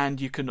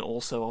 And you can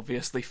also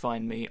obviously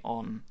find me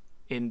on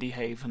Indie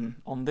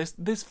Haven on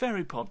this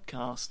very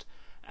podcast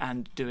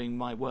and doing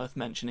my worth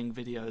mentioning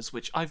videos,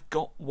 which I've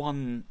got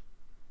one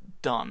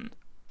done.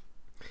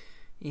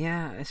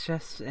 Yeah, it's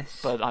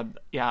But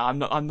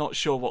I'm not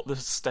sure what the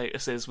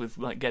status is with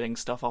like getting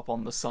stuff up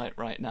on the site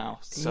right now.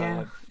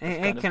 So yeah,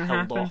 it can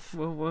happen.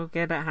 We'll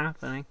get it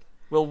happening.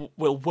 We'll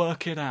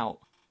work it out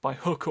by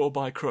hook or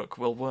by crook.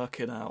 We'll work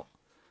it out.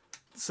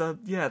 So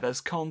yeah, there's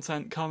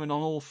content coming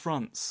on all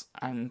fronts,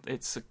 and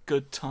it's a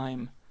good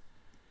time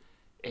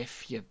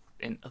if you're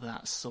into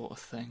that sort of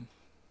thing.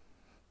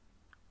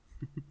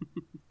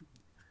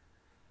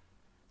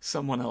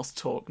 Someone else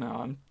talk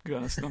now. I'm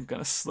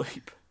gonna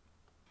sleep.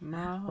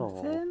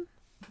 Martin?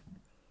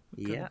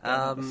 Yeah,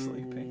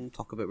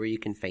 talk about where you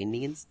can find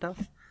me and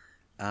stuff.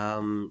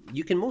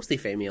 You can mostly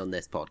find me on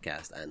this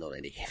podcast and on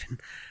Indie Haven,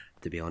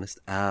 to be honest.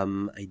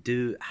 I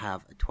do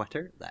have a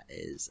Twitter that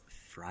is at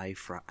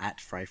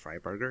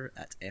FryFryburger.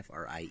 That's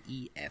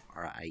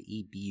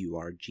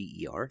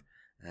FrieFrieBurger,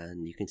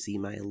 and you can see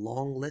my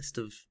long list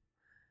of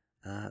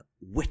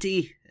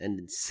witty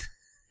and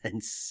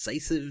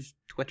incisive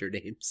Twitter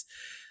names.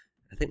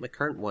 I think my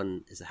current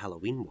one is a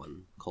Halloween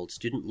one called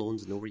Student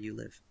Loans Know Where You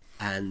Live.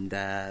 And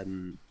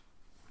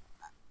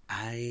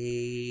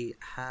I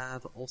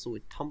have also a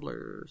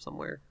Tumblr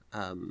somewhere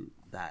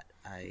that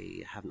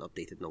I haven't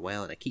updated in a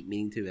while, and I keep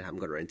meaning to and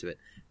haven't got around to it.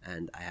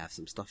 And I have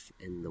some stuff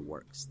in the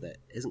works that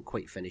isn't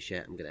quite finished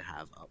yet. I'm going to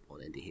have up on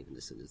Indie Haven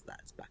as soon as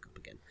that's back up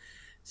again.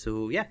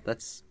 So yeah,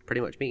 that's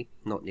pretty much me.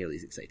 Not nearly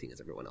as exciting as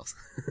everyone else.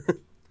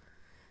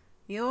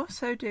 You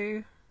also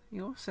do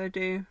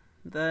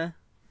the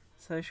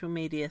social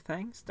media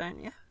things,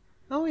 don't you?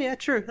 Oh yeah,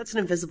 true. That's an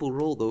invisible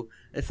role, though.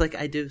 It's like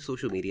I do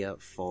social media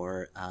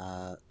for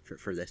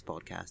this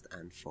podcast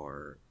and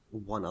for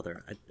one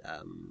other,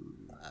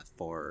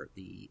 for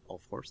the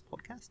Off Horse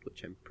podcast,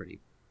 which I'm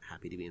pretty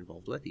happy to be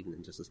involved with, even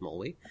in just a small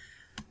way.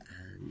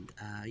 And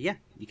yeah,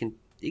 you can,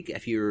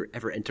 if you're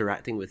ever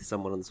interacting with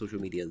someone on social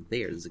media,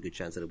 there's a good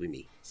chance it'll be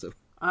me. So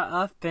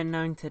I've been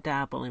known to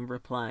dabble in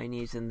replying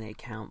using the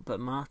account, but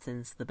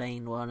Martin's the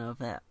main one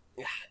of it.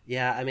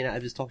 Yeah, I mean, I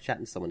was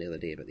chatting to someone the other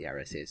day about the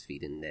RSS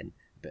feed and then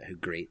about how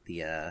great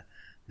the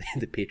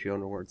the Patreon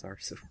rewards are.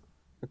 So,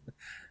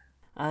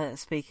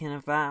 speaking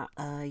of that,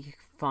 you can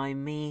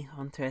find me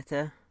on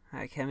Twitter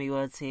at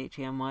KemiWords,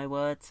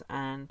 CHEMYWords,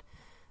 and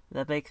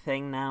the big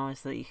thing now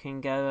is that you can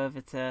go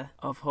over to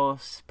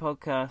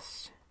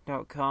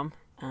offhorsepodcast.com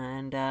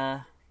and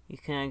you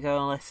can go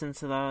and listen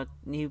to the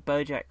new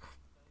BoJack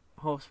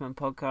Horseman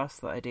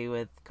podcast that I do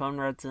with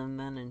Conrad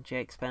Zimmerman and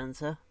Jake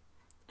Spencer.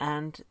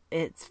 And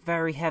it's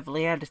very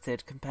heavily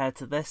edited compared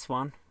to this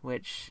one,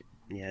 which...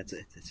 Yeah, it's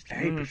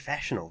very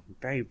professional.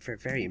 Very, very,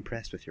 very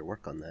impressed with your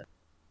work on that.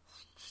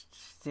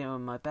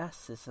 Doing my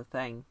best is a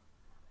thing,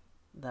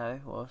 though,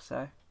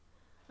 also.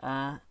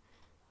 So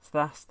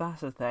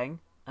that's a thing.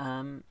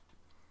 The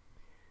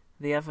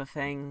other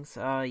things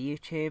are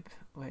YouTube,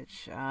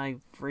 which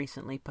I've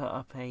recently put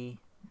up the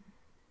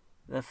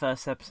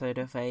first episode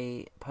of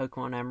a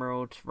Pokemon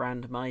Emerald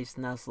randomized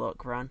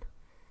Nuzlocke run.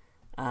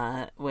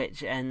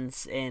 Which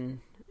ends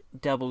in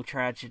double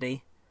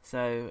tragedy,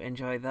 so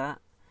enjoy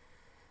that.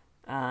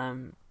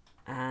 And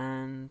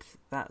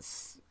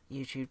that's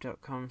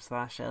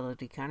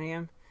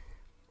youtube.com/ElodieCunningham.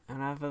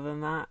 And other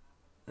than that,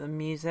 the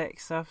music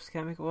stuff's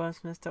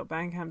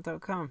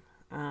chemicalwordsmith.bandcamp.com.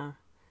 And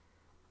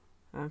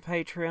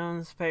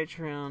Patreon's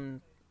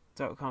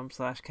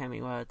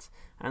patreon.com/chemiwords.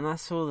 And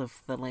that's all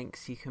of the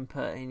links you can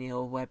put in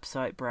your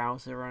website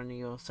browser on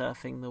your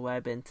surfing the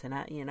web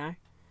internet, you know?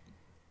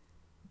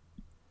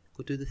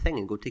 Go do the thing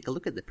and go take a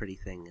look at the pretty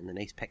thing and the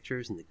nice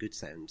pictures and the good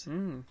sounds.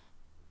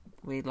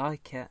 We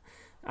like it.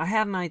 I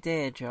had an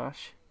idea,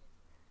 Josh.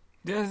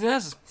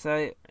 Yes.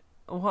 So,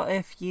 what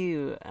if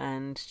you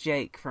and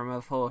Jake from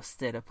Of Horse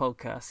did a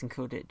podcast and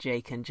called it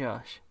Jake and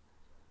Josh?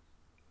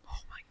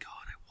 Oh my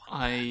god,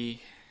 I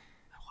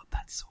want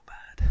that so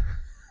bad.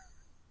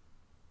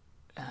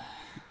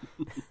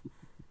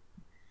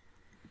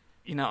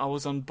 You know, I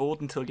was on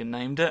board until you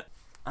named it.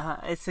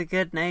 It's a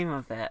good name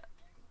of it.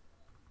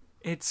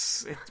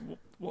 It's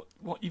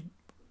what you,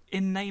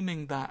 in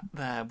naming that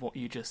there, what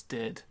you just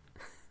did,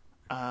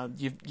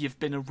 you've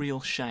been a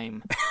real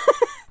shame.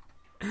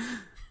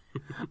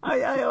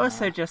 I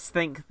also just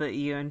think that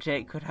you and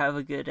Jake would have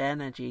a good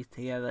energy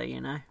together,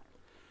 you know?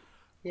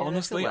 Yeah,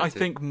 Honestly, I I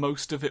think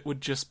most of it would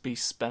just be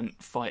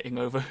spent fighting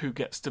over who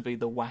gets to be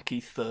the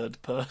wacky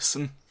third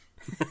person.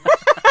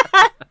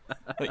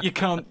 Like, you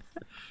can't...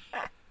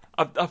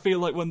 I feel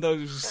like when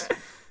those...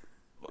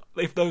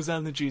 If those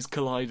energies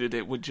collided,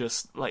 it would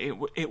just... Like,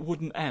 it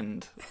wouldn't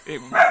end.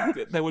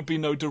 There would be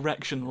no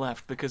direction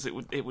left, because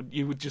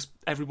you would just...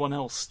 Everyone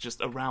else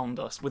just around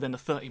us, within a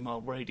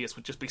 30-mile radius,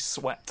 would just be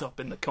swept up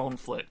in the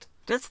conflict.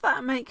 Does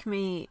that make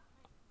me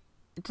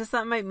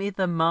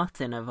the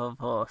Martin of Of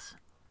Horse?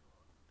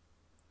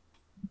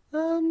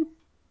 I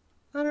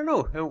don't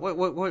know.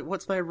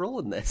 What's my role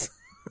in this?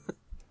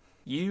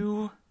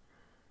 You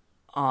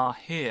are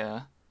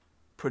here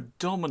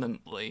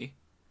predominantly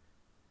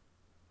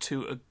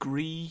to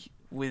agree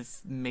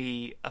with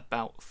me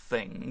about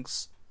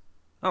things.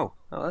 Oh,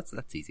 that's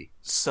easy.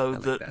 So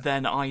like that that.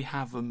 then I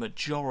have a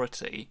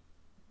majority,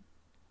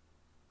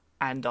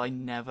 and I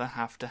never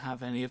have to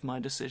have any of my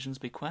decisions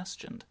be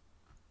questioned.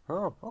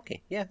 Oh,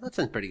 okay. Yeah, that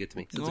sounds pretty good to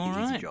me. Sounds like an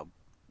Alright. easy job.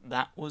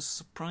 That was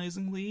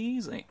surprisingly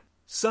easy.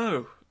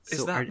 So,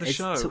 is that the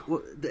show?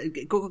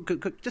 Go,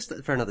 just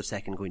for another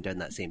second, going down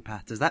that same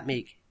path, does that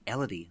make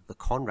Elodie the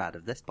Conrad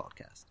of this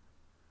podcast?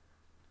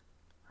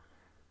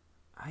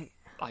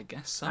 I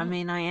guess so. I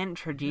mean, I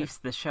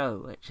introduced the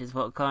show, which is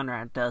what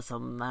Conrad does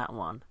on that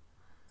one.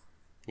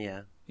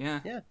 Yeah.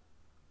 Yeah. Yeah.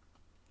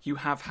 You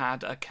have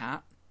had a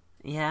cat.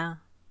 Yeah.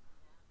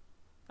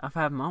 I've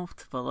had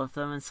multiple of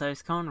them, and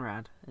so's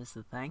Conrad, is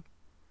the thing.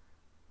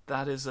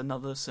 That is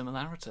another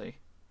similarity.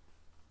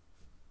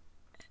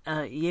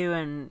 You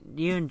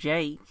and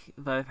Jake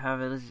both have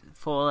a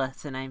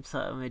 4-letter name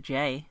starting with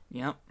J.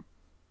 Yep.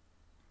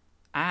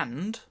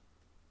 And...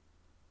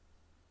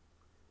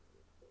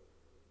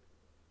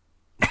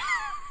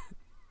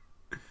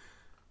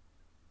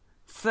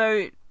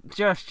 So,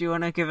 Josh, do you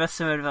want to give us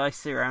some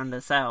advice to round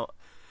us out?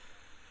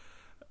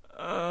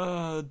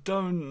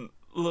 Don't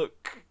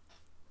look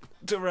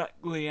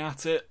directly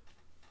at it.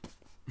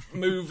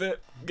 Move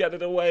it. Get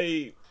it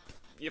away,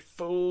 you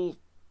fool.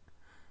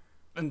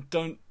 And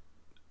don't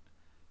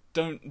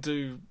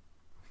do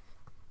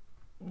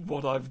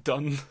what I've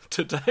done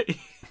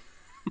today.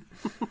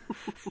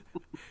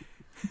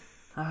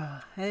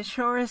 It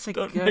sure is a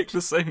Don't make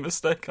the same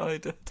mistake I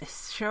did. It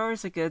sure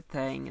is a good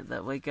thing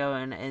that we're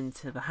going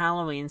into the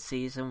Halloween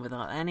season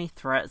without any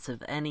threats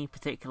of any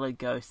particular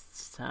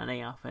ghosts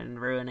turning up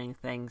and ruining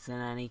things in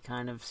any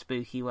kind of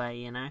spooky way,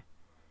 you know?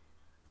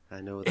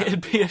 I know that.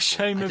 It'd be a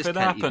shame if it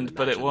happened,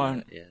 but it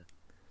won't. That, yeah.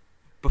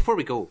 Before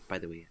we go, by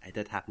the way, I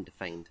did happen to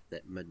find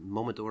that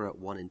Momodora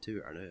 1 and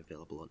 2 are now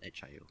available on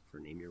itch.io for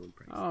name your own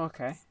price. Oh,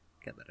 okay.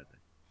 Get that out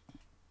there.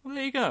 Well,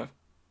 there you go.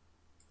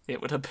 It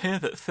would appear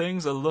that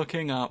things are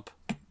looking up.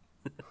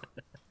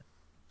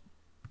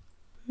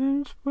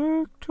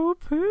 Inspector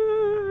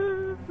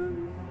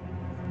Pim.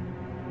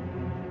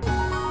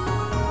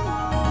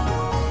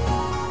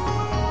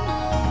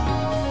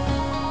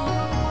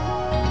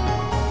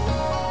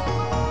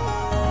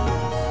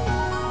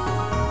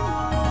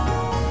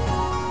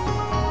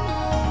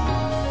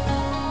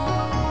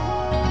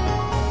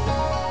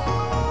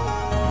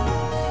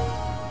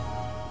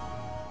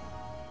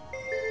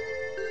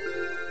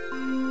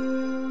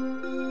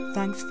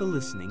 Thanks for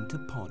listening to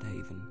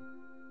Podhaven.